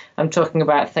children. I'm talking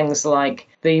about things like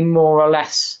the more or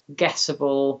less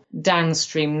guessable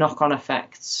downstream knock-on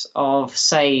effects of,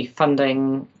 say,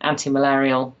 funding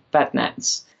anti-malarial bed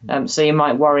nets. So you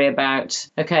might worry about,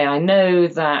 okay, I know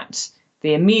that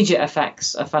the immediate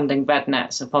effects of funding bed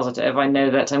nets are positive. I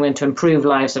know that I'm going to improve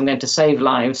lives, I'm going to save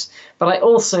lives. But I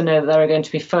also know that there are going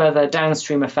to be further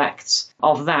downstream effects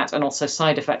of that and also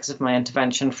side effects of my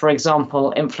intervention. For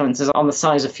example, influences on the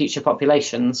size of future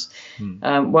populations.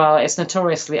 Well, it's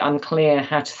notoriously unclear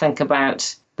how to think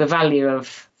about the value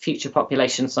of future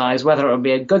population size, whether it would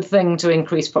be a good thing to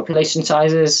increase population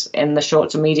sizes in the short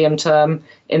to medium term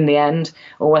in the end,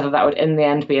 or whether that would in the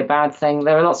end be a bad thing.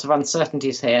 There are lots of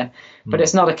uncertainties here, but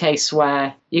it's not a case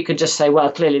where you could just say,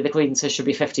 well, clearly the credences should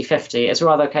be 50-50. It's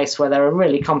rather a case where there are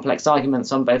really complex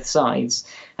arguments on both sides,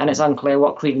 and it's unclear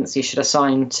what credence you should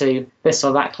assign to this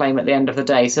or that claim at the end of the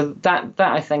day. So that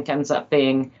I think ends up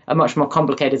being a much more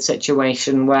complicated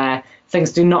situation where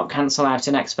things do not cancel out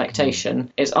in expectation.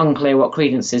 It's unclear what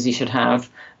credences you should have,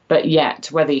 but yet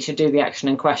whether you should do the action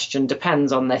in question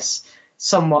depends on this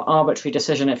somewhat arbitrary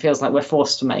decision it feels like we're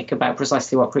forced to make about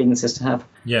precisely what credences to have.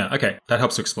 Yeah, okay. That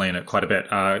helps to explain it quite a bit.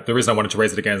 The reason I wanted to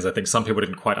raise it again is I think some people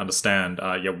didn't quite understand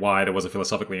why there was a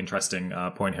philosophically interesting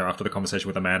point here after the conversation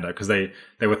with Amanda, because they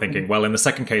were thinking, well, in the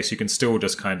second case, you can still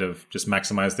just kind of just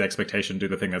maximize the expectation, do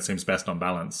the thing that seems best on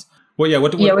balance. Well, yeah,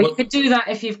 you could do that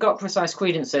if you've got precise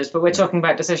credences, but we're talking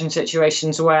about decision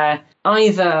situations where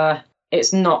either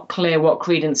it's not clear what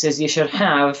credences you should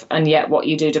have, and yet what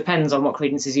you do depends on what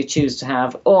credences you choose to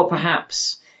have. Or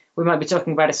perhaps we might be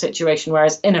talking about a situation where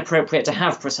it's inappropriate to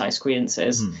have precise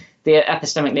credences. The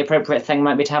epistemically appropriate thing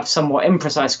might be to have somewhat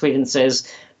imprecise credences,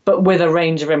 but with a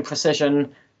range of imprecision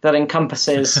that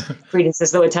encompasses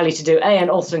credences that would tell you to do A and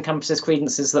also encompasses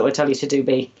credences that would tell you to do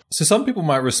B. So some people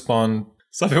might respond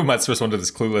to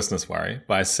this cluelessness worry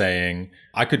by saying,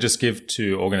 I could just give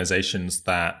to organizations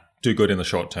that do good in the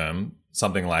short term,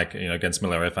 something like, Against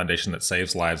Malaria Foundation that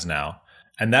saves lives now.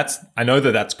 And I know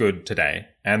that that's good today.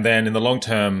 And then in the long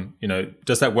term,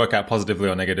 does that work out positively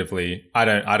or negatively? I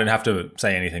don't have to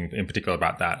say anything in particular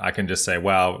about that. I can just say,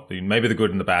 well, maybe the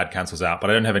good and the bad cancels out, but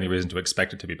I don't have any reason to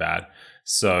expect it to be bad.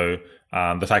 So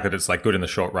the fact that it's like good in the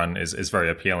short run is very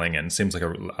appealing and seems like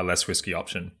a less risky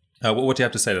option. What do you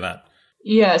have to say to that?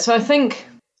 Yeah, so I think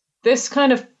this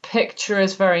kind of picture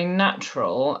is very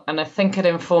natural, and I think it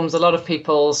informs a lot of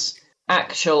people's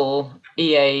actual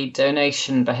EA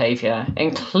donation behaviour,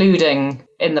 including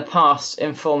in the past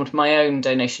informed my own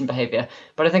donation behaviour.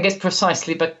 But I think it's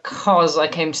precisely because I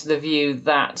came to the view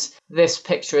that this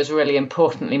picture is really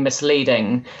importantly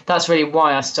misleading. That's really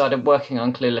why I started working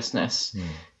on cluelessness.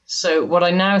 So what I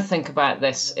now think about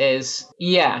this is,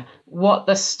 what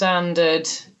the standard,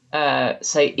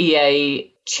 say,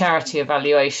 EA charity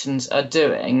evaluations are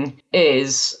doing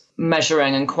is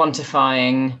measuring and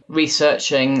quantifying,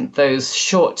 researching those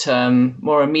short-term,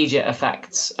 more immediate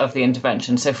effects of the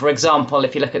intervention. So, for example,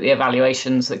 if you look at the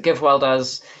evaluations that GiveWell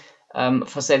does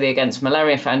for, say, the Against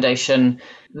Malaria Foundation,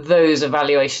 those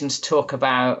evaluations talk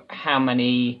about how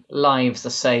many lives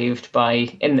are saved by,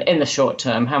 in the short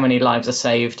term, how many lives are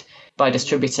saved by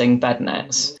distributing bed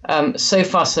nets. So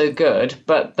far, so good.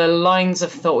 But the lines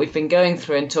of thought we've been going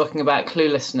through in talking about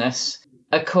cluelessness,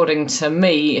 according to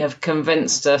me, have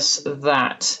convinced us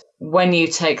that when you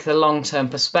take the long-term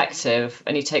perspective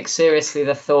and you take seriously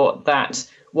the thought that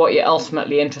what you're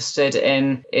ultimately interested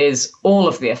in is all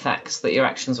of the effects that your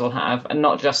actions will have and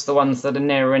not just the ones that are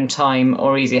nearer in time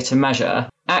or easier to measure,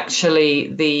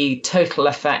 actually the total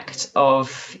effect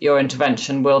of your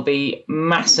intervention will be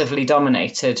massively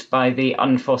dominated by the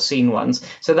unforeseen ones.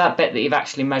 So that bit that you've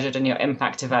actually measured in your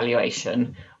impact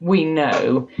evaluation, we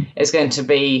know is going to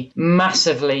be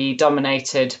massively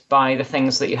dominated by the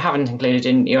things that you haven't included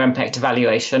in your impact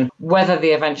evaluation. Whether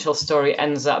the eventual story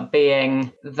ends up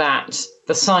being that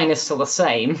the sign is still the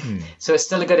same, so it's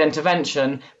still a good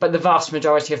intervention, but the vast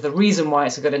majority of the reason why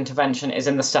it's a good intervention is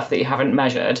in the stuff that you haven't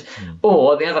measured.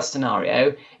 Or the other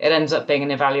scenario, it ends up being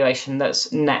an evaluation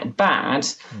that's net bad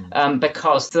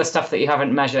because the stuff that you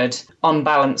haven't measured on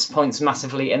balance points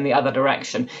massively in the other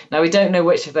direction. Now, we don't know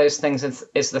which of those things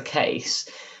is the case.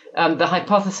 The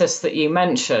hypothesis that you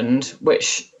mentioned,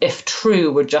 which, if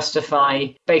true, would justify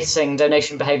basing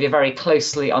donation behaviour very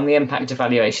closely on the impact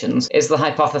evaluations, is the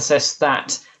hypothesis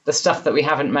that the stuff that we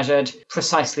haven't measured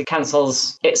precisely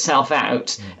cancels itself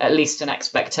out, at least an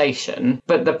expectation.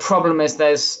 But the problem is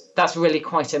that's really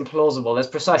quite implausible. There's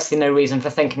precisely no reason for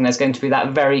thinking there's going to be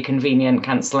that very convenient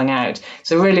cancelling out.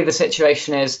 So really the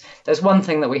situation is there's one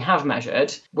thing that we have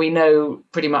measured. We know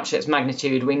pretty much its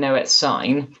magnitude. We know its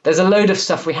sign. There's a load of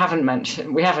stuff we haven't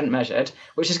measured,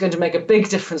 which is going to make a big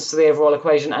difference to the overall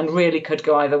equation and really could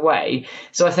go either way.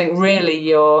 So I think really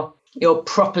your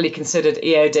properly considered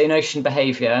EO donation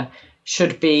behaviour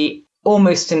should be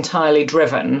almost entirely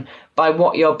driven by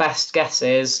what your best guess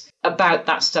is about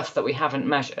that stuff that we haven't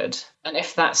measured. And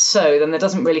if that's so, then there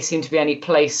doesn't really seem to be any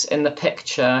place in the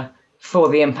picture for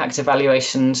the impact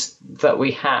evaluations that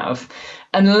we have,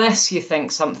 unless you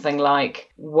think something like,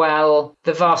 well,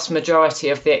 the vast majority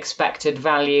of the expected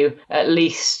value at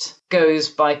least goes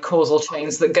by causal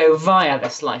chains that go via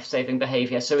this life-saving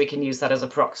behaviour, so we can use that as a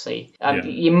proxy.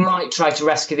 You might try to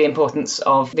rescue the importance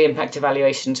of the impact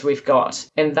evaluations we've got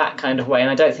in that kind of way, and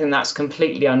I don't think that's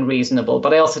completely unreasonable,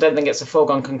 but I also don't think it's a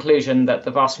foregone conclusion that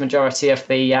the vast majority of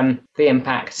the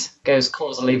impact goes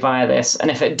causally via this,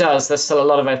 and if it does, there's still a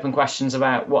lot of open questions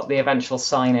about what the eventual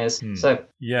sign is. So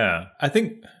yeah, I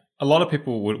think a lot of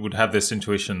people would have this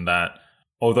intuition that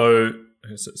although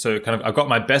so kind of I've got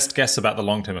my best guess about the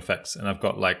long-term effects and I've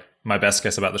got like my best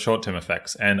guess about the short-term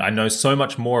effects, and I know so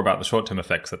much more about the short-term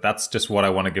effects that's just what I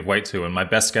want to give weight to, and my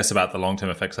best guess about the long-term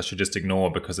effects I should just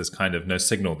ignore because there's kind of no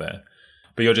signal there.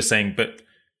 But you're just saying, but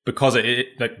because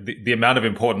like the amount of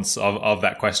importance of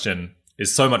that question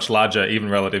is so much larger,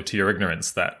 even relative to your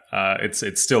ignorance, that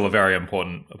it's still a very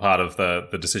important part of the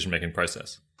decision-making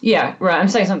process. Yeah, right. I'm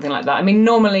saying something like that. I mean,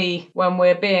 normally when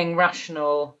we're being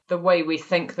rational, the way we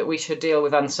think that we should deal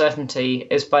with uncertainty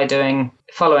is by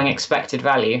following expected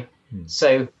value.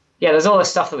 So yeah, there's all this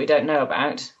stuff that we don't know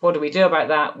about. What do we do about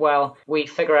that? Well, we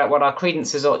figure out what our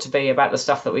credences ought to be about the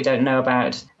stuff that we don't know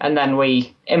about, and then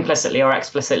we implicitly or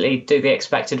explicitly do the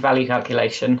expected value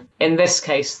calculation. In this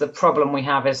case, the problem we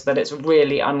have is that it's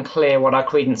really unclear what our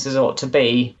credences ought to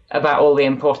be about all the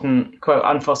important, quote,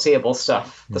 unforeseeable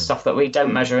stuff, the stuff that we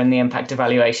don't measure in the impact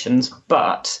evaluations,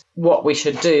 but what we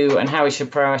should do and how we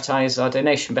should prioritise our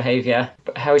donation behaviour,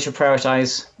 how we should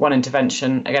prioritise one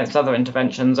intervention against other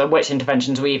interventions, and which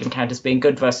interventions we even count as being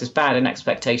good versus bad in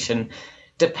expectation,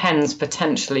 depends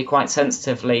potentially quite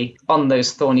sensitively on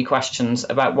those thorny questions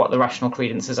about what the rational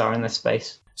credences are in this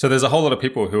space. So there's a whole lot of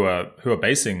people who are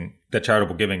basing their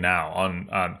charitable giving now on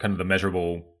kind of the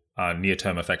measurable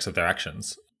near-term effects of their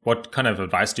actions. What kind of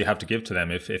advice do you have to give to them,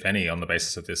 if any, on the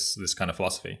basis of this kind of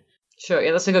philosophy? Sure,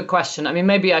 yeah, that's a good question. I mean,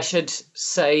 maybe I should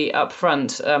say up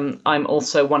front, I'm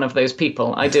also one of those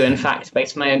people. I do, in fact,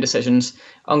 base my own decisions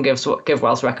on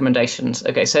GiveWell's recommendations.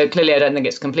 Okay, so clearly I don't think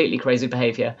it's completely crazy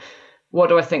behaviour. What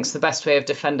do I think is the best way of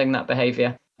defending that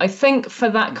behaviour? I think for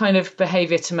that kind of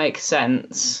behaviour to make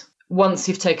sense, once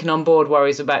you've taken on board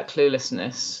worries about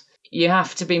cluelessness, you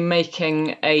have to be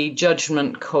making a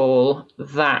judgment call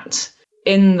that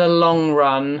in the long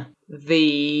run,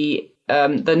 the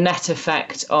net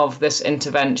effect of this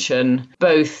intervention,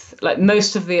 both like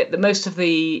most of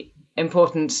the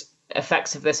important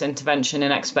effects of this intervention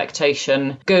in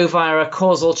expectation go via a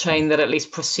causal chain that at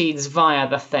least proceeds via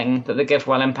the thing that the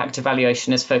GiveWell impact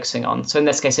evaluation is focusing on. So in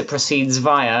this case, it proceeds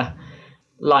via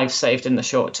lives saved in the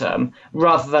short term,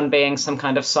 rather than being some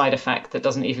kind of side effect that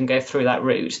doesn't even go through that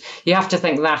route. You have to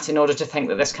think that in order to think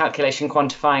that this calculation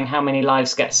quantifying how many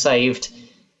lives get saved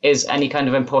is any kind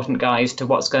of important guide to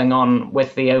what's going on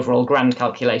with the overall grand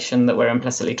calculation that we're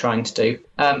implicitly trying to do.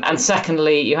 And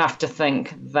secondly, you have to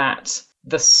think that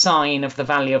the sign of the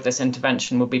value of this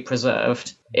intervention would be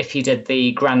preserved if you did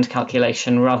the grand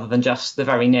calculation rather than just the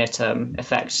very near-term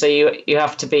effect. So you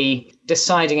have to be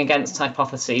deciding against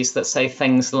hypotheses that say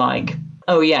things like,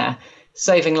 oh yeah,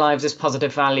 saving lives is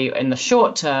positive value in the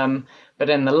short term, but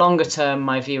in the longer term,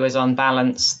 my view is on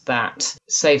balance that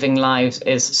saving lives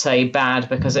is, say, bad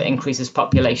because it increases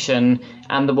population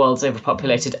and the world's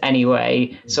overpopulated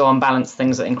anyway. So on balance,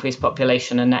 things that increase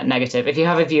population are net negative. If you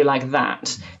have a view like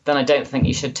that, then I don't think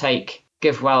you should take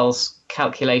GiveWell's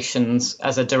calculations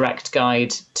as a direct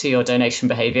guide to your donation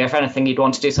behaviour. If anything, you'd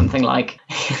want to do something like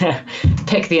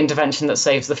pick the intervention that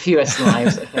saves the fewest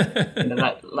lives.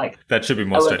 That should be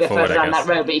more straightforward, I guess. That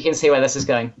road, but you can see where this is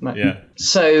going. Yeah.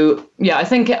 So yeah, I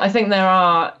think there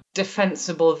are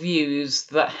defensible views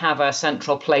that have a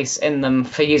central place in them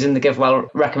for using the GiveWell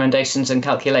recommendations and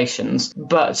calculations,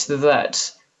 but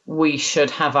that we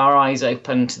should have our eyes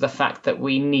open to the fact that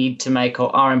we need to make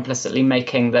or are implicitly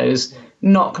making those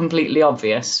not completely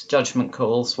obvious judgment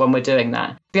calls when we're doing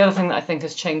that. The other thing that I think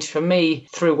has changed for me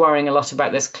through worrying a lot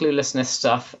about this cluelessness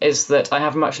stuff is that I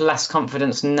have much less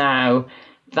confidence now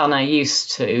than I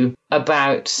used to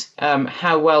about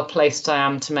how well placed I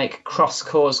am to make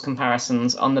cross-cause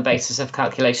comparisons on the basis of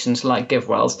calculations like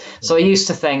GiveWell's. So I used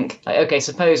to think, okay,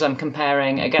 suppose I'm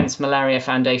comparing against Malaria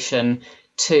Foundation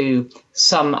to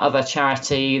some other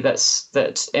charity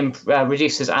that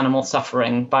reduces animal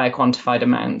suffering by a quantified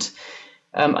amount.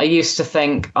 I used to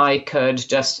think I could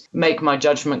just make my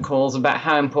judgment calls about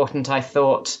how important I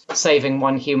thought saving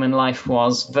one human life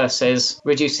was versus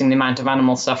reducing the amount of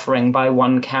animal suffering by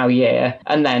 1 cow year,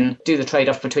 and then do the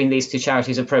trade-off between these two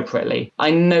charities appropriately.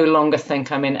 I no longer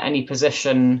think I'm in any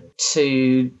position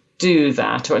to do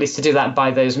that, or at least to do that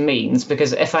by those means,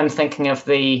 because if I'm thinking of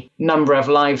the number of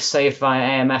lives saved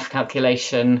via AMF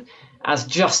calculation as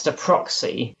just a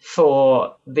proxy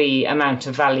for the amount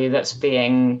of value that's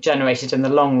being generated in the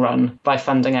long run by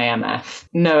funding AMF,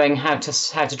 knowing how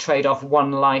to trade off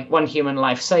one human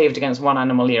life saved against one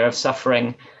animal year of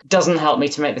suffering doesn't help me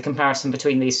to make the comparison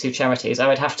between these two charities. I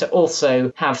would have to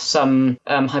also have some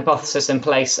hypothesis in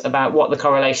place about what the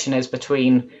correlation is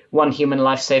between one human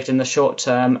life saved in the short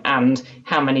term and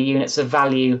how many units of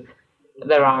value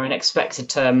there are in expected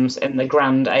terms in the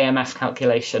grand AMF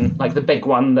calculation, like the big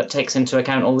one that takes into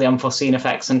account all the unforeseen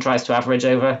effects and tries to average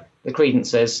over the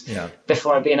credences,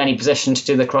 before I'd be in any position to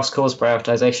do the cross-cause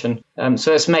prioritisation.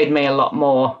 So it's made me a lot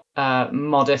more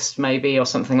modest, maybe, or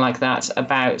something like that,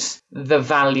 about the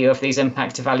value of these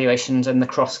impact evaluations in the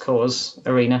cross-cause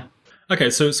arena.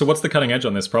 Okay, so what's the cutting edge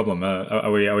on this problem?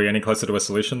 Are we any closer to a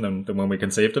solution than when we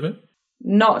conceived of it?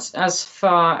 Not as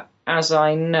far as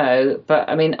I know, but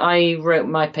I mean, I wrote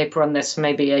my paper on this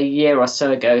maybe a year or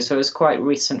so ago, so it was quite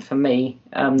recent for me.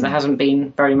 There hasn't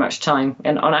been very much time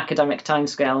on academic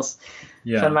timescales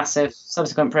for massive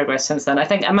subsequent progress since then. I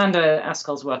think Amanda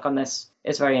Askell's work on this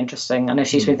is very interesting. I know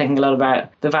she's been thinking a lot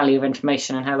about the value of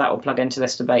information and how that will plug into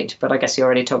this debate, but I guess you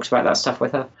already talked about that stuff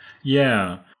with her.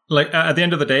 Yeah. Like, at the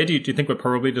end of the day, do you think we're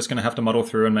probably just going to have to muddle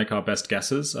through and make our best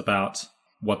guesses about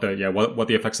what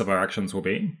the effects of our actions will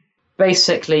be?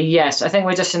 Basically, yes. I think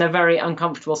we're just in a very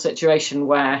uncomfortable situation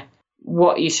where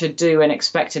what you should do in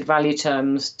expected value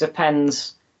terms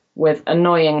depends with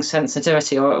annoying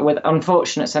sensitivity or with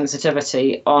unfortunate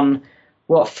sensitivity on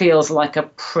what feels like a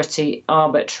pretty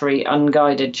arbitrary,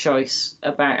 unguided choice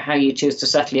about how you choose to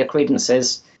settle your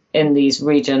credences in these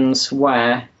regions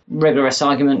where rigorous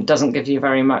argument doesn't give you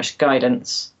very much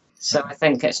guidance. So I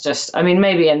think it's just,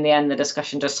 maybe in the end, the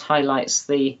discussion just highlights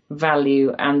the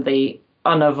value and the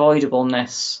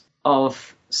unavoidableness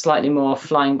of slightly more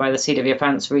flying by the seat of your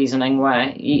pants reasoning,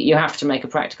 where you have to make a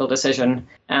practical decision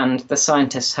and the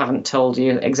scientists haven't told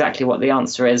you exactly what the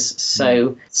answer is.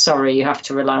 So sorry, you have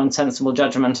to rely on sensible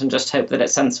judgment and just hope that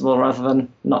it's sensible rather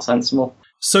than not sensible.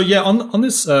 So yeah, on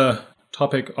this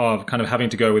topic of kind of having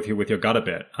to go with your gut a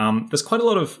bit, there's quite a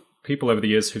lot of people over the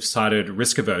years who've cited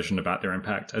risk aversion about their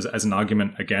impact as an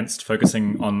argument against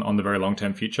focusing on the very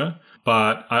long-term future.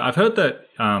 But I've heard that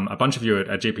a bunch of you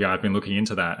at GPI have been looking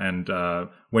into that. And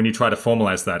when you try to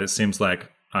formalize that, it seems like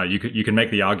you can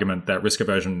make the argument that risk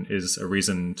aversion is a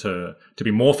reason to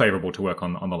be more favorable to work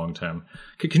on the long term.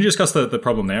 Can you discuss the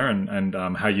problem there and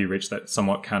how you reach that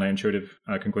somewhat counterintuitive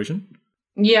conclusion?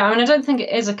 Yeah, I don't think it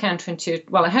is a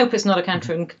counterintuitive. Well, I hope it's not a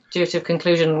counterintuitive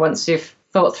conclusion once you've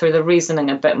thought through the reasoning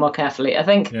a bit more carefully. I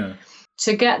think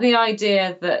to get the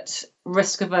idea that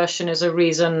risk aversion is a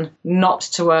reason not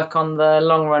to work on the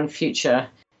long run future,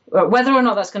 whether or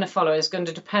not that's going to follow is going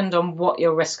to depend on what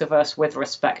you're risk averse with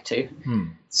respect to.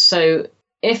 So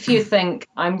if you think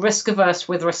I'm risk averse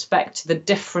with respect to the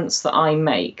difference that I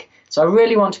make, so I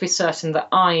really want to be certain that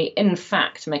I, in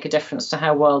fact, make a difference to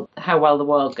how well the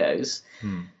world goes,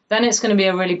 then it's going to be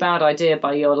a really bad idea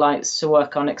by your lights to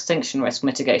work on extinction risk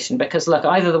mitigation. Because look,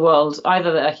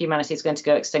 either humanity is going to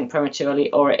go extinct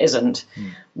prematurely or it isn't.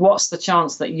 What's the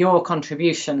chance that your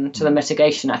contribution to the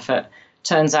mitigation effort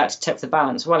turns out to tip the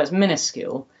balance? Well, it's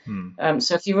minuscule.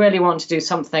 So if you really want to do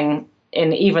something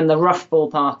in even the rough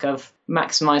ballpark of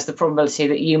maximize the probability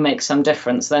that you make some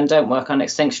difference, then don't work on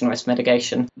extinction risk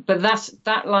mitigation. But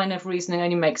that line of reasoning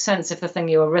only makes sense if the thing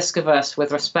you were risk averse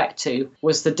with respect to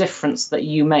was the difference that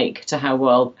you make to how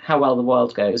well the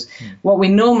world goes. What we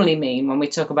normally mean when we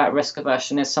talk about risk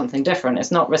aversion is something different.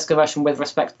 It's not risk aversion with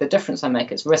respect to the difference I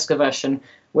make. It's risk aversion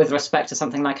with respect to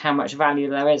something like how much value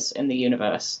there is in the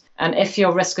universe. And if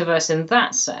you're risk averse in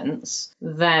that sense,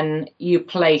 then you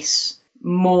place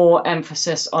more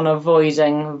emphasis on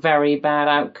avoiding very bad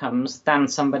outcomes than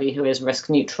somebody who is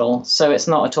risk neutral. So it's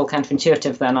not at all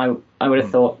counterintuitive then, I would have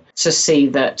thought, to see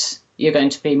that you're going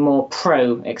to be more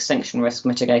pro extinction risk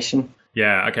mitigation.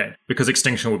 Yeah, okay. Because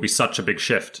extinction would be such a big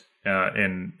shift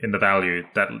in the value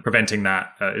that preventing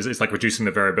that is like reducing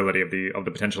the variability of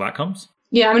the potential outcomes.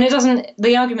 Yeah,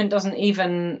 the argument doesn't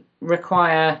even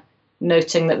require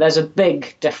noting that there's a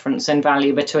big difference in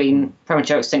value between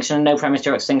premature extinction and no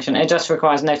premature extinction. It just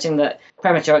requires noting that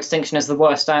premature extinction is the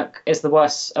worst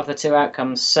of the two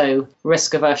outcomes. So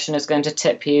risk aversion is going to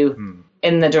tip you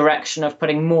in the direction of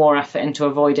putting more effort into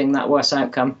avoiding that worse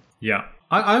outcome. Yeah.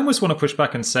 I almost want to push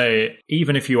back and say,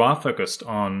 even if you are focused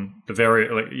on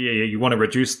you want to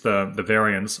reduce the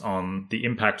variance on the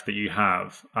impact that you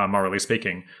have, morally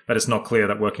speaking, that it's not clear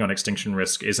that working on extinction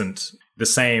risk isn't the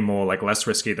same or like less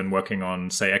risky than working on,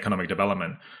 say, economic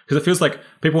development. Because it feels like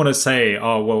people want to say,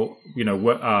 oh,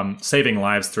 well, saving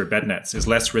lives through bed nets is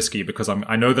less risky because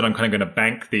I know that I'm kind of going to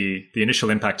bank the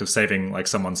initial impact of saving like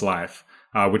someone's life.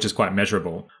 Which is quite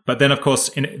measurable. But then, of course,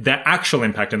 their actual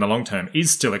impact in the long term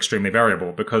is still extremely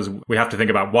variable because we have to think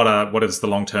about what is the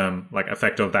long term like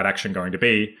effect of that action going to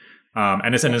be.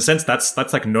 And in a sense,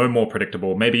 that's like no more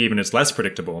predictable, maybe even it's less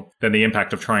predictable than the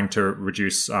impact of trying to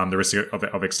reduce the risk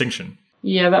of extinction.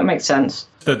 Yeah, that makes sense.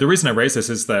 The reason I raise this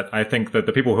is that I think that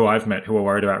the people who I've met who are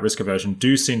worried about risk aversion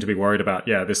do seem to be worried about,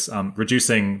 this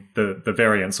reducing the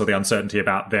variance or the uncertainty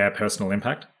about their personal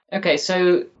impact. Okay,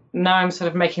 so now I'm sort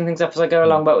of making things up as I go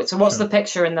along. But so what's the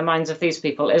picture in the minds of these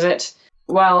people? Is it,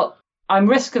 well, I'm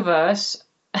risk averse.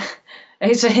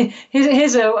 Here's a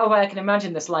way I can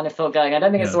imagine this line of thought going. I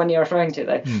don't think it's the one you're referring to,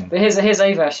 though. But here's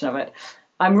a version of it.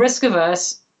 I'm risk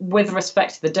averse with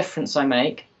respect to the difference I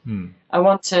make. I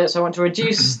want to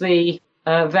reduce the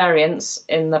variance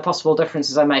in the possible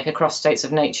differences I make across states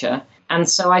of nature. And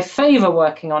so I favour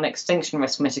working on extinction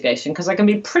risk mitigation because I can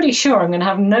be pretty sure I'm going to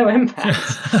have no impact.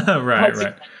 Right.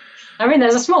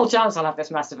 There's a small chance I'll have this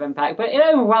massive impact, but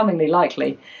overwhelmingly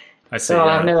likely. I see. So I'll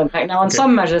have no impact. Now, on Okay.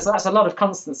 some measures, that's a lot of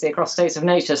constancy across states of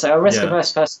nature. So a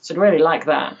risk-averse person should really like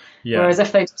that. Yeah. Whereas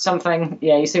if they do something,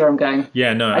 you see where I'm going.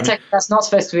 Yeah, no, I take that's not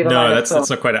supposed to be the line of thought. That's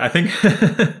not quite it. I think,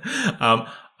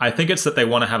 I think it's that they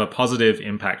want to have a positive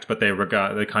impact, but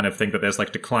they kind of think that there's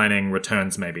like declining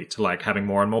returns maybe to like having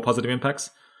more and more positive impacts.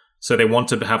 So they want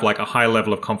to have like a high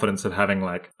level of confidence of having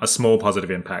like a small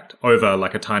positive impact over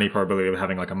like a tiny probability of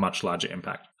having like a much larger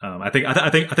impact. I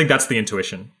think that's the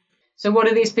intuition. So what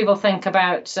do these people think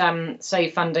about,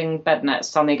 say, funding bed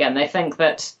nets? Tell me again. They think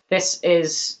that this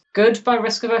is good by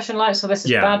risk aversion lights, or this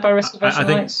is bad by risk aversion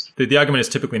lights? I think the argument is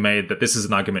typically made that this is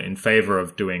an argument in favor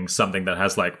of doing something that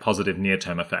has like positive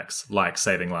near-term effects, like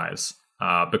saving lives.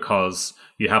 Because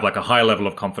you have like a high level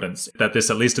of confidence that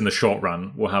this, at least in the short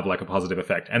run, will have like a positive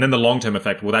effect. And then the long-term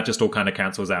effect, well, that just all kind of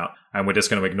cancels out. And we're just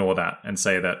going to ignore that and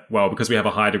say that, well, because we have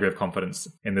a high degree of confidence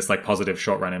in this like positive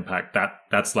short-run impact,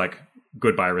 that's like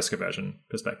good by a risk aversion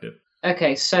perspective.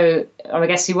 Okay, so I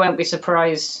guess you won't be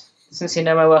surprised, since you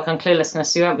know my work on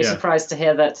cluelessness, you won't be surprised to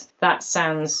hear that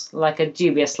sounds like a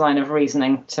dubious line of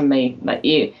reasoning to me. That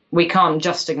we can't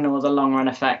just ignore the long-run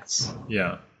effects.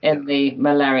 Yeah. In the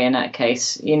malaria net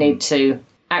case, you need to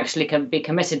actually be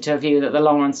committed to a view that the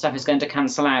long-run stuff is going to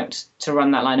cancel out to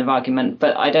run that line of argument.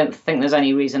 But I don't think there's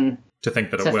any reason to think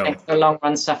that it will. Think the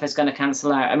long-run stuff is going to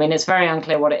cancel out. I mean, it's very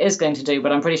unclear what it is going to do,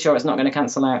 but I'm pretty sure it's not going to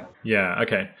cancel out. Yeah,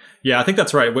 okay. Yeah, I think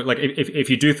that's right. Like, if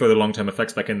you do throw the long-term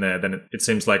effects back in there, then it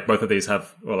seems like both of these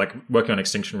have, or like working on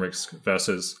extinction risk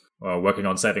versus working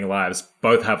on saving lives,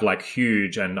 both have like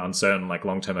huge and uncertain like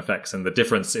long-term effects, and the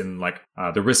difference in like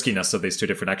the riskiness of these two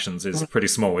different actions is pretty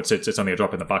small. It's only a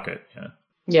drop in the bucket.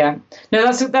 Yeah.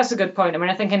 No, that's a good point. I mean,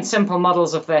 I think in simple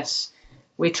models of this,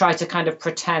 we try to kind of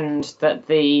pretend that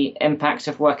the impact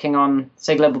of working on,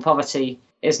 say, global poverty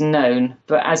is known,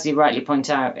 but as you rightly point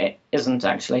out, it isn't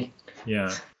actually.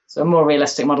 Yeah. So a more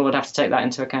realistic model would have to take that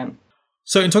into account.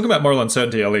 So in talking about moral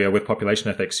uncertainty earlier with population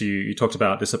ethics, you talked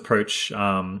about this approach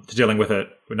to dealing with it,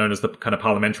 known as the kind of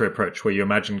parliamentary approach, where you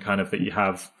imagine kind of that you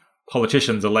have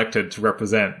politicians elected to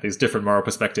represent these different moral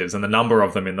perspectives, and the number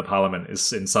of them in the parliament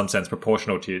is in some sense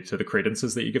proportional to the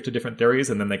credences that you give to different theories,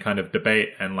 and then they kind of debate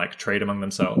and like trade among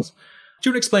themselves. Do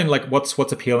you want to explain like what's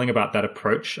appealing about that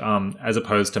approach, as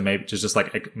opposed to maybe just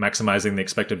like maximizing the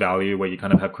expected value, where you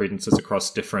kind of have credences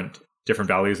across different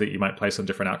values that you might place on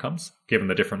different outcomes, given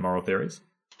the different moral theories?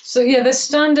 So yeah, the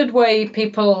standard way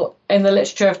people in the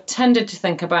literature have tended to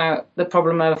think about the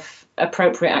problem of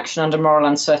appropriate action under moral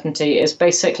uncertainty is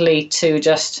basically to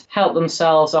just help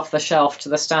themselves off the shelf to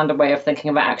the standard way of thinking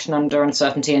about action under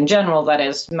uncertainty in general, that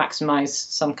is, maximize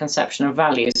some conception of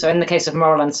value. So in the case of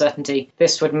moral uncertainty,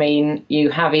 this would mean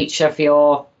you have each of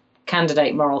your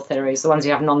candidate moral theories, the ones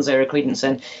you have non-zero credence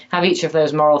in, have each of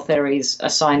those moral theories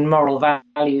assign moral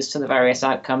values to the various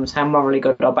outcomes, how morally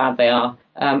good or bad they are,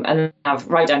 and then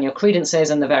write down your credences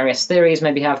in the various theories.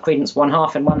 Maybe have credence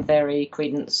 1/2 in one theory,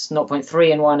 credence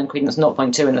 0.3 in one, and credence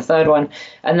 0.2 in the third one,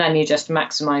 and then you just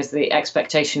maximize the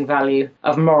expectation value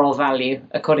of moral value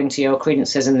according to your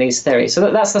credences in these theories.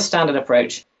 So that's the standard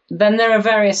approach. Then there are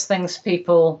various things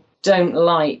people don't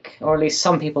like, or at least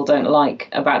some people don't like,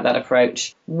 about that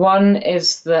approach. One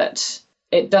is that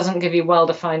it doesn't give you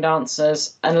well-defined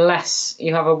answers unless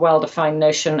you have a well-defined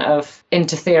notion of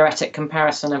intertheoretic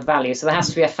comparison of value. So there has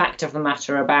to be a fact of the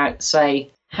matter about, say,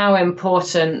 how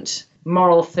important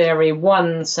moral theory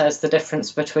 1 says the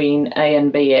difference between A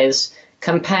and B is,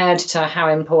 compared to how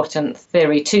important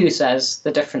theory 2 says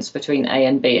the difference between A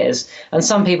and B is. And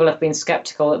some people have been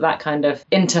skeptical that that kind of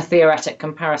intertheoretic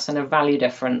comparison of value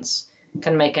difference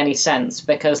can make any sense,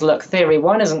 because look, theory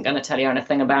 1 isn't going to tell you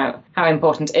anything about how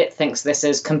important it thinks this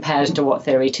is compared to what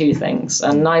theory 2 thinks,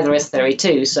 and neither is theory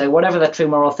 2. So whatever the true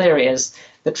moral theory is,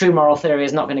 the true moral theory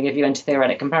is not going to give you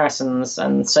intertheoretic comparisons,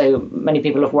 and so many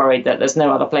people have worried that there's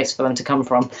no other place for them to come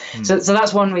from. So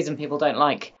that's one reason people don't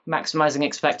like maximizing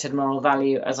expected moral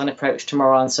value as an approach to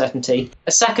moral uncertainty.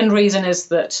 A second reason is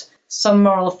that some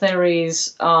moral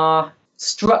theories are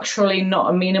structurally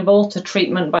not amenable to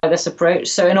treatment by this approach.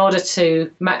 So in order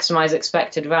to maximize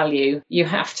expected value, you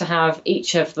have to have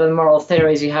each of the moral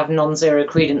theories you have non-zero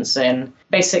credence in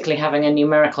basically having a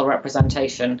numerical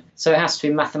representation. So it has to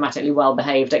be mathematically well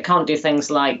behaved. It can't do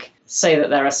things like say that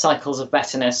there are cycles of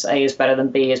betterness. A is better than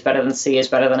B is better than C is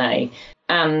better than A.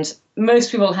 And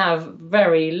most people have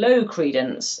very low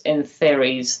credence in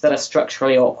theories that are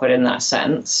structurally awkward in that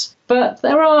sense. But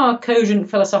there are cogent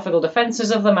philosophical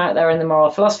defences of them out there in the moral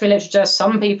philosophy literature.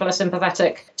 Some people are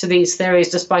sympathetic to these theories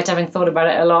despite having thought about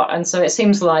it a lot. And so it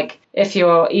seems like if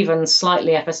you're even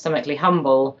slightly epistemically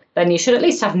humble, then you should at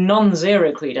least have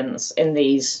non-zero credence in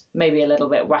these maybe a little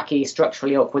bit wacky,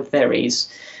 structurally awkward theories.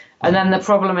 And then the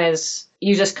problem is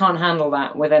you just can't handle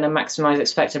that within a maximize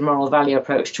expected moral value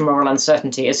approach to moral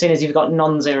uncertainty. As soon as you've got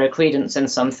non-zero credence in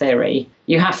some theory,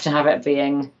 you have to have it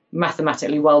being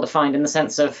mathematically well-defined in the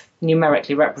sense of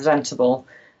numerically representable.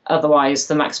 Otherwise,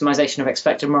 the maximization of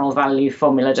expected moral value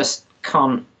formula just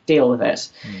can't deal with it.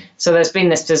 So there's been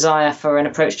this desire for an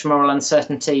approach to moral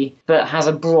uncertainty that has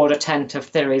a broader tent of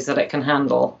theories that it can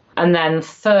handle. And then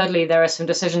thirdly, there are some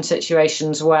decision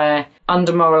situations where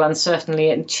under moral uncertainty,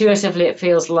 intuitively it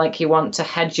feels like you want to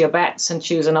hedge your bets and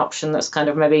choose an option that's kind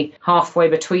of maybe halfway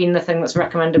between the thing that's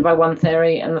recommended by one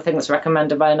theory and the thing that's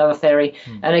recommended by another theory.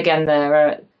 And again, there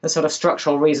are the sort of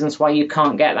structural reasons why you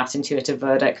can't get that intuitive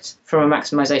verdict from a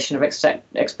maximization of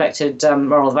expected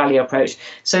moral value approach.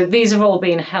 So these have all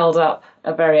been held up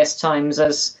at various times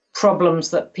as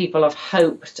problems that people have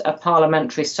hoped a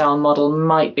parliamentary style model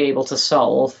might be able to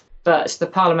solve. But the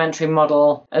parliamentary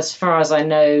model, as far as I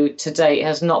know to date,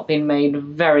 has not been made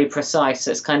very precise.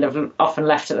 It's kind of often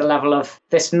left at the level of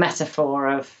this metaphor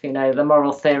of, the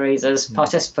moral theories as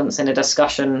participants in a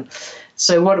discussion.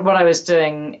 So what I was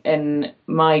doing in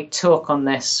my talk on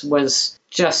this was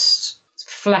just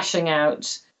fleshing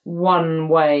out one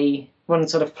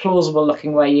sort of plausible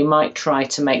looking way you might try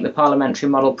to make the parliamentary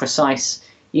model precise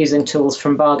using tools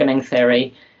from bargaining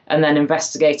theory, and then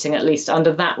investigating, at least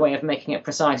under that way of making it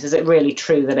precise, is it really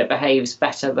true that it behaves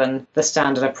better than the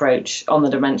standard approach on the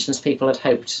dimensions people had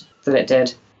hoped that it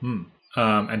did?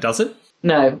 And does it?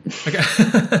 No. Okay.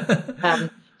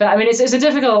 But I mean, it's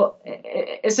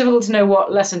difficult to know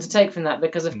what lesson to take from that,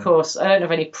 because of course I don't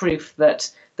have any proof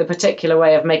that the particular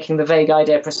way of making the vague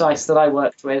idea precise that I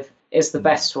worked with is the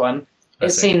best one.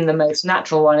 It seemed the most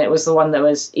natural one. It was the one that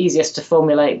was easiest to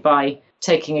formulate by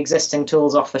taking existing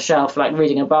tools off the shelf, like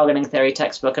reading a bargaining theory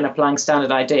textbook and applying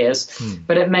standard ideas.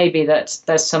 But it may be that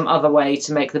there's some other way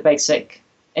to make the basic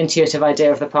intuitive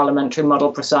idea of the parliamentary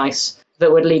model precise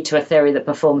that would lead to a theory that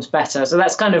performs better. So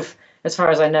that's kind of, as far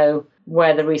as I know,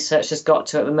 where the research has got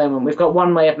to at the moment. We've got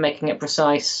one way of making it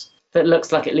precise that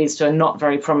looks like it leads to a not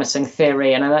very promising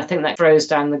theory. And I think that throws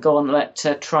down the gauntlet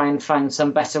to try and find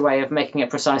some better way of making it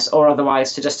precise, or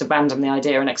otherwise to just abandon the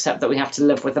idea and accept that we have to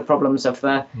live with the problems of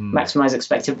the maximize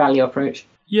expected value approach.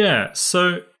 Yeah.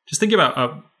 So just thinking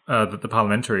about the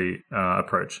parliamentary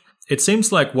approach, it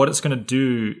seems like what it's going to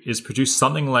do is produce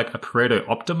something like a Pareto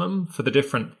optimum for the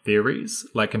different theories,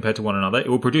 like compared to one another. It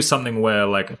will produce something where,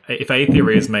 like, if a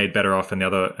theory is made better off and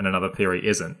another theory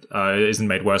isn't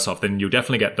made worse off, then you'll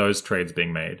definitely get those trades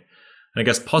being made. And I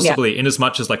guess possibly in as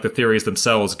much as like the theories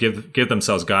themselves give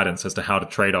themselves guidance as to how to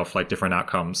trade off like different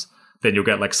outcomes, then you'll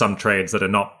get like some trades that are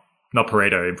not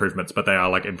Pareto improvements, but they are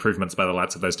like improvements by the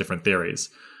lights of those different theories.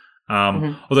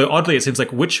 Although oddly, it seems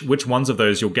like which ones of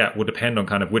those you'll get will depend on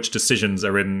kind of which decisions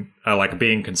are like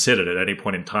being considered at any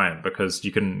point in time, because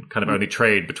you can kind of only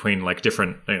trade between like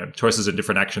different choices and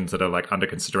different actions that are like under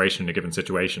consideration in a given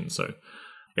situation. So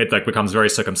it like becomes very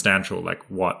circumstantial, like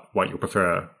what you'll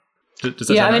prefer. Does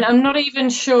that I mean, I'm not even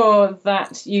sure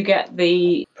that you get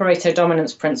the Pareto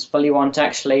dominance principle you want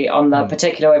actually on the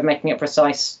particular way of making it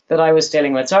precise that I was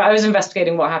dealing with. So I was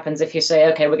investigating what happens if you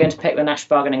say, okay, we're going to pick the Nash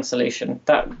bargaining solution.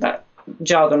 That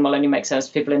jargon will only make sense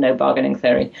to people who know bargaining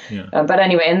theory. But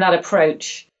anyway, in that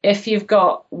approach, if you've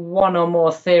got one or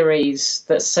more theories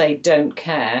that say don't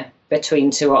care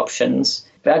between two options,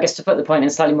 but I guess to put the point in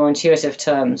slightly more intuitive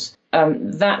terms,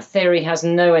 that theory has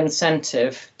no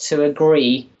incentive to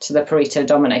agree to the Pareto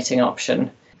dominating option.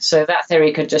 So that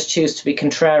theory could just choose to be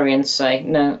contrarian and say,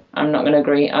 no, I'm not going to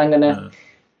agree. I'm going to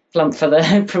plump for the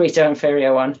Pareto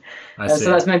inferior one.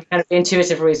 So that's maybe kind of the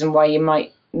intuitive reason why you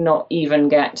might not even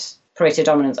get Pareto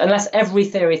dominance. Unless every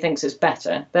theory thinks it's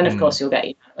better, then of course you'll get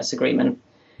unanimous agreement.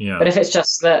 But if it's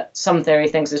just that some theory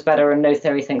thinks it's better and no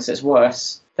theory thinks it's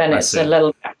worse, then it's a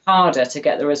little bit harder to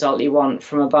get the result you want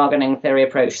from a bargaining theory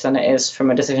approach than it is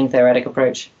from a decision theoretic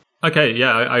approach. Okay,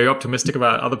 yeah. Are you optimistic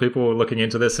about other people looking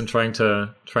into this and trying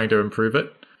to improve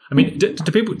it? I mean, do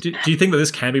you think that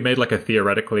this can be made like a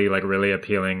theoretically like really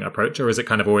appealing approach, or is it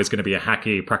kind of always going to be a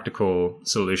hacky practical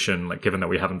solution, like given that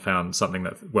we haven't found something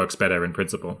that works better in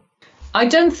principle? I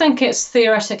don't think it's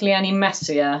theoretically any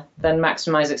messier than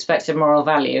maximize expected moral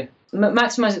value.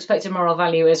 Maximize expected moral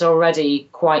value is already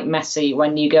quite messy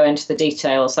when you go into the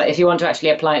details. Like if you want to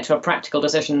actually apply it to a practical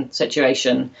decision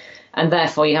situation, and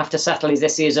therefore you have to settle these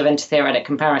issues of intertheoretic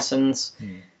comparisons,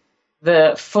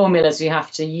 the formulas you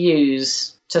have to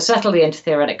use to settle the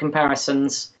intertheoretic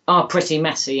comparisons are pretty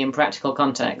messy in practical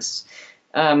contexts.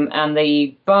 And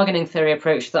the bargaining theory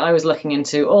approach that I was looking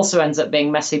into also ends up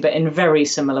being messy, but in very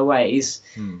similar ways.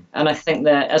 And I think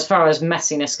that as far as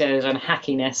messiness goes and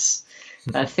hackiness,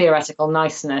 theoretical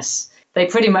niceness, they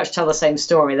pretty much tell the same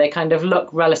story. They kind of look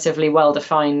relatively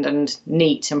well-defined and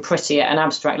neat and pretty at an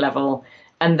abstract level,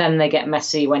 and then they get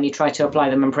messy when you try to apply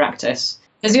them in practice.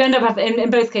 Because you end up in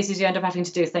both cases, you end up having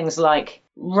to do things like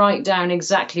write down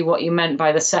exactly what you meant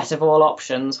by the set of all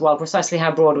options. Well, precisely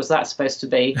how broad was that supposed to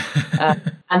be?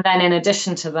 And then in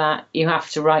addition to that, you have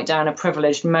to write down a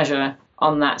privileged measure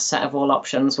on that set of all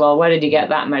options. Well, where did you get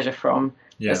that measure from?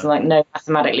 Yeah. There's like no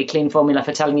mathematically clean formula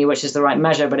for telling you which is the right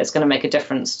measure, but it's going to make a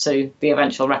difference to the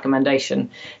eventual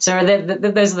recommendation. So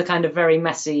those are the kind of very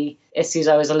messy issues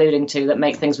I was alluding to that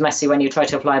make things messy when you try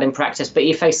to apply it in practice, but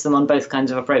you face them on both kinds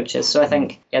of approaches. So I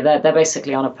think, they're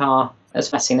basically on a par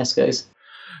as messiness goes.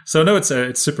 So I know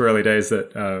it's super early days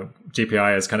that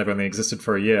GPI has kind of only existed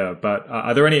for a year, but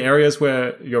are there any areas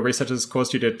where your research has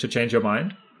caused you to change your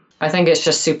mind? I think it's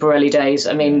just super early days.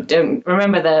 I mean, don't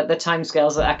remember the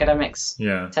timescales that academics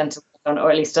tend to work on,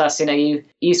 or at least us.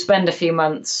 You spend a few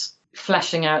months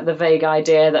fleshing out the vague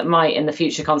idea that might in the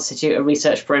future constitute a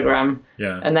research program,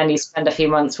 and then you spend a few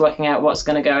months working out what's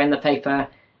going to go in the paper,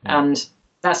 and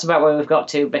that's about where we've got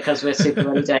to because we're super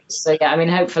early days. So I mean,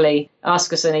 hopefully,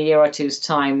 ask us in a year or two's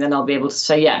time, then I'll be able to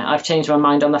say, I've changed my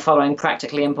mind on the following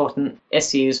practically important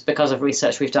issues because of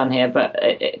research we've done here. But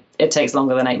it takes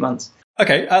longer than 8 months.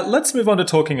 Okay, let's move on to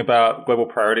talking about Global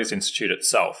Priorities Institute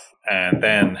itself, and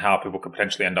then how people could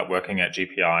potentially end up working at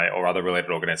GPI or other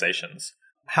related organizations.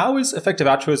 How is effective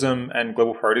altruism and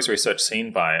global priorities research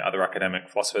seen by other academic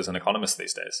philosophers and economists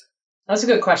these days? That's a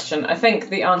good question. I think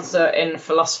the answer in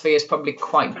philosophy is probably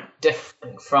quite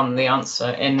different from the answer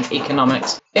in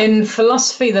economics. In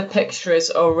philosophy, the picture is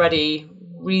already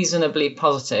reasonably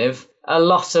positive. A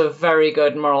lot of very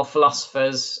good moral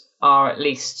philosophers are at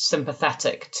least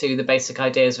sympathetic to the basic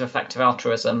ideas of effective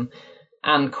altruism,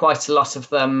 and quite a lot of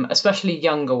them, especially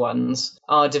younger ones,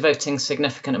 are devoting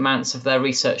significant amounts of their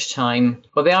research time,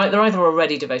 well, they're either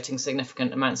already devoting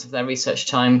significant amounts of their research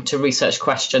time to research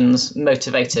questions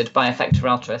motivated by effective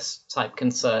altruist type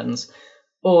concerns,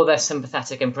 or they're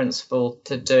sympathetic in principle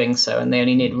to doing so, and they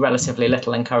only need relatively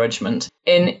little encouragement.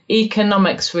 In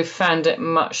economics, we've found it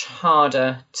much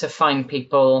harder to find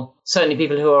people, certainly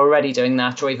people who are already doing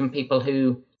that, or even people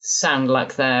who sound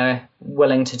like they're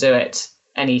willing to do it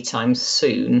anytime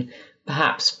soon,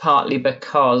 perhaps partly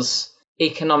because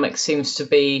economics seems to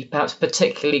be perhaps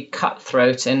particularly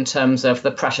cutthroat in terms of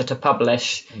the pressure to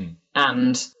publish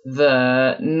and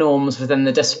the norms within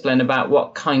the discipline about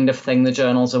what kind of thing the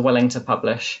journals are willing to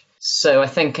publish. So I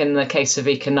think in the case of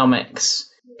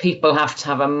economics, people have to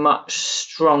have a much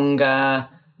stronger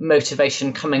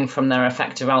motivation coming from their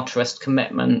effective altruist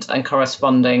commitment and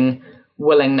corresponding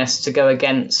willingness to go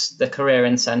against the career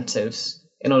incentives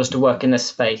in order to work in this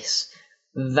space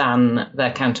than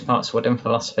their counterparts would in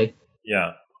philosophy.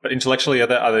 Yeah. But intellectually, are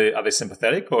they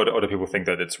sympathetic, or do people think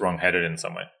that it's wrong-headed in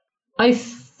some way? I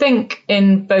think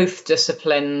in both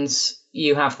disciplines,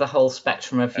 you have the whole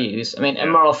spectrum of views. I mean, in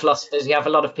moral philosophers, you have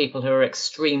a lot of people who are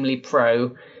extremely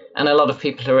pro and a lot of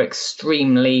people who are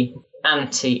extremely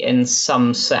anti in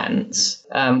some sense.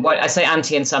 I say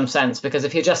anti in some sense because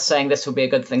if you're just saying this would be a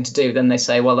good thing to do, then they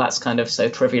say, well, that's kind of so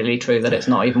trivially true that it's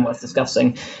not even worth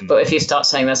discussing. But if you start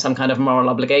saying there's some kind of moral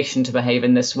obligation to behave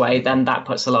in this way, then that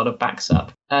puts a lot of backs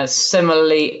up.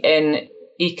 Similarly, in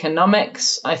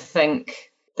economics, I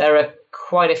think there are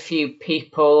quite a few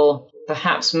people,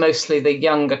 perhaps mostly the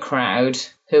younger crowd,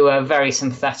 who are very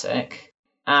sympathetic.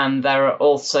 And there are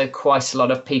also quite a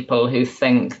lot of people who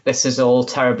think this is all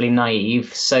terribly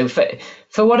naive. So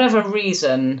for whatever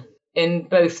reason, in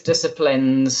both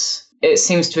disciplines, it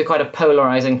seems to be quite a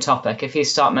polarizing topic. If you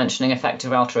start mentioning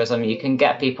effective altruism, you can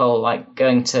get people like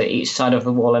going to each side of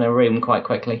the wall in a room quite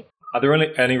quickly. Are there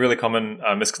any really common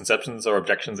misconceptions or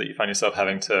objections that you find yourself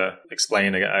having to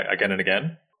explain again and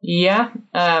again? Yeah.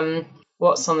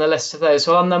 What's on the list of those?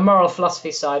 Well, on the moral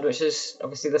philosophy side, which is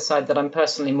obviously the side that I'm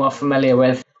personally more familiar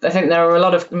with, I think there are a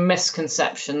lot of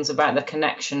misconceptions about the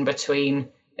connection between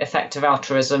effective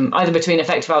altruism, either between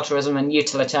effective altruism and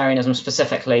utilitarianism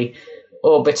specifically,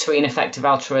 or between effective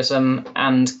altruism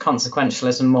and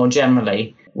consequentialism more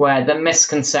generally, where the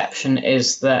misconception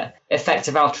is that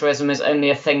effective altruism is only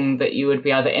a thing that you would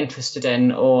be either interested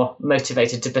in or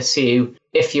motivated to pursue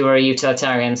if you were a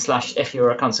utilitarian / if you were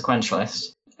a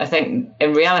consequentialist. I think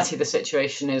in reality, the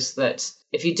situation is that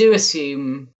if you do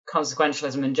assume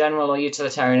consequentialism in general or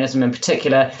utilitarianism in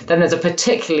particular, then there's a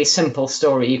particularly simple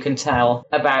story you can tell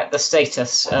about the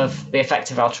status of the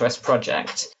effective altruist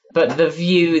project. But the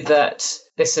view that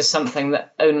this is something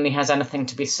that only has anything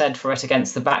to be said for it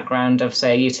against the background of,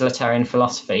 say, a utilitarian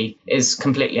philosophy is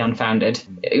completely unfounded.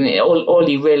 All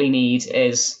you really need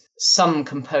is some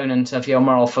component of your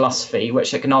moral philosophy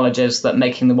which acknowledges that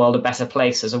making the world a better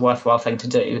place is a worthwhile thing to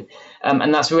do.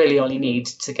 And that's really all you need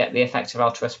to get the Effective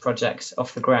Altruist project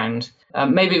off the ground.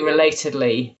 Maybe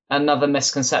relatedly, another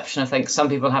misconception I think some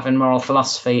people have in moral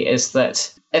philosophy is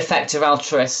that effective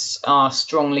altruists are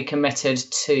strongly committed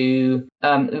to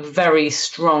very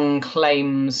strong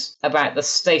claims about the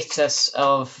status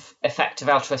of effective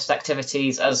altruist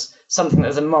activities as something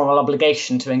there's a moral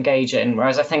obligation to engage in,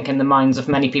 whereas I think in the minds of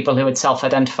many people who would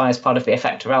self-identify as part of the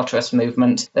effective altruist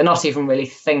movement, they're not even really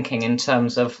thinking in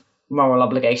terms of moral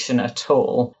obligation at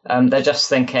all. They're just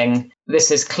thinking, this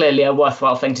is clearly a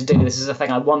worthwhile thing to do. This is a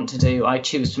thing I want to do. I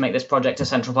choose to make this project a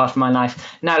central part of my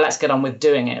life. Now let's get on with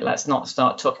doing it. Let's not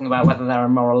start talking about whether there are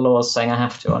moral laws saying I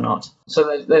have to or not.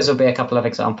 So those will be a couple of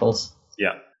examples.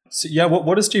 Yeah. So,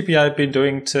 what has GPI been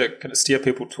doing to kind of steer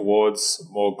people towards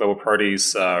more global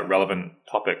priorities, relevant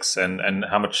topics, and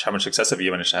how much success have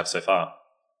you managed to have so far?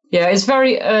 Yeah, it's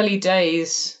very early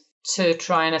days to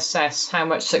try and assess how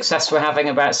much success we're having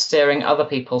about steering other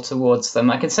people towards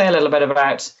them. I can say a little bit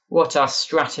about what our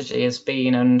strategy has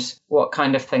been and what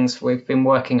kind of things we've been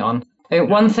working on.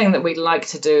 One thing that we'd like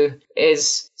to do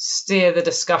is steer the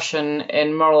discussion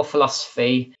in moral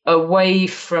philosophy away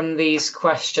from these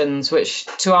questions, which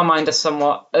to our mind are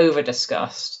somewhat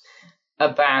over-discussed,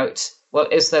 about, well,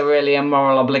 is there really a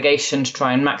moral obligation to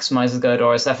try and maximize the good,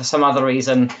 or is there for some other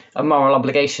reason a moral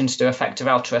obligation to do effective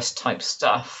altruist type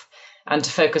stuff? And to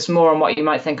focus more on what you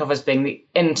might think of as being the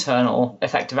internal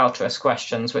effective altruist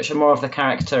questions, which are more of the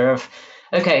character of,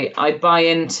 okay, I buy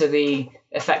into the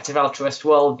effective altruist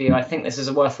worldview. I think this is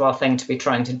a worthwhile thing to be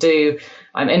trying to do.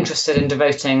 I'm interested in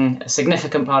devoting a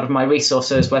significant part of my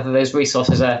resources, whether those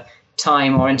resources are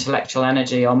time or intellectual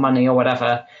energy or money or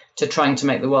whatever, to trying to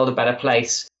make the world a better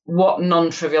place. What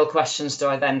non-trivial questions do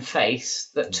I then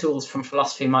face that tools from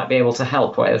philosophy might be able to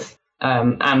help with?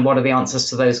 And what are the answers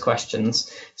to those questions?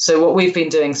 So what we've been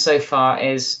doing so far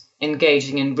is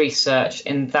engaging in research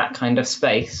in that kind of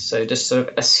space. So just sort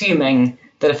of assuming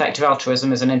that effective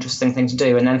altruism is an interesting thing to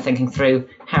do and then thinking through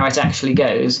how it actually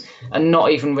goes and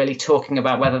not even really talking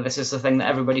about whether this is the thing that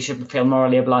everybody should feel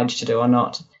morally obliged to do or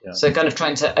not. Yeah. So kind of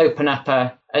trying to open up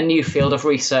a new field of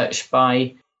research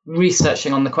by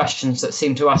researching on the questions that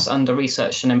seem to us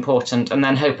under-researched and important, and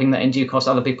then hoping that in due course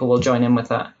other people will join in with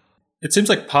that. It seems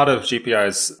like part of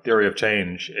GPI's theory of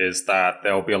change is that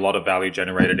there will be a lot of value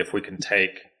generated if we can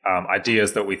take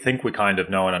ideas that we think we kind of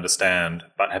know and understand,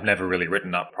 but have never really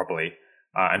written up properly,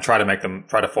 and try to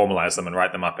formalize them and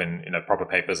write them up in proper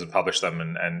papers and publish them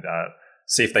and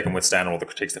see if they can withstand all the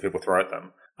critiques that people throw at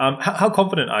them. How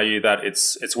confident are you that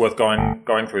it's worth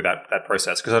going through that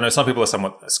process? Because I know some people are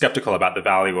somewhat skeptical about the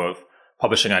value of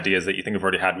publishing ideas that you think you've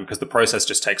already had, because the process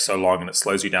just takes so long and it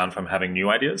slows you down from having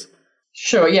new ideas.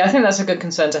 Sure, yeah, I think that's a good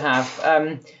concern to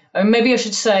have. Maybe I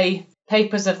should say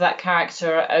papers of that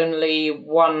character are only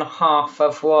one half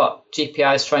of what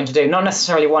GPI is trying to do. Not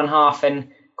necessarily one half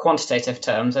in quantitative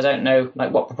terms. I don't know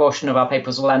what proportion of our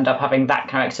papers will end up having that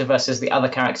character versus the other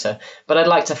character, but I'd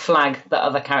like to flag the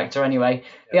other character anyway.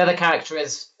 The other character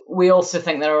is, we also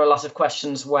think there are a lot of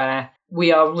questions where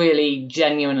we are really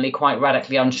genuinely quite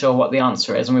radically unsure what the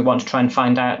answer is, and we want to try and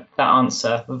find out that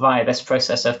answer via this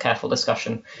process of careful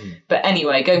discussion. But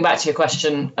anyway, going back to your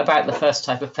question about the first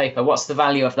type of paper, what's the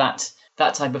value of that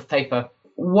type of paper?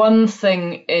 One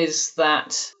thing is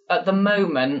that at the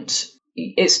moment,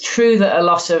 it's true that a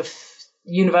lot of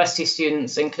university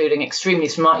students, including extremely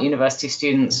smart university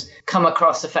students, come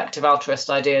across effective altruist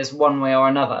ideas one way or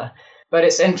another. But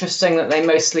it's interesting that they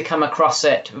mostly come across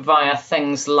it via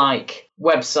things like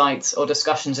websites or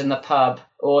discussions in the pub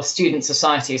or student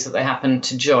societies that they happen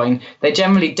to join. They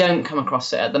generally don't come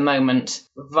across it at the moment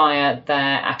via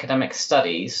their academic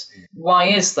studies. Why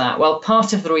is that? Well,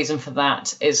 part of the reason for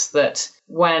that is that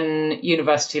when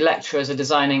university lecturers are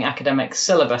designing academic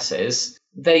syllabuses,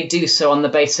 they do so on the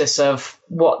basis of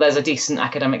what there's a decent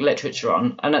academic literature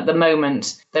on. And at the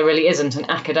moment, there really isn't an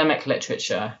academic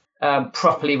literature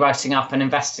properly writing up and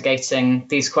investigating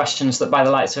these questions that by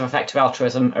the lights of effective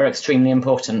altruism are extremely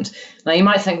important. Now, you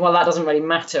might think, well, that doesn't really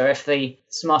matter if the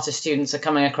smarter students are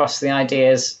coming across the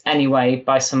ideas anyway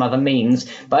by some other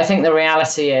means. But I think the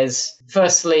reality is,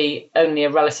 firstly, only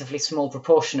a relatively small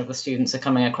proportion of the students are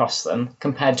coming across them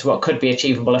compared to what could be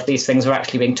achievable if these things were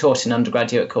actually being taught in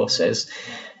undergraduate courses.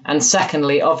 And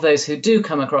secondly, of those who do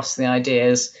come across the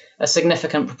ideas, a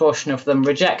significant proportion of them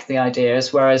reject the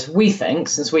ideas, whereas we think,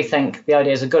 since we think the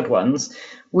ideas are good ones,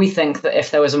 we think that if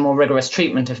there was a more rigorous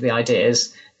treatment of the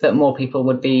ideas, that more people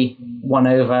would be won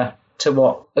over to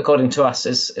what, according to us,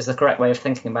 is the correct way of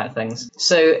thinking about things.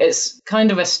 So it's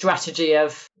kind of a strategy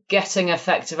of getting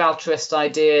effective altruist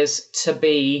ideas to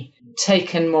be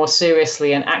taken more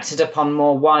seriously and acted upon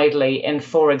more widely in,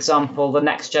 for example, the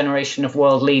next generation of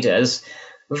world leaders,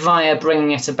 via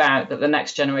bringing it about that the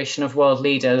next generation of world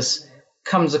leaders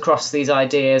comes across these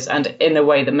ideas and in a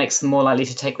way that makes them more likely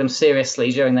to take them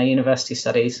seriously during their university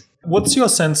studies. What's your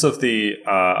sense of the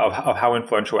of how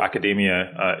influential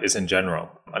academia is in general?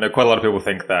 I know quite a lot of people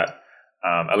think that,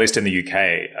 at least in the UK,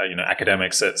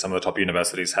 academics at some of the top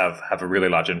universities have a really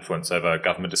large influence over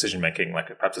government decision making, like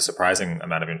perhaps a surprising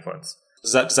amount of influence.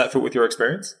 Does that fit with your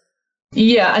experience?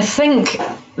 Yeah, I think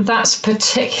that's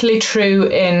particularly true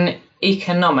in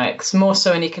economics, more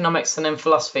so in economics than in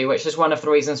philosophy, which is one of the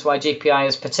reasons why GPI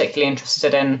is particularly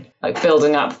interested in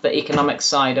building up the economic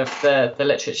side of the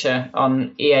literature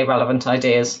on EA relevant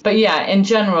ideas. But yeah, in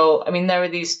general, I mean, there are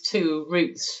these two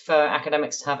routes for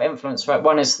academics to have influence, right?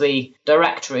 One is the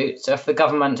direct route. So if the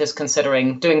government is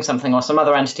considering doing something or some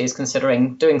other entity is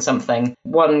considering doing something,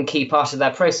 one key part of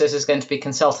their process is going to be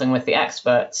consulting with the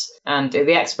experts. And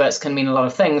the experts can mean a lot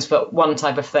of things, but one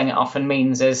type of thing it often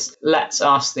means is let's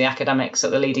ask the academics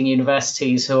at the leading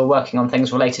universities who are working on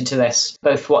things related to this,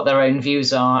 both what their own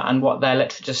views are and what their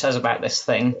literature says about this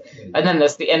thing. And then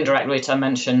there's the indirect route I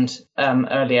mentioned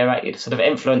earlier, right? Sort of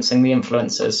influencing the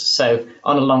influencers. So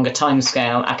on a longer time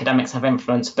scale, academics have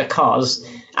influence because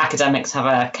academics have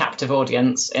a captive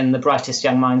audience in the brightest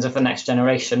young minds of the next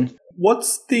generation.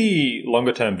 What's the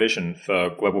longer term vision for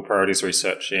global priorities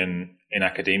research in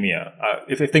academia?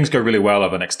 If things go really well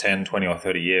over the next 10, 20 or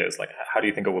 30 years, how do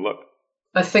you think it will look?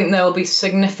 I think there will be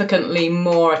significantly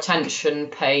more attention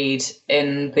paid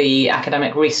in the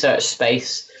academic research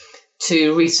space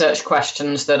to research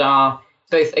questions that are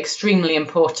both extremely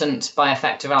important by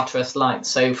effective altruist light.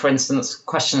 So, for instance,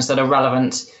 questions that are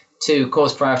relevant to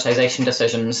cause prioritization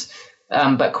decisions,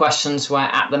 but questions where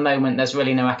at the moment there's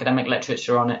really no academic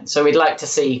literature on it. So we'd like to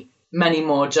see many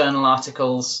more journal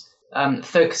articles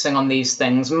focusing on these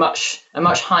things, a much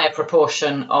higher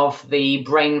proportion of the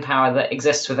brain power that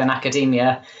exists within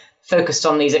academia focused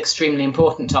on these extremely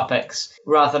important topics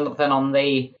rather than on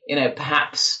the,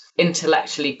 perhaps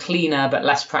intellectually cleaner but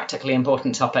less practically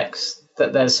important topics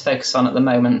that there's focus on at the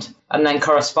moment. And then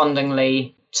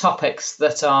correspondingly, topics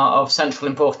that are of central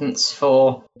importance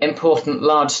for important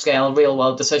large-scale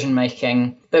real-world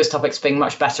decision-making, those topics being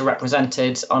much better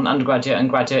represented on undergraduate and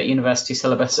graduate university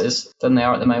syllabuses than they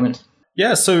are at the moment.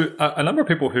 Yeah, so a number of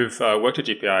people who've worked at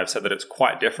GPI have said that it's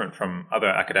quite different from other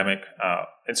academic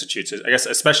institutes, I guess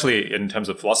especially in terms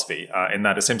of philosophy, in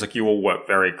that it seems like you all work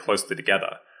very closely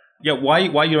together. Yeah, why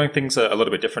are you doing things a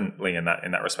little bit differently in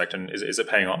that respect, and is it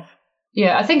paying off?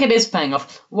 Yeah, I think it is paying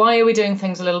off. Why are we doing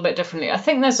things a little bit differently? I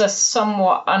think there's a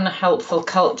somewhat unhelpful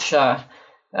culture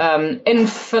in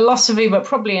philosophy, but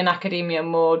probably in academia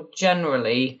more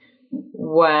generally,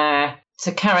 where,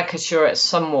 to caricature it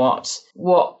somewhat,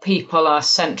 what people are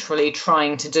centrally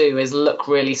trying to do is look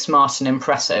really smart and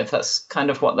impressive. That's kind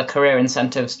of what the career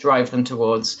incentives drive them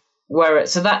towards.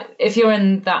 So that if you're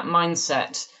in that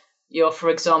mindset, you're, for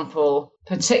example,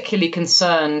 particularly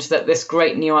concerned that this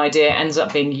great new idea ends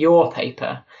up being your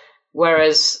paper.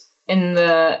 Whereas in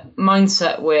the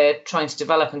mindset we're trying to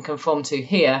develop and conform to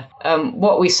here,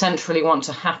 what we centrally want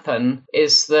to happen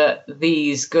is that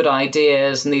these good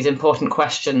ideas and these important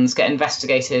questions get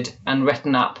investigated and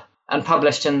written up and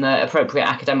published in the appropriate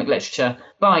academic literature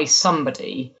by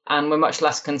somebody. And we're much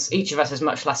less, each of us is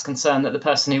much less concerned that the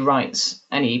person who writes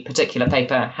any particular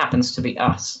paper happens to be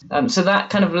us. So that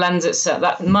kind of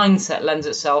that mindset lends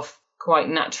itself quite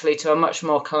naturally to a much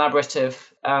more collaborative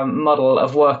model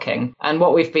of working. And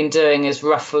what we've been doing is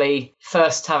roughly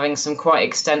first having some quite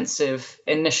extensive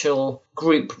initial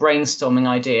group brainstorming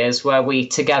ideas where we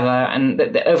together, and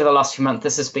over the last few months,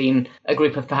 this has been a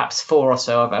group of perhaps 4 or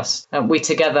so of us, we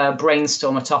together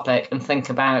brainstorm a topic and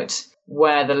think about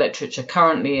where the literature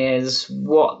currently is,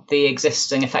 what the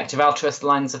existing effective altruist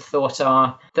lines of thought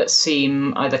are that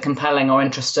seem either compelling or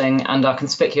interesting and are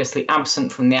conspicuously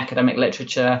absent from the academic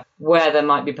literature, where there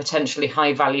might be potentially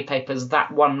high-value papers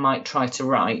that one might try to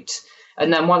write.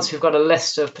 And then once we've got a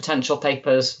list of potential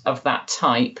papers of that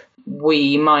type,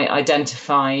 we might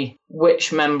identify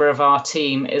which member of our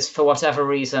team is, for whatever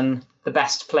reason, the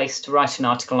best place to write an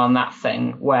article on that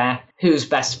thing, where who's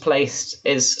best placed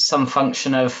is some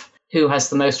function of who has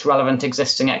the most relevant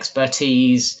existing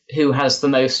expertise, who has the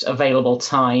most available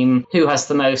time, who has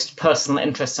the most personal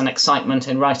interest and excitement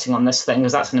in writing on this thing,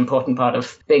 because that's an important part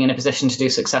of being in a position to do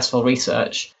successful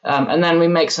research. And then we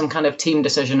make some kind of team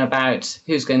decision about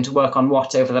who's going to work on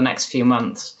what over the next few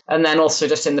months. And then also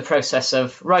just in the process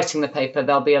of writing the paper,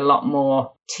 there'll be a lot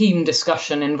more team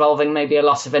discussion involving maybe a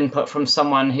lot of input from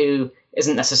someone who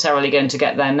isn't necessarily going to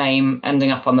get their name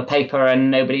ending up on the paper,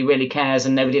 and nobody really cares,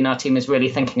 and nobody in our team is really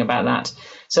thinking about that.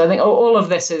 So I think all of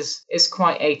this is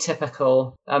quite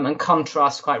atypical and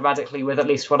contrasts quite radically with at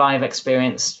least what I've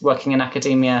experienced working in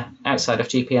academia outside of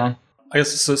GPI. I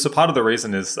guess so part of the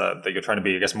reason is that you're trying to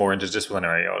be, I guess, more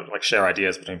interdisciplinary, or like share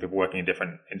ideas between people working in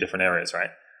different areas, right?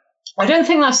 I don't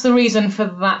think that's the reason for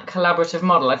that collaborative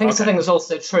model. I think something that's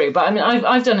also true. But I mean,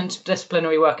 I've done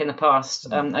interdisciplinary work in the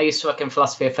past. I used to work in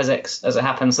philosophy of physics, as it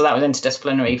happens. So that was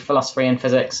interdisciplinary philosophy and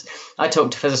physics. I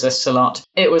talked to physicists a lot.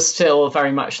 It was still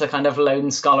very much the kind of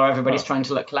lone scholar, everybody's trying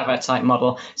to look clever type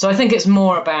model. So I think it's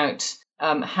more about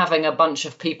having a bunch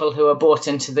of people who are bought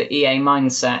into the EA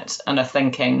mindset and are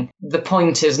thinking, the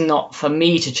point is not for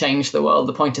me to change the world,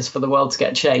 the point is for the world to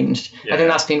get changed. Yeah. I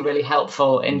think that's been really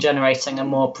helpful in generating a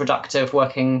more productive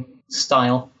working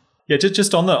style. Yeah,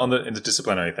 just on the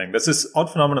interdisciplinary thing, there's this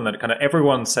odd phenomenon that kind of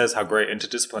everyone says how great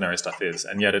interdisciplinary stuff is,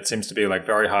 and yet it seems to be like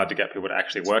very hard to get people to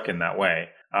actually work in that way.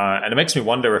 And it makes me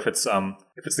wonder if it's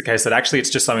the case that actually it's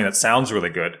just something that sounds really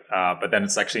good, but then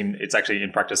it's actually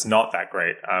in practice not that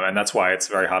great, and that's why it's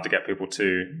very hard to get people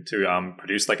to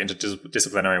produce like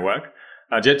interdisciplinary work.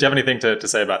 Do you have anything to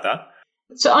say about that?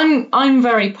 So I'm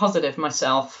very positive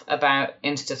myself about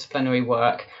interdisciplinary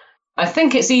work. I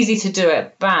think it's easy to do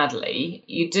it badly.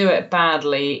 You do it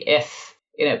badly if,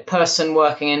 person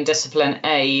working in discipline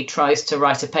A tries to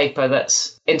write a paper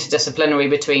that's interdisciplinary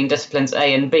between disciplines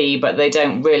A and B, but they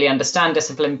don't really understand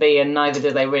discipline B, and neither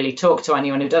do they really talk to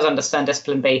anyone who does understand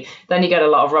discipline B. Then you get a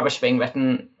lot of rubbish being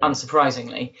written,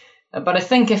 unsurprisingly. But I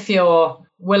think if you're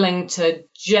willing to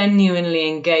genuinely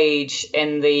engage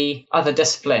in the other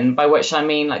discipline, by which I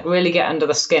mean like really get under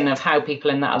the skin of how people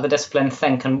in that other discipline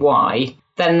think and why,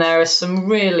 then there is some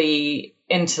really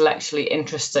intellectually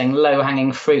interesting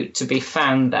low-hanging fruit to be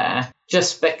found there,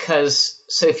 just because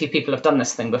so few people have done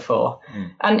this thing before.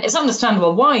 And it's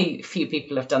understandable why few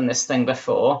people have done this thing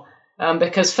before,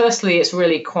 because firstly, it's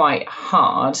really quite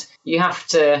hard. You have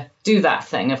to do that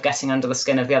thing of getting under the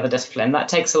skin of the other discipline. That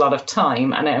takes a lot of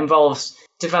time, and it involves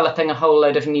developing a whole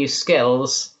load of new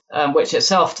skills, which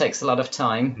itself takes a lot of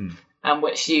time. And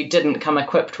which you didn't come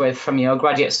equipped with from your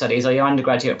graduate studies or your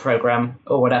undergraduate program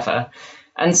or whatever.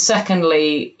 And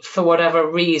secondly, for whatever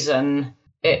reason,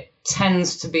 it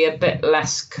tends to be a bit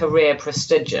less career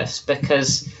prestigious,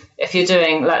 because if you're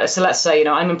doing, so let's say,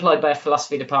 I'm employed by a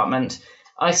philosophy department,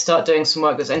 I start doing some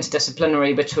work that's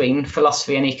interdisciplinary between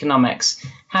philosophy and economics.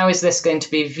 How is this going to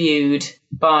be viewed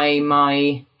by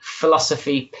my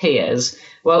philosophy peers?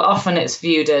 Well, often it's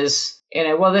viewed as,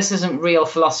 well, this isn't real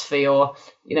philosophy, or,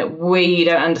 we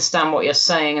don't understand what you're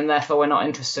saying and therefore we're not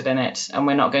interested in it, and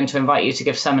we're not going to invite you to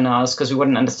give seminars because we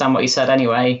wouldn't understand what you said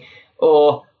anyway.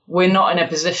 Or we're not in a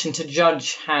position to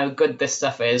judge how good this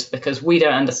stuff is because we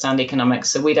don't understand economics,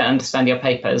 so we don't understand your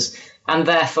papers, and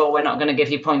therefore we're not going to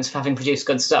give you points for having produced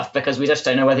good stuff because we just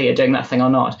don't know whether you're doing that thing or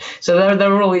not. So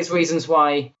there are all these reasons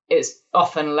why it's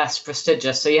often less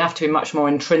prestigious. So you have to be much more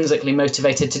intrinsically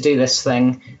motivated to do this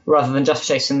thing rather than just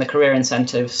chasing the career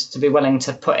incentives, to be willing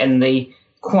to put in the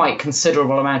quite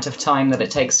considerable amount of time that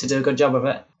it takes to do a good job of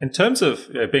it. In terms of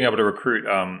being able to recruit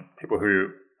people who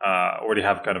already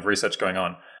have kind of research going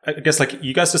on, I guess like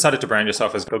you guys decided to brand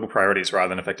yourself as global priorities rather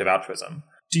than effective altruism.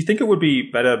 Do you think it would be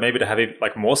better maybe to have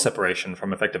like more separation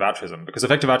from effective altruism? Because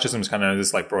effective altruism is kind of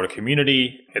this like broader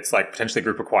community. It's like potentially a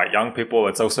group of quite young people.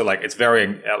 It's also like it's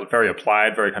very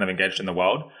applied, very kind of engaged in the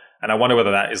world. And I wonder whether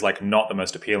that is like not the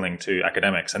most appealing to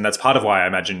academics. And that's part of why I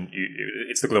imagine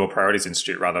it's the Global Priorities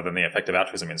Institute rather than the Effective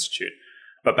Altruism Institute.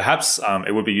 But perhaps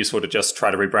it would be useful to just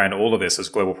try to rebrand all of this as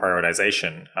global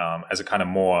prioritization, as a kind of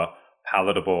more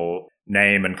palatable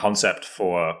name and concept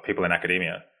for people in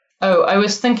academia. Oh, I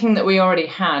was thinking that we already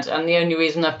had, and the only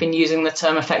reason I've been using the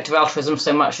term effective altruism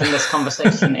so much in this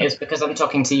conversation is because I'm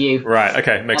talking to you. Right,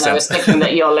 okay, makes sense. I was thinking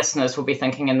that your listeners will be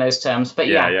thinking in those terms. But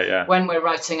yeah. When we're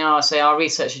writing our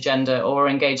research agenda or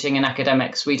engaging in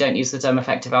academics, we don't use the term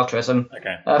effective altruism.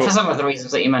 Okay, cool. For some of the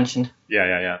reasons that you mentioned.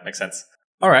 Yeah, makes sense.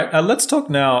 All right, let's talk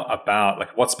now about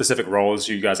like what specific roles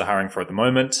you guys are hiring for at the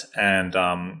moment, and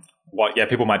what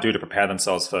people might do to prepare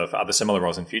themselves for other similar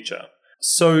roles in future.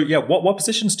 So what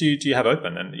positions do you have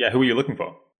open, and who are you looking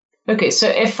for? Okay, so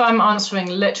if I'm answering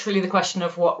literally the question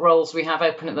of what roles we have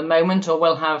open at the moment or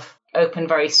will have open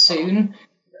very soon,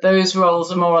 those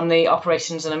roles are more on the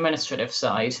operations and administrative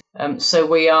side. So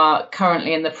we are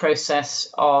currently in the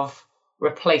process of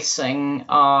replacing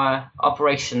our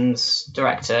operations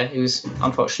director, who's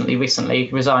unfortunately recently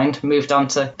resigned, moved on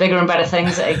to bigger and better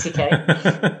things at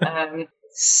ATK.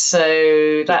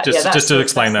 So that just to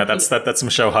explain that's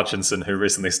Michelle Hutchinson, who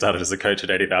recently started as a coach at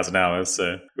 80,000 hours.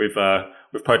 So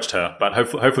we've poached her, but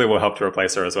hopefully we'll help to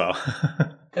replace her as well.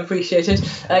 Appreciated.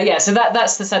 So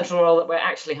that's the central role that we're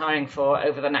actually hiring for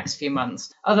over the next few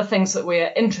months. Other things that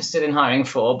we're interested in hiring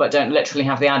for, but don't literally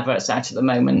have the adverts out at the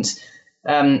moment,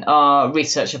 are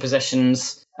researcher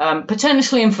positions,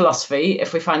 potentially in philosophy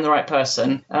if we find the right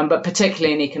person, but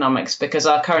particularly in economics, because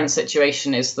our current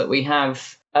situation is that we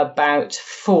have about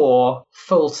 4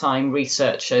 full-time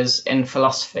researchers in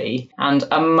philosophy and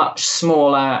a much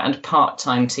smaller and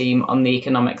part-time team on the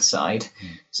economics side.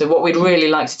 So what we'd really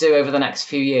like to do over the next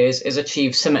few years is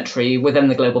achieve symmetry within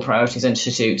the Global Priorities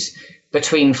Institute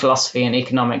between philosophy and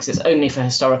economics. It's only for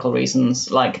historical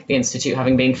reasons, like the Institute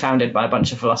having been founded by a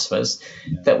bunch of philosophers,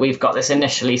 that we've got this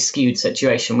initially skewed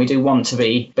situation. We do want to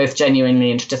be both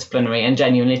genuinely interdisciplinary and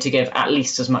genuinely to give at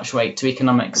least as much weight to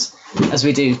economics as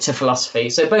we do to philosophy.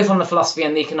 So both on the philosophy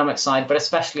and the economic side, but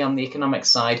especially on the economic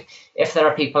side, if there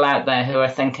are people out there who are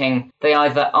thinking they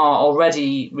either are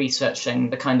already researching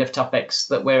the kind of topics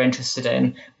that we're interested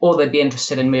in, or they'd be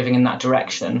interested in moving in that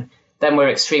direction, then we're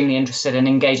extremely interested in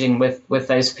engaging with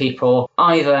those people,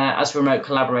 either as remote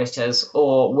collaborators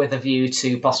or with a view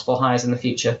to possible hires in the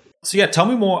future. So tell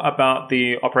me more about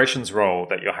the operations role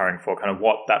that you're hiring for, kind of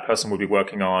what that person would be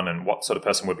working on and what sort of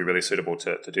person would be really suitable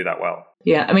to do that well.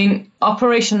 Yeah, I mean,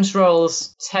 operations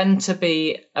roles tend to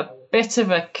be a bit of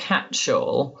a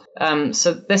catch-all.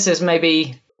 So this is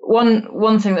maybe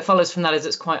one thing that follows from that is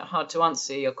it's quite hard to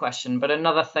answer your question, but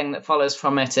another thing that follows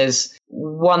from it is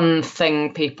one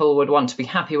thing people would want to be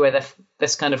happy with if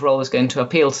this kind of role is going to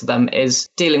appeal to them is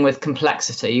dealing with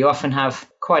complexity. You often have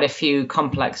quite a few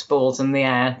complex balls in the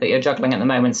air that you're juggling at the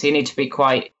moment, so you need to be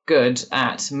quite good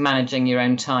at managing your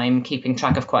own time, keeping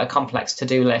track of quite a complex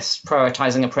to-do list,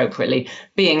 prioritizing appropriately,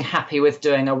 being happy with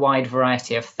doing a wide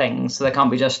variety of things. So there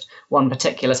can't be just one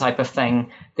particular type of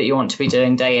thing that you want to be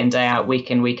doing day in, day out,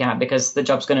 week in, week out, because the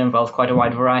job's going to involve quite a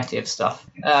wide variety of stuff.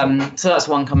 So that's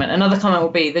one comment. Another comment will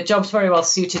be the job's very well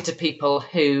suited to people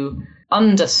who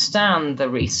understand the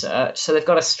research, so they've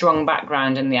got a strong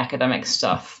background in the academic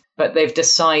stuff, but they've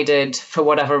decided for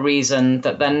whatever reason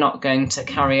that they're not going to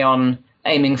carry on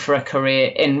aiming for a career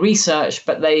in research,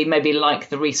 but they maybe like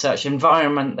the research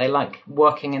environment, they like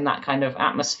working in that kind of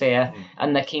atmosphere,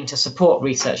 and they're keen to support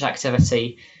research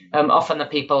activity. Often the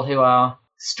people who are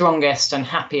strongest and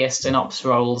happiest in ops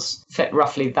roles fit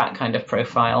roughly that kind of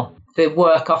profile. The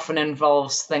work often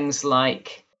involves things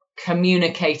like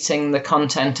communicating the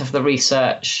content of the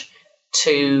research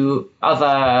to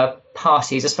other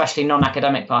parties, especially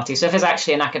non-academic parties. So if it's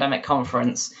actually an academic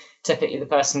conference, typically the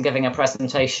person giving a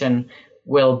presentation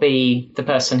will be the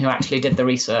person who actually did the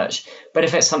research. But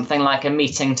if it's something like a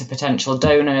meeting to potential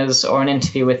donors or an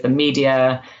interview with the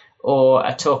media or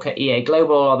a talk at EA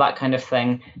Global or that kind of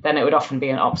thing, then it would often be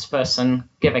an ops person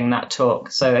giving that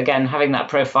talk. So again, having that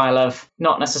profile of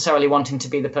not necessarily wanting to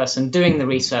be the person doing the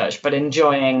research, but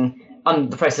enjoying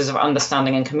the process of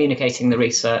understanding and communicating the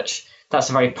research, that's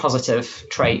a very positive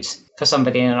trait for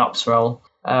somebody in an ops role.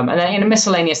 And then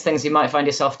miscellaneous things you might find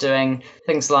yourself doing,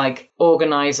 things like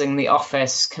organising the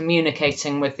office,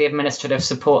 communicating with the administrative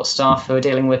support staff who are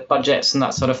dealing with budgets and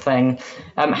that sort of thing,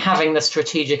 having the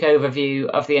strategic overview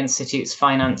of the Institute's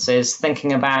finances,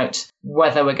 thinking about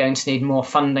whether we're going to need more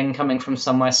funding coming from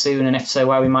somewhere soon, and if so,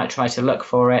 where we might try to look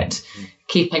for it,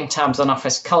 keeping tabs on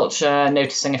office culture,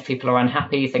 noticing if people are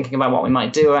unhappy, thinking about what we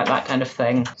might do at that kind of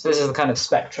thing. So this is the kind of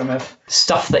spectrum of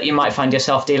stuff that you might find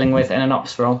yourself dealing with in an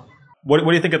ops role. What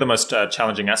do you think are the most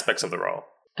challenging aspects of the role?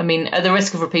 I mean, at the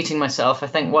risk of repeating myself, I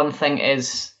think one thing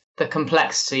is the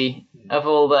complexity of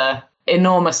all the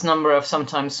enormous number of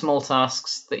sometimes small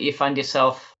tasks that you find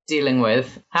yourself dealing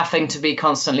with, having to be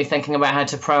constantly thinking about how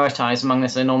to prioritize among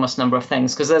this enormous number of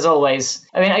things. Because there's always,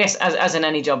 I mean, I guess as in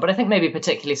any job, but I think maybe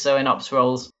particularly so in ops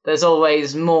roles, there's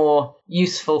always more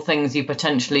useful things you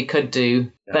potentially could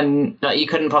do than you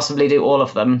couldn't possibly do all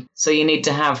of them. So you need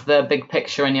to have the big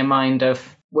picture in your mind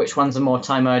of which ones are more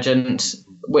time urgent,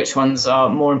 which ones are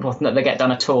more important that they get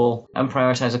done at all, and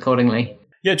prioritize accordingly.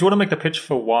 Yeah, do you want to make the pitch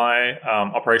for why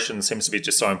operations seems to be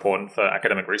just so important for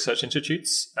academic research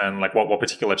institutes, and like what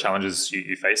particular challenges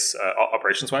you face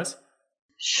operations-wise?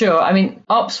 Sure. I mean,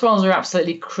 ops roles are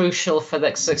absolutely crucial for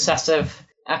the success of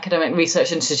academic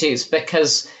research institutes,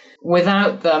 because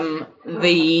without them,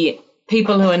 the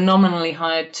people who are nominally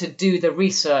hired to do the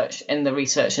research in the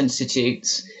research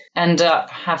institutes end up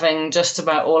having just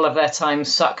about all of their time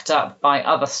sucked up by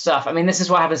other stuff. I mean, this is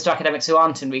what happens to academics who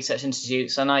aren't in research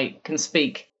institutes, and I can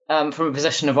speak from a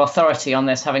position of authority on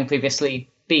this, having previously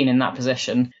been in that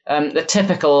position. The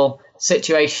typical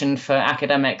situation for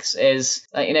academics is,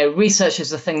 research is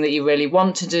the thing that you really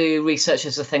want to do. Research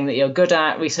is the thing that you're good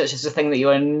at. Research is the thing that you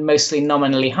are mostly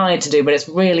nominally hired to do, but it's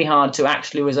really hard to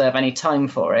actually reserve any time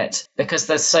for it because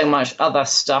there's so much other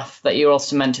stuff that you're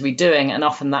also meant to be doing. And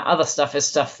often that other stuff is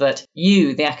stuff that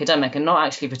you, the academic, are not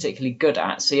actually particularly good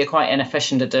at. So you're quite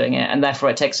inefficient at doing it. And therefore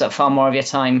it takes up far more of your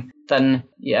time than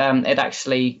it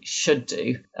actually should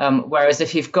do. Whereas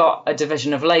if you've got a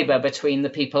division of labour between the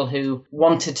people who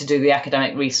wanted to do the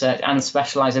academic research and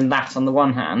specialise in that on the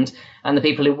one hand, and the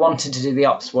people who wanted to do the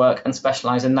ops work and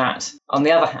specialise in that on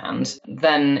the other hand,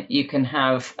 then you can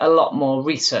have a lot more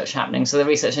research happening. So the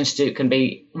Research Institute can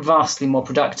be vastly more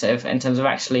productive in terms of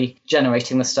actually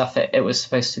generating the stuff it was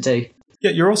supposed to do.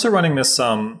 Yeah, you're also running this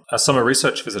a summer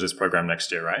research visitors program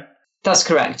next year, right? That's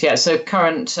correct, yeah. So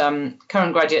current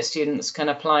graduate students can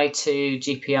apply to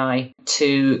GPI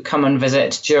to come and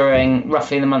visit during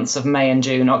roughly the months of May and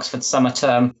June, Oxford summer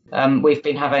term. We've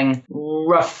been having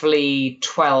roughly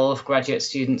 12 graduate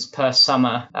students per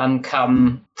summer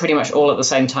come pretty much all at the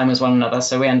same time as one another.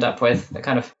 So we end up with a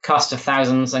kind of cast of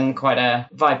thousands and quite a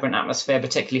vibrant atmosphere,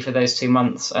 particularly for those 2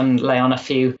 months, and lay on a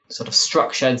few sort of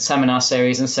structured seminar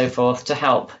series and so forth to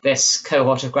help this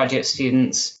cohort of graduate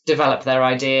students develop their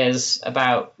ideas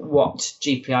about what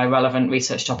GPI relevant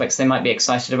research topics they might be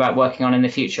excited about working on in the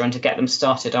future, and to get them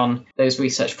started on those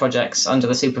research projects under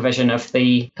the supervision of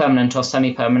the permanent or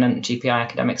semi-permanent GPI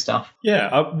academic staff.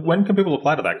 Yeah. When can people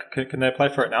apply to that? Can they apply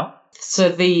for it now?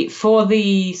 So for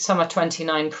the summer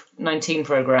 2019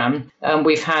 programme,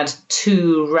 we've had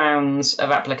 2 rounds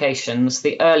of applications.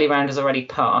 The early round has already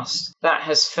passed. That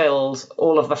has filled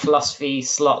all of the philosophy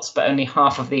slots, but only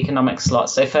half of the economics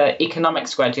slots. So for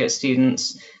economics graduate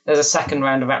students, there's a second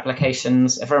round of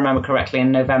applications, if I remember correctly,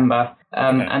 in November,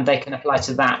 and they can apply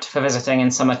to that for visiting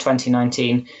in summer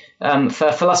 2019.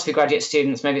 For philosophy graduate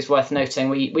students, maybe it's worth noting,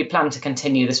 we plan to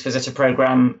continue this visitor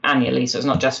programme annually, so it's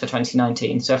not just for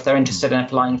 2019. So if they're interested in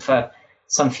applying for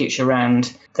some future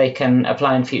round, they can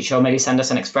apply in future, or maybe send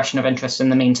us an expression of interest in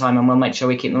the meantime, and we'll make sure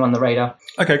we keep them on the radar.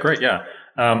 Okay, great, yeah.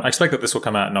 I expect that this will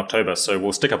come out in October, so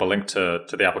we'll stick up a link to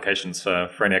the applications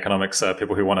for any economics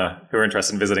people who are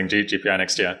interested in visiting GPI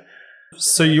next year.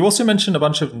 So you also mentioned a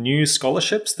bunch of new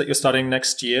scholarships that you're starting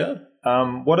next year.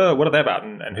 What are they about,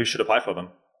 and who should apply for them?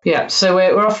 Yeah, so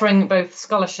we're offering both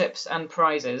scholarships and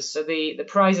prizes. So the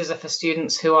prizes are for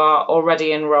students who are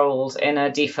already enrolled in a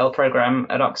DPhil programme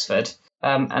at Oxford,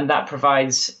 and that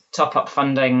provides top-up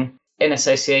funding in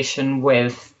association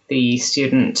with the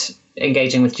student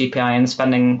engaging with GPI and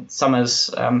spending summers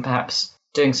perhaps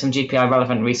doing some GPI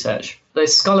relevant research.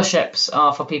 Those scholarships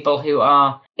are for people who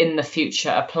are in the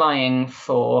future applying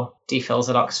for DPhils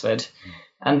at Oxford.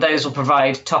 And those will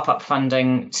provide top-up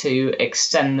funding to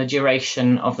extend the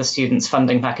duration of the student's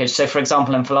funding package. So, for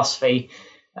example, in philosophy,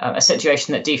 a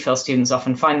situation that DPhil students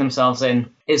often find themselves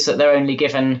in is that they're only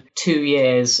given 2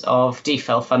 years of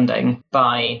DPhil funding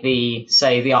by the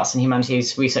Arts and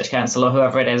Humanities Research Council or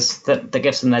whoever it is that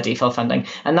gives them their DPhil funding.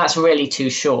 And that's really too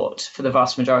short for the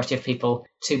vast majority of people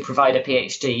to provide a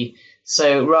PhD.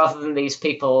 So rather than these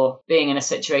people being in a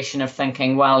situation of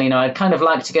thinking, well, I'd kind of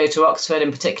like to go to Oxford,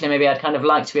 in particular, maybe I'd kind of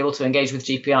like to be able to engage with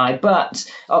GPI, but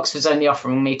Oxford's only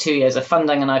offering me 2 years of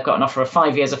funding and I've got an offer of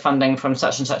 5 years of funding from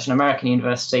such and such an American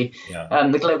university. Yeah.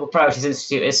 The Global Priorities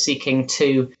Institute is seeking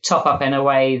to top up in a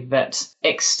way that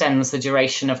extends the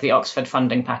duration of the Oxford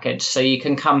funding package. So you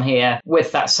can come here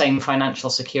with that same financial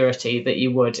security that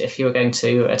you would if you were going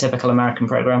to a typical American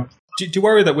program. Do you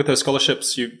worry that with those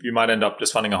scholarships, you might end up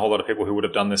just funding a whole lot of people who would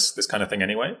have done this kind of thing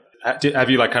anyway? Have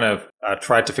you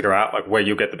tried to figure out like where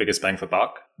you'll get the biggest bang for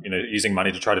buck, using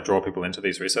money to try to draw people into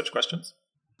these research questions?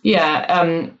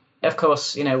 Yeah, of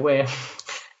course, we're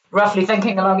roughly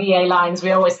thinking along EA lines.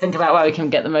 We always think about where we can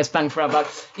get the most bang for our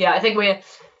buck. Yeah, I think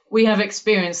we have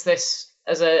experienced this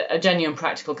as a genuine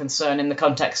practical concern in the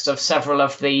context of several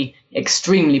of the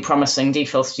extremely promising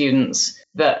DPhil students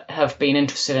that have been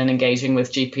interested in engaging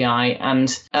with GPI. And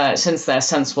since they're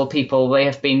sensible people, they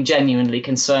have been genuinely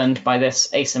concerned by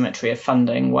this asymmetry of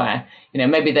funding where,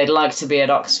 maybe they'd like to be at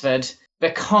Oxford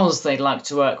because they'd like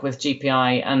to work with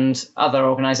GPI and other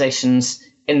organisations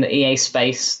in the EA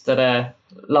space that are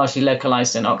largely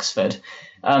localised in Oxford.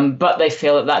 But they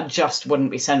feel that just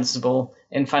wouldn't be sensible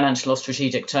in financial or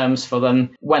strategic terms for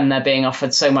them when they're being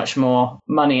offered so much more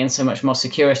money and so much more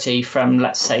security from,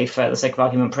 let's say, for the sake of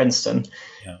argument, Princeton.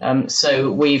 Yeah. So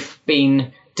we've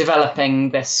been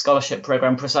developing this scholarship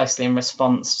program precisely in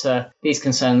response to these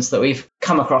concerns that we've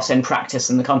come across in practice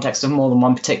in the context of more than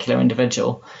one particular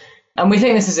individual. And we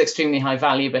think this is extremely high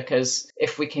value because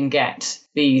if we can get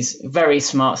these very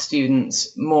smart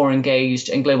students more engaged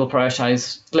in global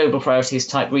priorities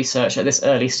type research at this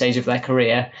early stage of their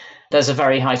career, there's a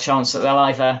very high chance that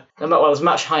there's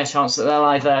much higher chance that they'll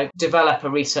either develop a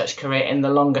research career in the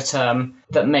longer term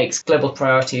that makes global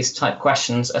priorities type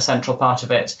questions a central part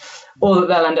of it, or that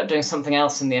they'll end up doing something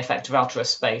else in the effective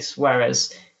altruist space.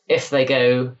 Whereas if they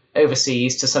go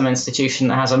overseas to some institution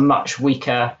that has a much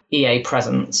weaker EA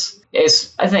presence,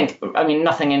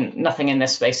 nothing in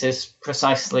this space is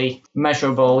precisely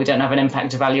measurable. We don't have an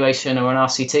impact evaluation or an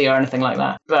RCT or anything like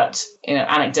that. But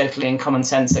anecdotally and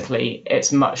commonsensically,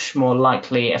 it's much more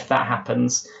likely, if that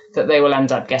happens, that they will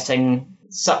end up getting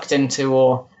sucked into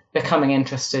or becoming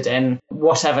interested in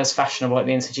whatever's fashionable at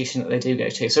the institution that they do go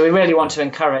to. So we really want to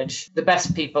encourage the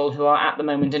best people who are at the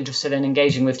moment interested in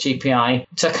engaging with GPI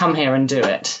to come here and do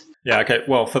it. Yeah, okay.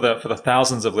 Well, for the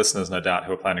thousands of listeners, no doubt,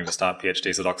 who are planning to start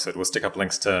PhDs at Oxford, we'll stick up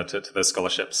links to those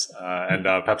scholarships. And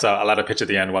perhaps I'll add a pitch at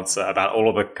the end once about all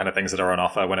of the kind of things that are on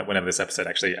offer whenever this episode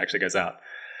actually goes out.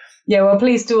 Yeah, well,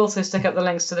 please do also stick up the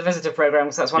links to the visitor program,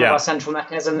 because that's one of our central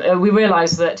mechanisms. We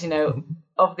realise that,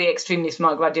 of the extremely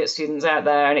smart graduate students out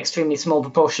there, an extremely small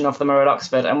proportion of them are at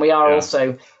Oxford. And we are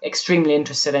also extremely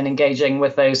interested in engaging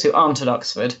with those who aren't at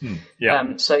Oxford.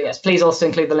 So, yes, please also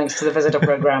include the links to the visitor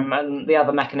program and the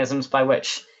other mechanisms by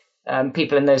which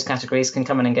people in those categories can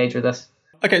come and engage with us.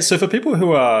 Okay, so for people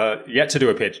who are yet to do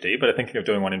a PhD but are thinking of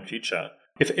doing one in future,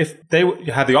 if they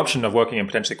have the option of working in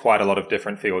potentially quite a lot of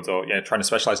different fields or trying to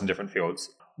specialize in different fields,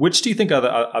 which do you think are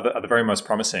the very most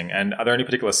promising? And are there any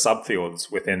particular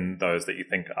subfields within those that you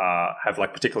think have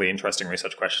particularly interesting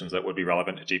research questions that would be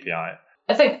relevant to GPI?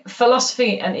 I think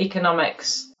philosophy and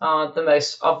economics are the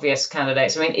most obvious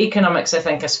candidates. I mean, economics, I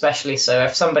think, especially so.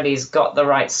 If somebody's got the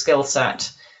right skill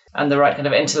set and the right kind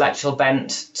of intellectual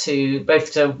bent to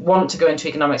both to want to go into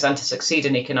economics and to succeed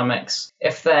in economics,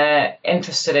 if they're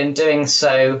interested in doing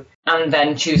so and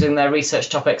then choosing their research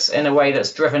topics in a way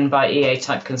that's driven by EA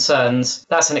type concerns,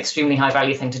 that's an extremely high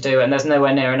value thing to do, and there's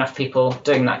nowhere near enough people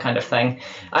doing that kind of thing.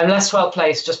 I'm less well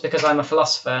placed, just because I'm a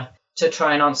philosopher, to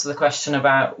try and answer the question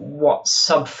about what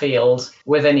subfield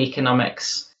within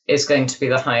economics is going to be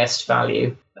the highest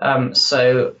value.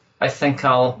 So I think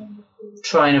I'll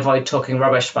try and avoid talking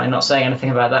rubbish by not saying anything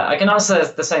about that. I can answer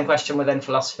the same question within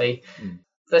philosophy.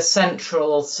 The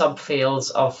central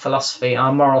subfields of philosophy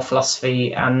are moral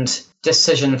philosophy and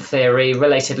decision theory,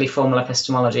 relatedly formal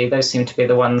epistemology. Those seem to be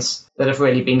the ones that have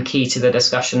really been key to the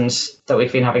discussions that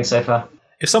we've been having so far.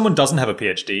 If someone doesn't have a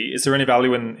PhD, is there any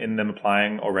value in them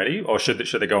applying already? Or should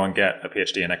they go and get a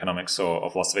PhD in economics or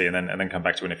philosophy and then come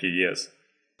back to it in a few years?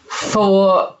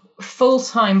 For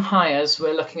full-time hires,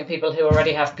 we're looking at people who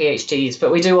already have PhDs,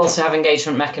 but we do also have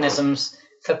engagement mechanisms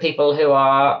for people who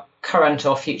are current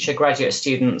or future graduate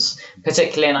students,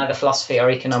 particularly in either philosophy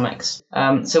or economics.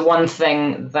 So one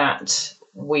thing that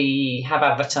we have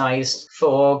advertised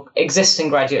for existing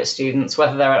graduate students,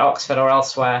 whether they're at Oxford or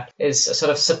elsewhere, is a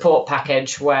sort of support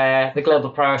package where the Global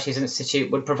Priorities Institute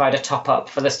would provide a top-up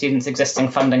for the student's existing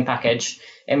funding package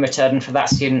in return for that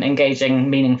student engaging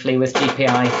meaningfully with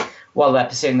GPI while they're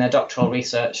pursuing their doctoral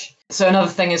research. So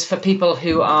another thing is for people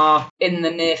who are in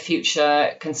the near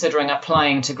future considering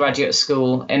applying to graduate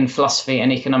school in philosophy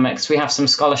and economics, we have some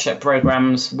scholarship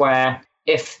programs where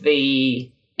if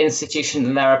the institution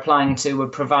that they're applying to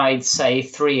would provide, say,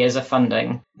 3 years of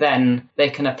funding, then they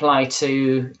can apply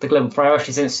to the Global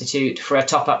Priorities Institute for a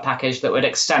top-up package that would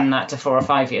extend that to 4 or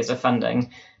 5 years of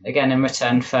funding, again, in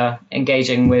return for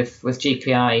engaging with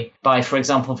GPI by, for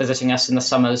example, visiting us in the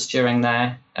summers during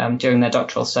their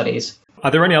doctoral studies.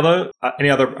 Are there any other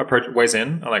ways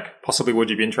in? Like, possibly would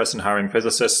you be interested in hiring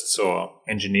physicists or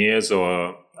engineers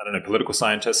or, political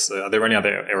scientists? Are there any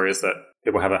other areas that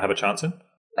people have a chance in?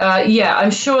 Yeah,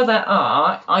 I'm sure there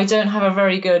are. I don't have a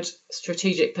very good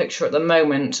strategic picture at the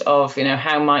moment of,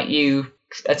 how might you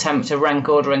attempt a rank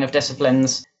ordering of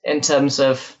disciplines in terms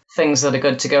of things that are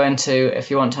good to go into if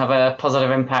you want to have a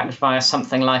positive impact via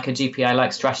something like a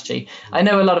GPI-like strategy. I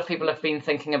know a lot of people have been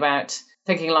thinking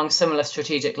along similar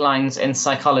strategic lines in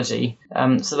psychology.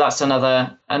 So that's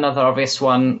another obvious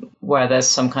one where there's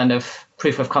some kind of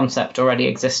proof of concept already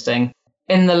existing.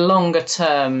 In the longer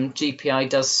term, GPI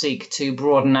does seek to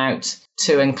broaden out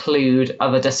to include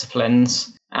other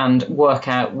disciplines and work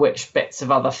out which bits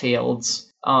of other fields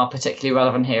are particularly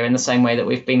relevant here, in the same way that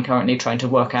we've been currently trying to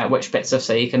work out which bits of,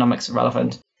 say, economics are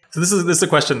relevant. So this is a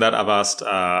question that I've asked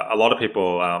a lot of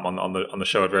people on the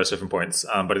show at various different points,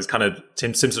 but it's kind of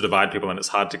seems to divide people, and it's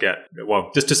hard to get.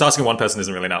 Well, just asking one person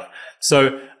isn't really enough.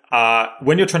 So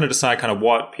when you're trying to decide kind of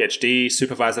what PhD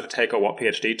supervisor to take or what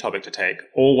PhD topic to take,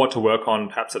 or what to work on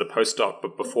perhaps at a postdoc,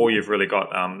 but before you've really got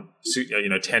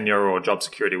tenure or job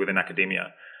security within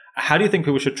academia, how do you think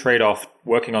people should trade off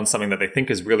working on something that they think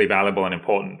is really valuable and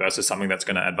important versus something that's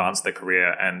going to advance their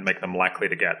career and make them likely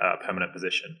to get a permanent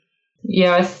position?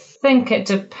 Yeah, I think it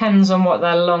depends on what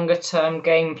their longer term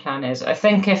game plan is. I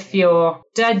think if you're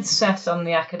dead set on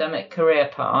the academic career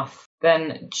path,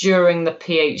 then during the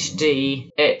PhD,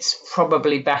 it's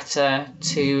probably better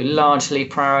to largely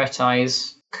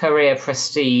prioritize career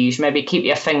prestige, maybe keep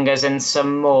your fingers in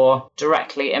some more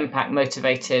directly impact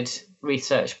motivated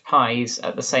research pies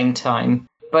at the same time.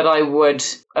 But I would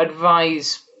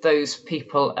advise those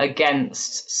people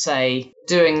against, say,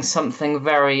 doing something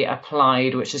very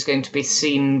applied, which is going to be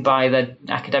seen by the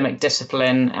academic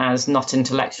discipline as not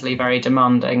intellectually very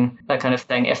demanding, that kind of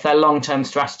thing. If their long-term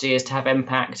strategy is to have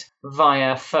impact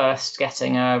via first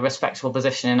getting a respectable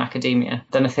position in academia,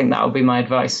 then I think that would be my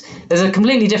advice. There's a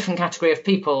completely different category of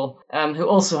people who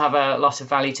also have a lot of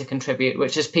value to contribute,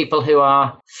 which is people who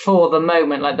are, for the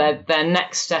moment, like their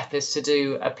next step is to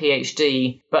do a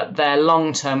PhD, but their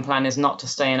long-term plan is not to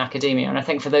stay in academia. And I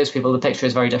think for those people, the picture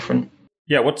is very different.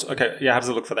 Yeah, how does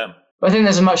it look for them? I think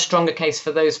there's a much stronger case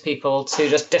for those people to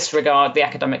just disregard the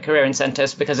academic career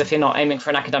incentives, because if you're not aiming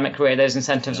for an academic career, those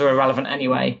incentives are irrelevant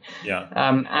anyway. Yeah.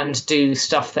 And do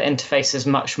stuff that interfaces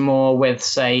much more with,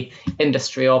 say,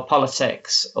 industry or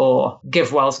politics or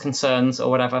GiveWell's concerns or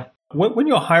whatever. When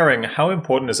you're hiring, how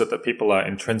important is it that people are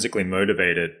intrinsically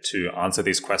motivated to answer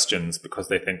these questions because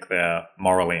they think they're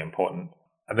morally important?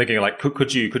 I'm thinking, like,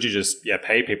 could you just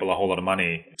pay people a whole lot of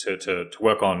money to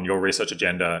work on your research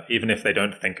agenda, even if they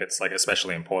don't think it's like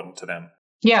especially important to them?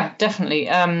 Yeah, definitely.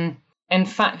 In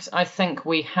fact, I think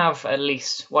we have at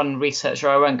least one researcher.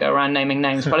 I won't go around naming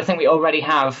names, but I think we already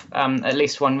have at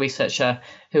least one researcher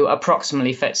who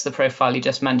approximately fits the profile you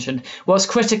just mentioned. What's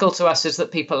critical to us is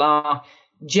that people are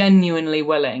genuinely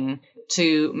willing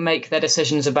to make their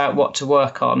decisions about what to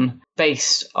work on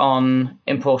based on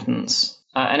importance.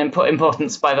 And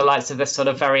importance by the lights of this sort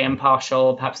of very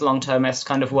impartial, perhaps long-termist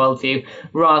kind of worldview,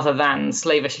 rather than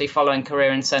slavishly following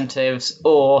career incentives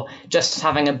or just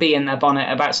having a bee in their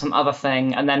bonnet about some other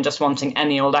thing and then just wanting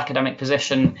any old academic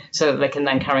position so that they can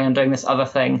then carry on doing this other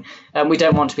thing. We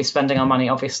don't want to be spending our money,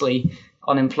 obviously,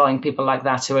 on employing people like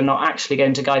that who are not actually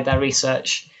going to guide their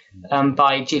research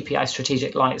by GPI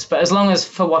strategic lights. But as long as,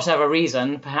 for whatever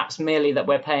reason, perhaps merely that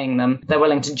we're paying them, they're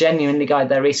willing to genuinely guide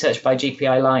their research by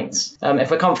GPI lights, if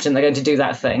we're confident they're going to do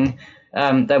that thing,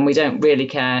 then we don't really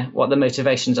care what the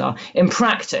motivations are. In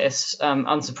practice,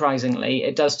 unsurprisingly,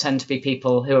 it does tend to be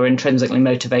people who are intrinsically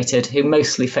motivated who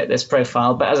mostly fit this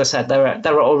profile. But as I said, there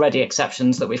are already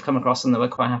exceptions that we've come across and that we're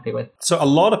quite happy with. So a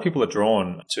lot of people are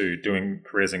drawn to doing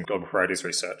careers in global priorities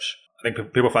research. I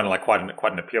think people find it like quite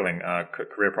an appealing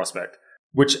career prospect,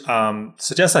 which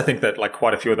suggests, I think, that like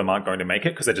quite a few of them aren't going to make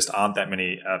it because there just aren't that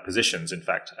many positions. In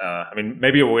fact, I mean,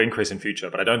 maybe it will increase in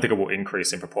future, but I don't think it will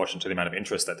increase in proportion to the amount of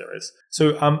interest that there is.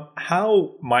 So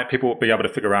how might people be able to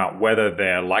figure out whether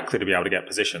they're likely to be able to get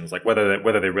positions, like whether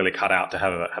they're really cut out to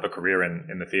have a career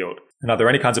in the field? And are there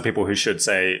any kinds of people who should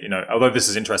say, although this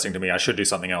is interesting to me, I should do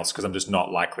something else because I'm just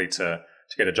not likely to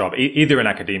get a job either in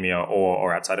academia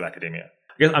or outside of academia?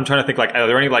 I guess I'm trying to think, like, are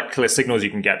there any like clear signals you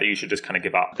can get that you should just kind of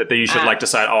give up? That you should like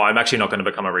decide, I'm actually not going to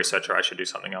become a researcher, I should do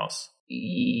something else?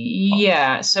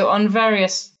 Yeah, so on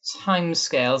various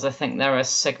timescales, I think there are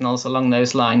signals along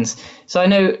those lines. So I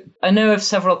know of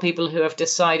several people who have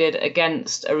decided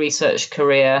against a research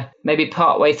career, maybe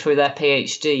partway through their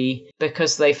PhD,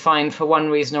 because they find for one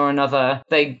reason or another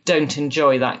they don't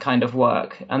enjoy that kind of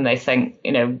work, and they think,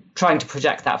 trying to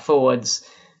project that forwards,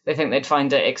 they think they'd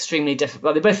find it extremely difficult.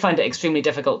 Well, they both find it extremely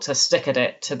difficult to stick at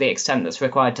it to the extent that's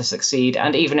required to succeed.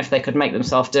 And even if they could make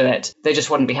themselves do it, they just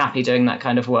wouldn't be happy doing that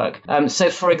kind of work. So,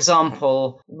 for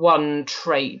example, one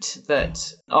trait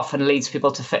that often leads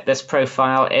people to fit this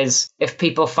profile is if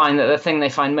people find that the thing they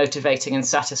find motivating and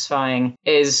satisfying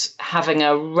is having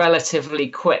a relatively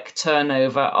quick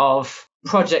turnover of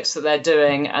projects that they're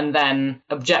doing and then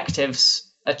objectives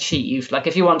achieved. Like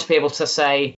if you want to be able to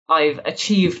say, I've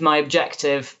achieved my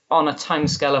objective on a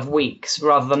timescale of weeks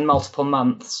rather than multiple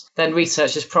months, then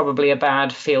research is probably a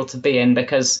bad field to be in,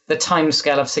 because the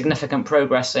timescale of significant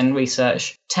progress in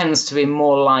research tends to be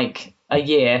more like a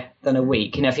year than a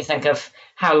week. If you think of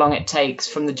how long it takes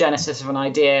from the genesis of an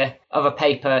idea of a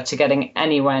paper to getting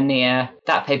anywhere near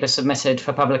that paper submitted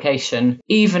for publication,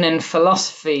 even in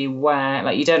philosophy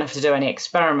where you don't have to do any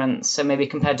experiments, so maybe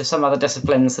compared to some other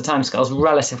disciplines, the timescale is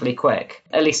relatively quick.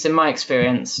 At least in my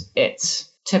experience, it's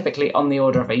typically on the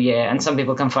order of a year, and some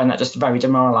people can find that just very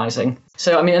demoralizing.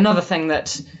 So, another thing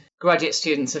that graduate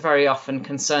students are very often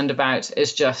concerned about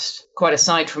is just, quite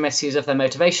aside from issues of their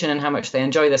motivation and how much they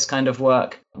enjoy this kind of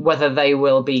work, whether they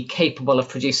will be capable of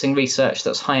producing research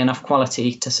that's high enough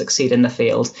quality to succeed in the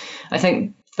field. I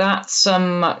think that's a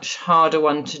much harder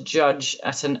one to judge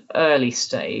at an early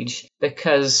stage,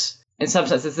 because in some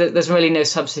sense there's really no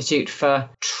substitute for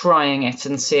trying it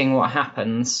and seeing what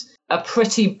happens. A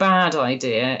pretty bad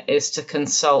idea is to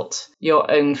consult your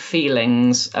own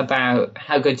feelings about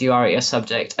how good you are at your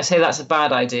subject. I say that's a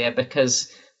bad idea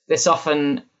because this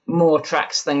often more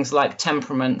tracks things like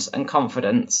temperament and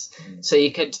confidence. So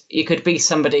you could be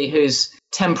somebody who's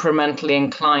temperamentally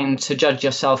inclined to judge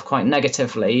yourself quite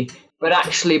negatively, but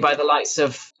actually by the lights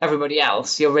of everybody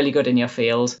else, you're really good in your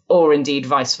field, or indeed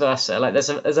vice versa. Like there's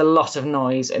a lot of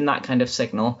noise in that kind of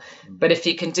signal. But if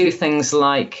you can do things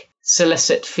like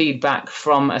solicit feedback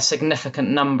from a significant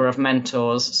number of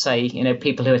mentors, say,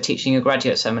 people who are teaching your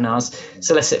graduate seminars,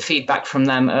 solicit feedback from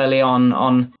them early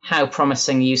on how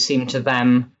promising you seem to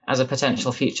them as a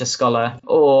potential future scholar,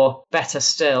 or better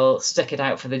still, stick it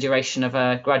out for the duration of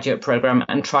a graduate program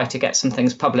and try to get some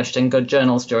things published in good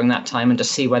journals during that time and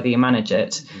just see whether you manage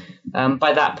it.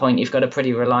 By that point, you've got a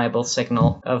pretty reliable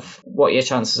signal of what your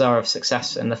chances are of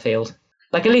success in the field.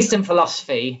 Like, at least in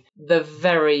philosophy, the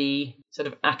very sort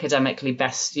of academically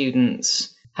best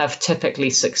students have typically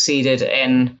succeeded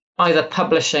in either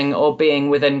publishing or being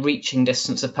within reaching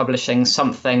distance of publishing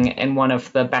something in one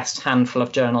of the best handful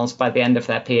of journals by the end of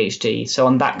their PhD. So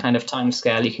on that kind of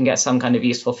timescale, you can get some kind of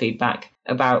useful feedback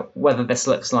about whether this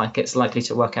looks like it's likely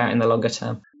to work out in the longer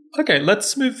term. Okay,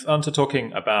 let's move on to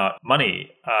talking about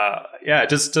money.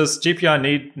 Does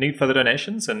GPI need further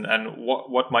donations, and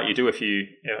what might you do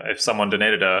if someone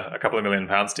donated a couple of £1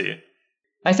 million to you?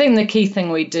 I think the key thing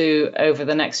we do over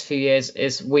the next few years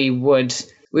is we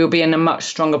will be in a much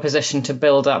stronger position to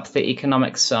build up the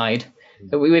economics side.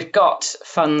 We've got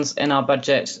funds in our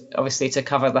budget, obviously, to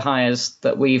cover the hires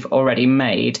that we've already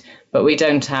made, but we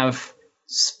don't have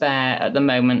spare at the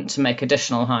moment to make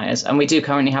additional hires. And we do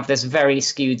currently have this very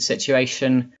skewed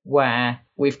situation where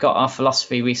we've got our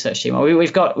philosophy research team.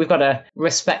 We've got a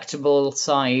respectable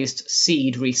sized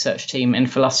seed research team in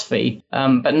philosophy,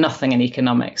 but nothing in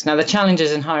economics. Now, the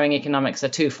challenges in hiring economics are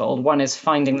twofold. One is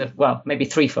maybe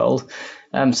threefold.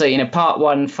 Part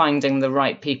one, finding the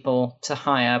right people to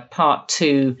hire. Part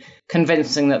two,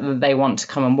 convincing that they want to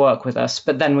come and work with us.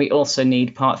 But then we also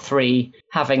need part three,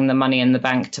 having the money in the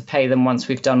bank to pay them once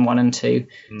we've done 1 and 2.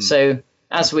 So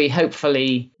as we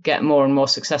hopefully get more and more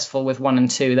successful with 1 and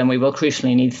 2, then we will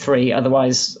crucially need 3.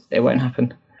 Otherwise, it won't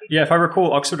happen. Yeah, if I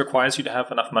recall, Oxford requires you to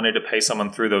have enough money to pay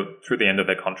someone through the end of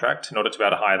their contract in order to be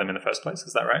able to hire them in the first place.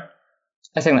 Is that right?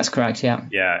 I think that's correct, yeah.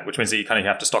 Yeah, which means that you kind of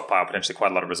have to stockpile potentially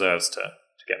quite a lot of reserves to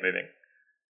get moving.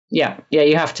 Yeah,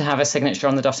 you have to have a signature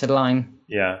on the dotted line.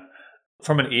 Yeah.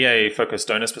 From an EA-focused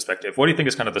donors perspective, what do you think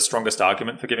is kind of the strongest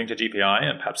argument for giving to GPI,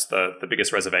 and perhaps the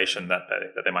biggest reservation that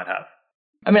they might have?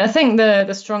 I mean, I think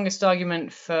the strongest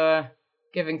argument for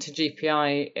giving to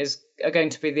GPI are going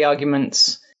to be the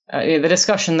arguments, the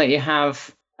discussion that you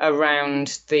have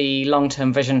around the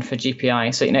long-term vision for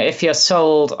GPI. So, if you're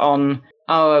sold on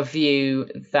our view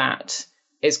that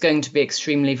it's going to be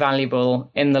extremely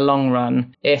valuable in the long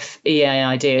run if EA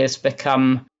ideas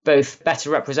become both better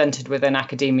represented within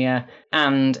academia,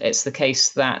 and it's the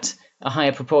case that a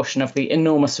higher proportion of the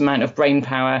enormous amount of brain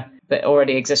power that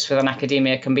already exists within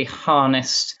academia can be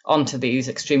harnessed onto these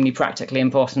extremely practically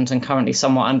important and currently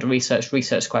somewhat under-researched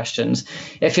research questions.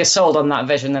 If you're sold on that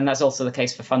vision, then that's also the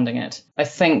case for funding it. I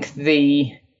think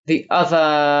the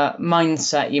other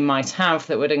mindset you might have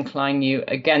that would incline you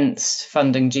against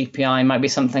funding GPI might be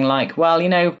something like, well,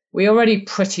 we already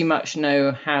pretty much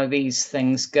know how these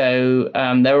things go.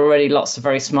 There are already lots of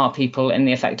very smart people in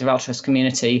the effective altruist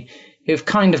community who've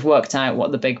kind of worked out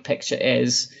what the big picture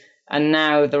is. And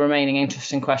now the remaining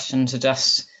interesting questions are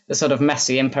just the sort of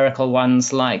messy empirical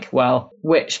ones like, well,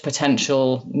 which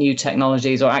potential new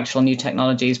technologies or actual new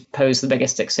technologies pose the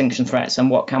biggest extinction threats, and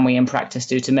what can we in practice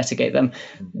do to mitigate them?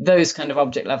 Those kind of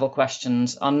object level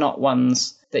questions are not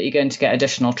ones that you're going to get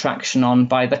additional traction on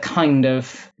by the kind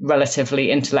of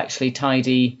relatively intellectually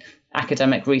tidy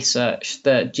academic research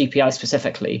that GPI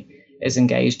specifically is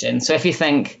engaged in. So if you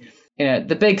think,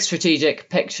 the big strategic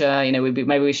picture,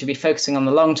 maybe we should be focusing on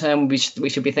the long term. We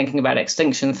should be thinking about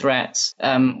extinction threats.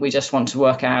 We just want to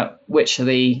work out which are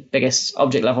the biggest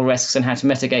object level risks and how to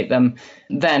mitigate them.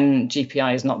 Then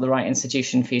GPI is not the right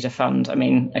institution for you to fund. I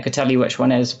mean, I could tell you which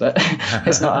one is, but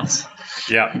it's not us.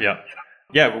 Yeah.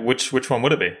 Yeah, which one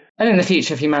would it be? I think the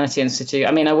Future of Humanity Institute.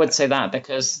 I mean, I would say that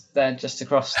because they're just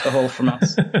across the hall from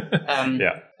us.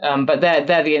 But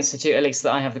they're the institute, at least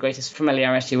that I have the greatest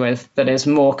familiarity with, that is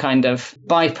more kind of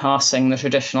bypassing the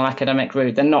traditional academic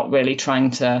route. They're not really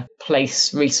trying to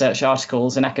place research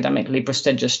articles in academically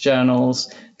prestigious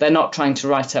journals. They're not trying to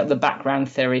write up the background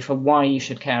theory for why you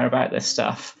should care about this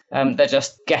stuff. They're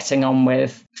just getting on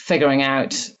with figuring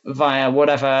out via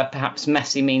whatever perhaps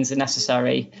messy means are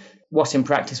necessary what in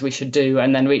practice we should do,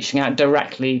 and then reaching out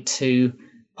directly to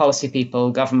policy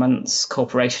people, governments,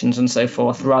 corporations, and so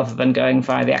forth, rather than going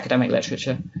via the academic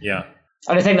literature. Yeah.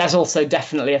 And I think that's also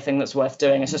definitely a thing that's worth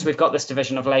doing. It's just we've got this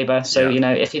division of labour. So,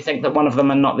 if you think that one of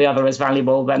them and not the other is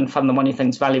valuable, then fund the one you think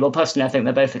is valuable. Personally, I think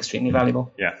they're both extremely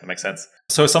valuable. Yeah, that makes sense.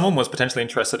 So if someone was potentially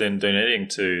interested in donating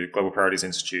to Global Priorities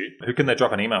Institute, who can they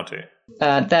drop an email to?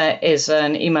 There is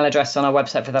an email address on our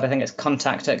website for that. I think it's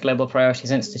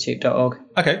contact@globalprioritiesinstitute.org.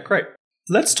 Okay, great.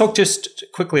 Let's talk just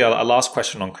quickly a last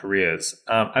question on careers.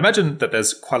 I imagine that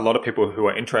there's quite a lot of people who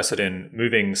are interested in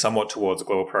moving somewhat towards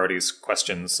global priorities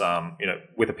questions,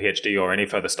 with a PhD or any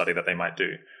further study that they might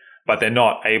do, but they're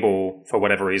not able, for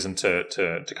whatever reason,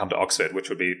 to come to Oxford, which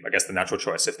would be, I guess, the natural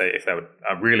choice if they were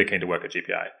really keen to work at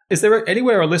GPI. Is there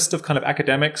anywhere a list of kind of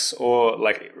academics or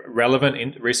like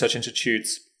relevant research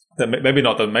institutes that maybe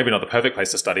not the perfect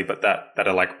place to study, but that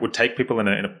are like would take people in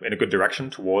a good direction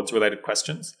towards related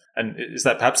questions? And is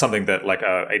that perhaps something that like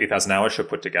 80,000 Hours should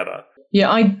put together?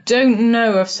 Yeah, I don't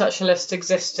know of such a list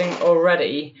existing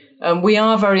already. We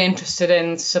are very interested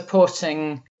in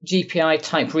supporting GPI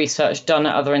type research done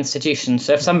at other institutions.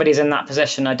 So if somebody's in that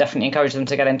position, I definitely encourage them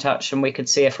to get in touch, and we could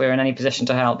see if we're in any position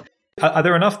to help. Are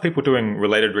there enough people doing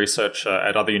related research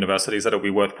at other universities that it would be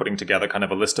worth putting together kind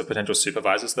of a list of potential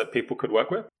supervisors that people could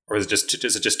work with? Or is it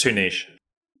just too niche?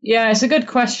 Yeah, it's a good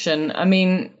question. I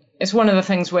mean, it's one of the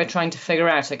things we're trying to figure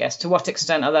out, I guess. To what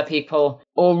extent are there people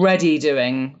already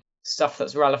doing stuff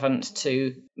that's relevant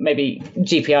to maybe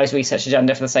GPI's research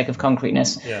agenda for the sake of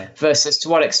concreteness, versus to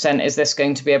what extent is this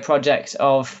going to be a project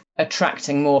of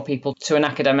attracting more people to an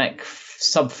academic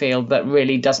subfield that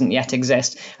really doesn't yet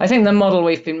exist. I think the model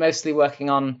we've been mostly working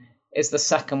on is the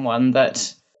second one,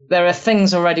 that there are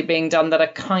things already being done that are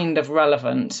kind of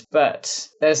relevant, but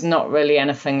there's not really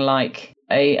anything like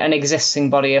an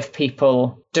existing body of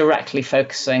people directly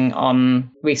focusing on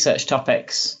research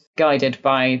topics guided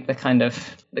by the kind of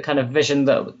vision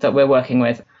that we're working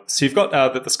with. So you've got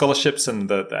the scholarships and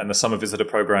the summer visitor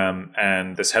program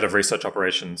and this head of research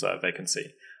operations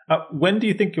vacancy. When do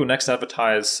you think you'll next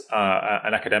advertise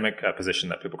an academic position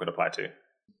that people could apply to?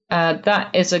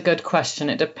 That is a good question.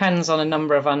 It depends on a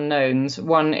number of unknowns.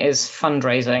 One is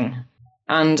fundraising,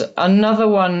 and another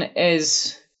one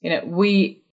is,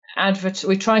 we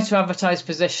try to advertise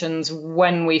positions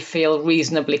when we feel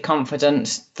reasonably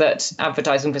confident that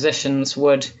advertising positions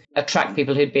would attract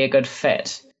people who'd be a good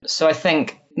fit. So I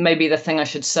think maybe the thing I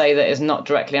should say that is not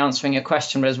directly answering your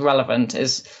question but is relevant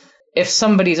is, if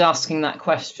somebody's asking that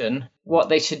question, what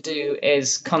they should do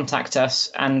is contact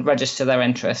us and register their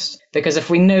interest. Because if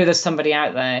we know there's somebody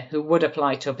out there who would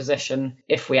apply to a position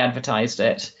if we advertised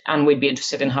it, and we'd be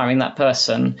interested in hiring that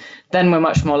person, then we're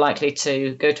much more likely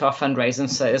to go to our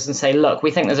fundraisers and say, look,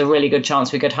 we think there's a really good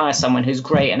chance we could hire someone who's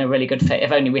great and a really good fit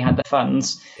if only we had the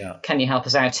funds. Yeah. Can you help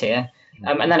us out here?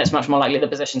 And then it's much more likely the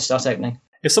position starts opening.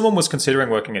 If someone was considering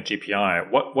working at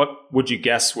GPI, what would you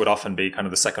guess would often be kind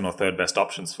of the second or third best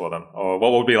options for them? Or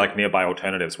what would be like nearby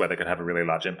alternatives where they could have a really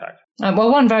large impact?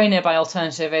 Well, one very nearby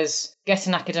alternative is get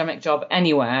an academic job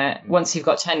anywhere. Once you've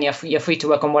got tenure, you're free to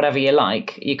work on whatever you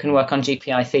like. You can work on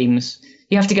GPI themes.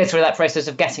 You have to go through that process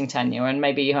of getting tenure, and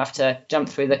maybe you have to jump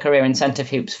through the career incentive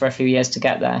hoops for a few years to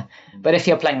get there. But if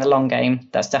you're playing the long game,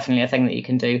 that's definitely a thing that you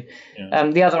can do. Yeah.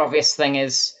 The other obvious thing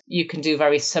is you can do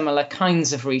very similar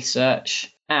kinds of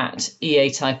research at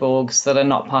EA-type orgs that are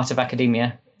not part of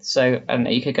academia. So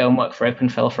you could go and work for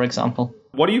OpenPhil, for example.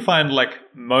 What do you find like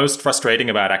most frustrating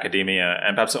about academia,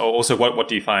 and perhaps also what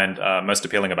do you find most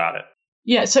appealing about it?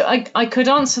 Yeah, so I could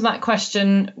answer that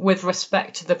question with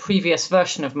respect to the previous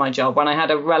version of my job, when I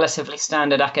had a relatively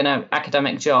standard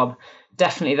academic job.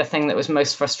 Definitely the thing that was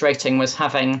most frustrating was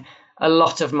having a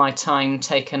lot of my time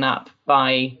taken up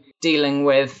by dealing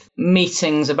with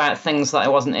meetings about things that I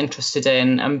wasn't interested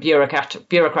in and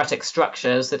bureaucratic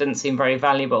structures that didn't seem very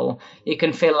valuable. You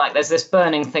can feel like there's this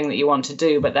burning thing that you want to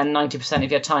do, but then 90% of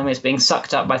your time is being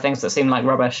sucked up by things that seem like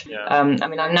rubbish. Yeah. I'm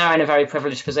now in a very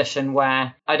privileged position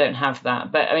where I don't have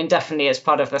that. But definitely it's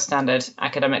part of the standard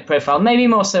academic profile, maybe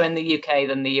more so in the UK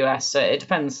than the US. So it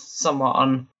depends somewhat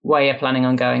on where you're planning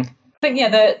on going. I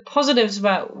think, the positives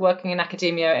about working in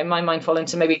academia, in my mind, fall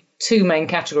into maybe two main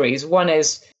categories. One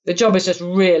is the job is just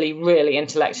really, really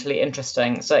intellectually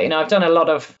interesting. So, I've done a lot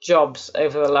of jobs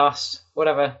over the last,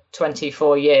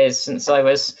 24 years since I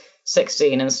was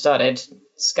 16 and started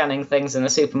scanning things in the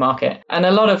supermarket. And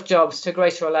a lot of jobs, to a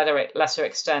greater or lesser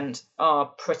extent, are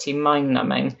pretty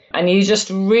mind-numbing. And you just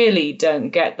really don't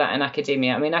get that in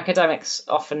academia. I mean, academics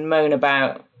often moan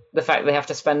about the fact they have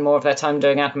to spend more of their time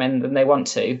doing admin than they want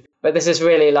to. But this is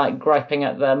really like griping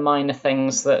at the minor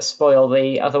things that spoil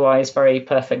the otherwise very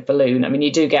perfect balloon. I mean,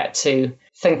 you do get to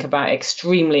think about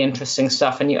extremely interesting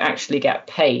stuff, and you actually get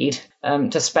paid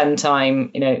to spend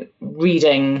time,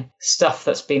 reading stuff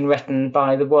that's been written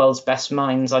by the world's best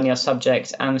minds on your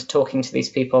subject and talking to these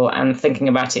people and thinking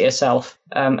about it yourself.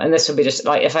 And this would be just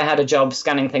like if I had a job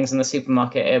scanning things in the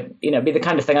supermarket, it'd be the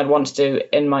kind of thing I'd want to do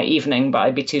in my evening, but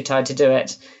I'd be too tired to do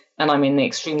it. And I'm in the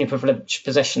extremely privileged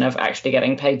position of actually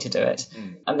getting paid to do it.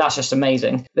 And that's just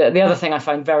amazing. The other thing I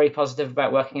find very positive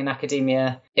about working in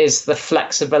academia is the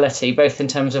flexibility, both in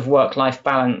terms of work-life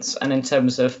balance and in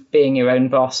terms of being your own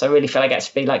boss. I really feel I get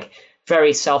to be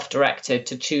very self-directed,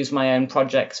 to choose my own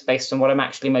projects based on what I'm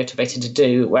actually motivated to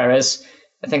do. Whereas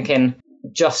I think in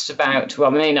just about,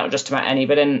 well, maybe not just about any,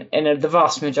 but in the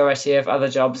vast majority of other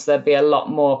jobs, there'd be a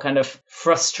lot more kind of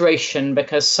frustration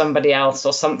because somebody else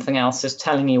or something else is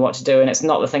telling you what to do, and it's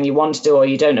not the thing you want to do, or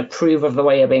you don't approve of the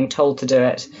way you're being told to do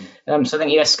it. So I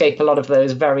think you escape a lot of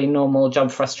those very normal job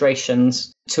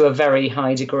frustrations to a very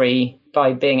high degree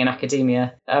by being in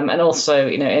academia. And also,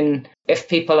 if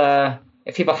people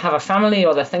have a family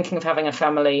or they're thinking of having a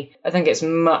family, I think it's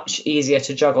much easier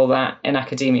to juggle that in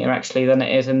academia, actually, than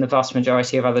it is in the vast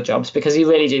majority of other jobs, because you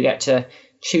really do get to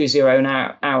choose your own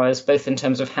hours, both in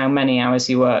terms of how many hours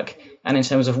you work and in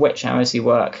terms of which hours you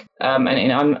work. I'm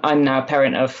now a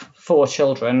parent of 4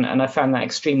 children, and I found that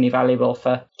extremely valuable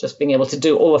for just being able to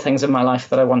do all the things in my life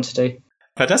that I want to do.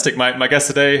 Fantastic. My guest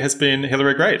today has been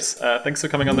Hilary Greaves. Thanks for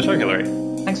coming on the show, Hilary.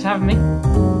 Thanks for having me.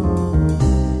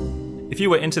 If you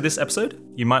were into this episode,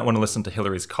 you might want to listen to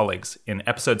Hilary's colleagues. In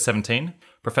episode 17,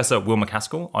 Professor Will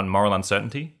MacAskill on moral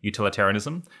uncertainty,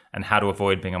 utilitarianism, and how to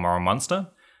avoid being a moral monster,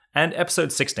 and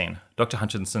episode 16, Dr.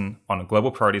 Hutchinson on global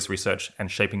priorities research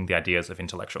and shaping the ideas of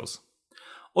intellectuals.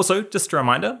 Also, just a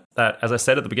reminder that, as I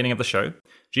said at the beginning of the show,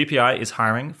 GPI is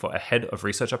hiring for a head of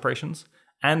research operations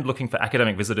and looking for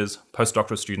academic visitors,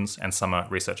 postdoctoral students, and summer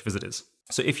research visitors.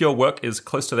 So if your work is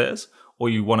close to theirs, or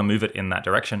you want to move it in that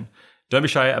direction, don't be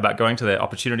shy about going to their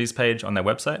opportunities page on their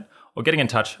website or getting in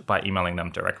touch by emailing them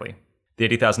directly. The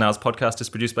 80,000 Hours podcast is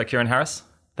produced by Kieran Harris.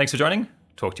 Thanks for joining.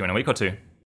 Talk to you in a week or two.